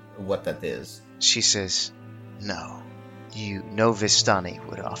what that is. She says, "No. No Vistani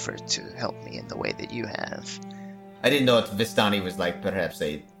would offer to help me in the way that you have." I didn't know if Vistani was like perhaps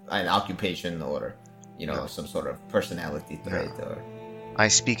an occupation or, no. Some sort of personality trait. No. Or... I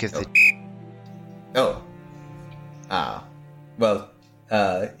speak of the... Oh. Well,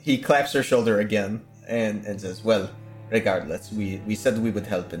 he claps her shoulder again and says, "Well, regardless, we said we would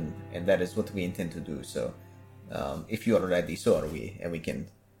help, and that is what we intend to do. So, if you are ready, so are we, and we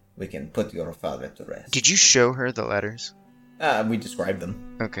can put your father to rest." Did you show her the letters? We described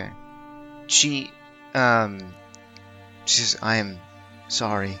them. Okay. She says, "I am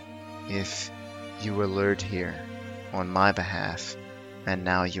sorry if you were lured here on my behalf, and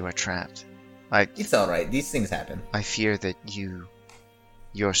now you are trapped. It's all right. These things happen. I fear that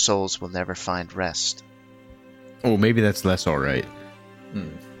your souls will never find rest." Oh, maybe that's less all right.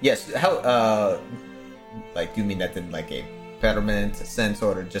 Yes. How? Like, do you mean that in like a permanent sense,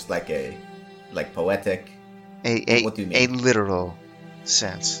 or just like poetic? What do you mean? A literal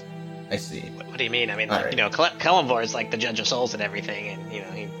sense. I see. What do you mean? I mean, right. Kelemvor is like the judge of souls and everything, and he.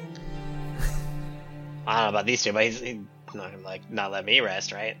 I don't know about these two, but he's not gonna not let me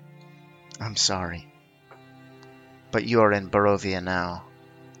rest, right? I'm sorry, but you are in Barovia now.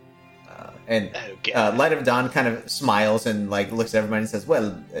 Light of Dawn kind of smiles and looks at everybody and says,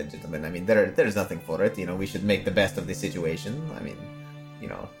 "Well, gentlemen, I mean, there's nothing for it. We should make the best of the situation. I mean,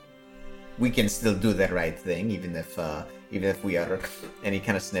 we can still do the right thing, even if we are any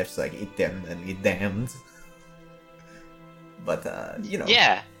kind of sniffs like eternally damned. But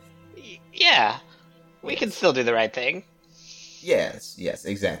Yeah. We can still do the right thing. Yes,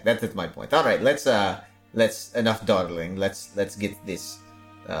 exactly. That's my point. All right, let's enough dawdling. Let's get this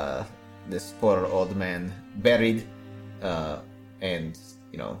poor old man buried, and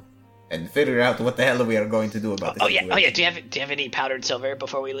figure out what the hell we are going to do about this. Oh yeah. Do you have any powdered silver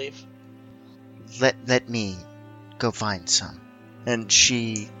before we leave? Let me go find some. And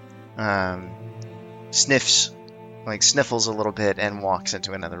she sniffles a little bit and walks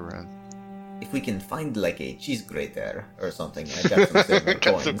into another room. If we can find like a cheese grater or something, I got some silver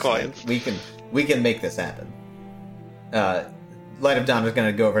Got some coins. We can make this happen. Light of Dawn is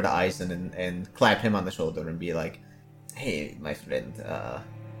gonna go over to Eisen and clap him on the shoulder and be like, "Hey, my friend, are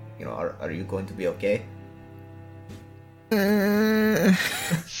you going to be okay?"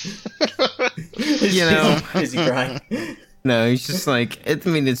 Is he crying? No, he's just like,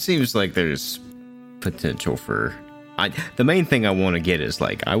 it seems like there's potential for... the main thing I want to get is,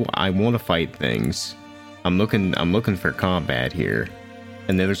 like, I want to fight things. I'm looking for combat here.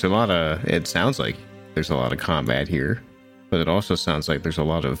 And then it sounds like there's a lot of combat here. But it also sounds like there's a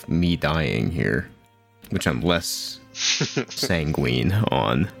lot of me dying here. Which I'm less sanguine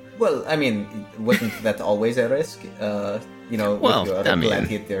on. Well, wasn't that always a risk? With your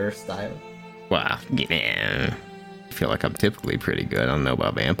gladiator style? Well, yeah. I feel like I'm typically pretty good. I don't know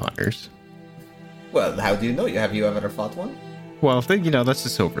about vampires. Well, how do you know? Have you ever fought one? Well, that's the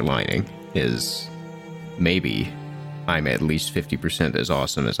silver lining, is maybe I'm at least 50% as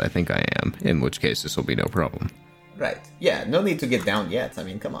awesome as I think I am, in which case this will be no problem. Right. Yeah, no need to get down yet.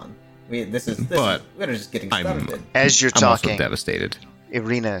 Come on. We're just getting started. As you're I'm talking, also devastated.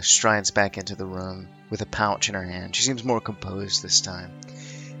 Irina strides back into the room with a pouch in her hand. She seems more composed this time.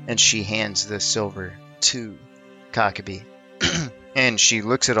 And she hands the silver to Kakabi. And she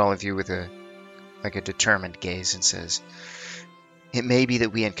looks at all of you with a determined gaze and says, "It may be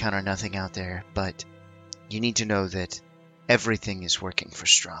that we encounter nothing out there, but you need to know that everything is working for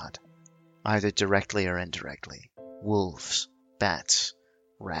Strahd, either directly or indirectly. Wolves, bats,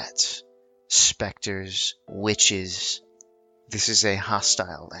 rats, specters, witches. This is a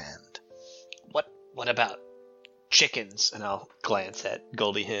hostile land." What about chickens? And I'll glance at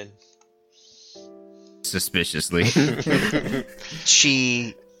Goldie Hen. Suspiciously.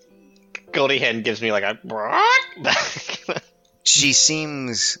 Goldie Hen gives me like a... She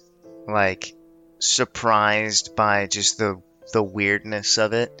seems like surprised by just the weirdness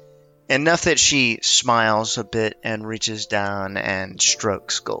of it. Enough that she smiles a bit and reaches down and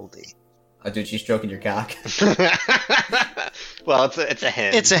strokes Goldie. Oh, dude, she's stroking your cock. Well, it's a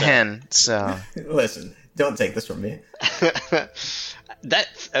hen. It's a hen, so... Listen, don't take this from me.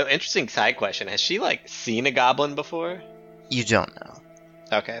 That's an interesting side question. Has she, seen a goblin before? You don't know.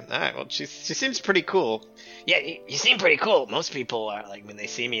 Okay, alright, well, she seems pretty cool. Yeah, you seem pretty cool. Most people are, when they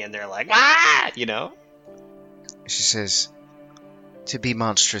see me and they're like, "Ah!" She says, "To be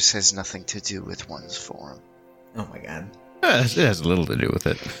monstrous has nothing to do with one's form." Oh my god. It has a little to do with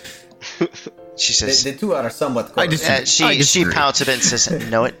it. She says... The two are somewhat close. She pouts a bit and says,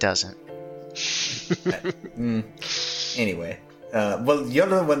 "No, it doesn't." Anyway. Well, you're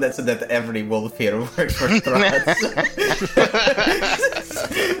the one that said that every wolf here works for Strahd.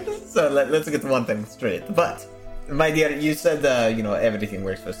 So let's get one thing straight. But, my dear, you said everything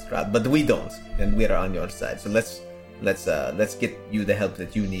works for Strahd, but we don't, and we are on your side. So let's get you the help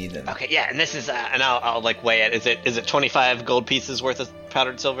that you need. And... Okay, yeah, and this is and I'll weigh it. Is it 25 gold pieces worth of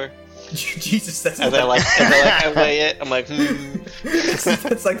powdered silver? Jesus, that's as I weigh it. I'm like,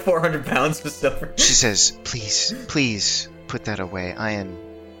 That's like 400 pounds of silver. She says, please put that away. I am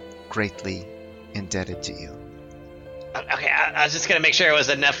greatly indebted to you." Okay, I was just gonna make sure it was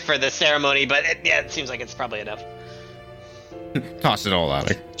enough for the ceremony, but it seems like it's probably enough. Toss it all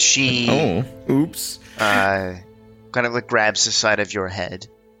out. She... Oh, oops. kind of grabs the side of your head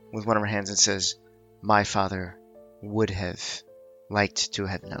with one of her hands and says, "My father would have liked to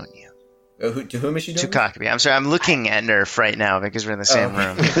have known you." To whom is she doing? To Kakabi. I'm sorry, I'm looking at Nerf right now because we're in the same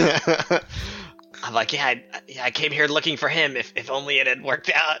room. I'm like, I came here looking for him. If only it had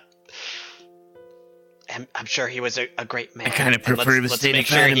worked out. I'm sure he was a great man. I kind of prefer to stay make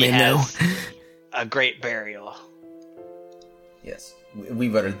sure he has a great burial. Yes, we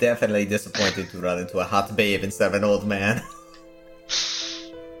were definitely disappointed to run into a hot babe instead of an old man.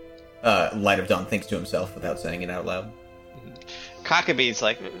 Light of Dawn thinks to himself without saying it out loud. Kakabi's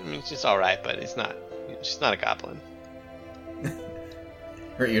like, she's all right, but she's not a goblin.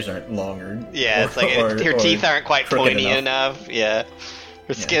 Her ears aren't longer. Yeah, it's like her teeth aren't quite pointy enough. Yeah,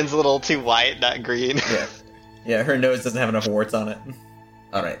 her skin's a little too white, not green. Yeah, her nose doesn't have enough warts on it.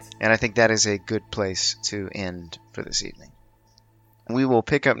 All right. And I think that is a good place to end for this evening. We will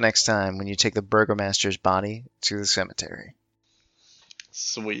pick up next time when you take the burgomaster's body to the cemetery.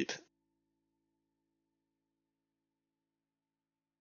 Sweet.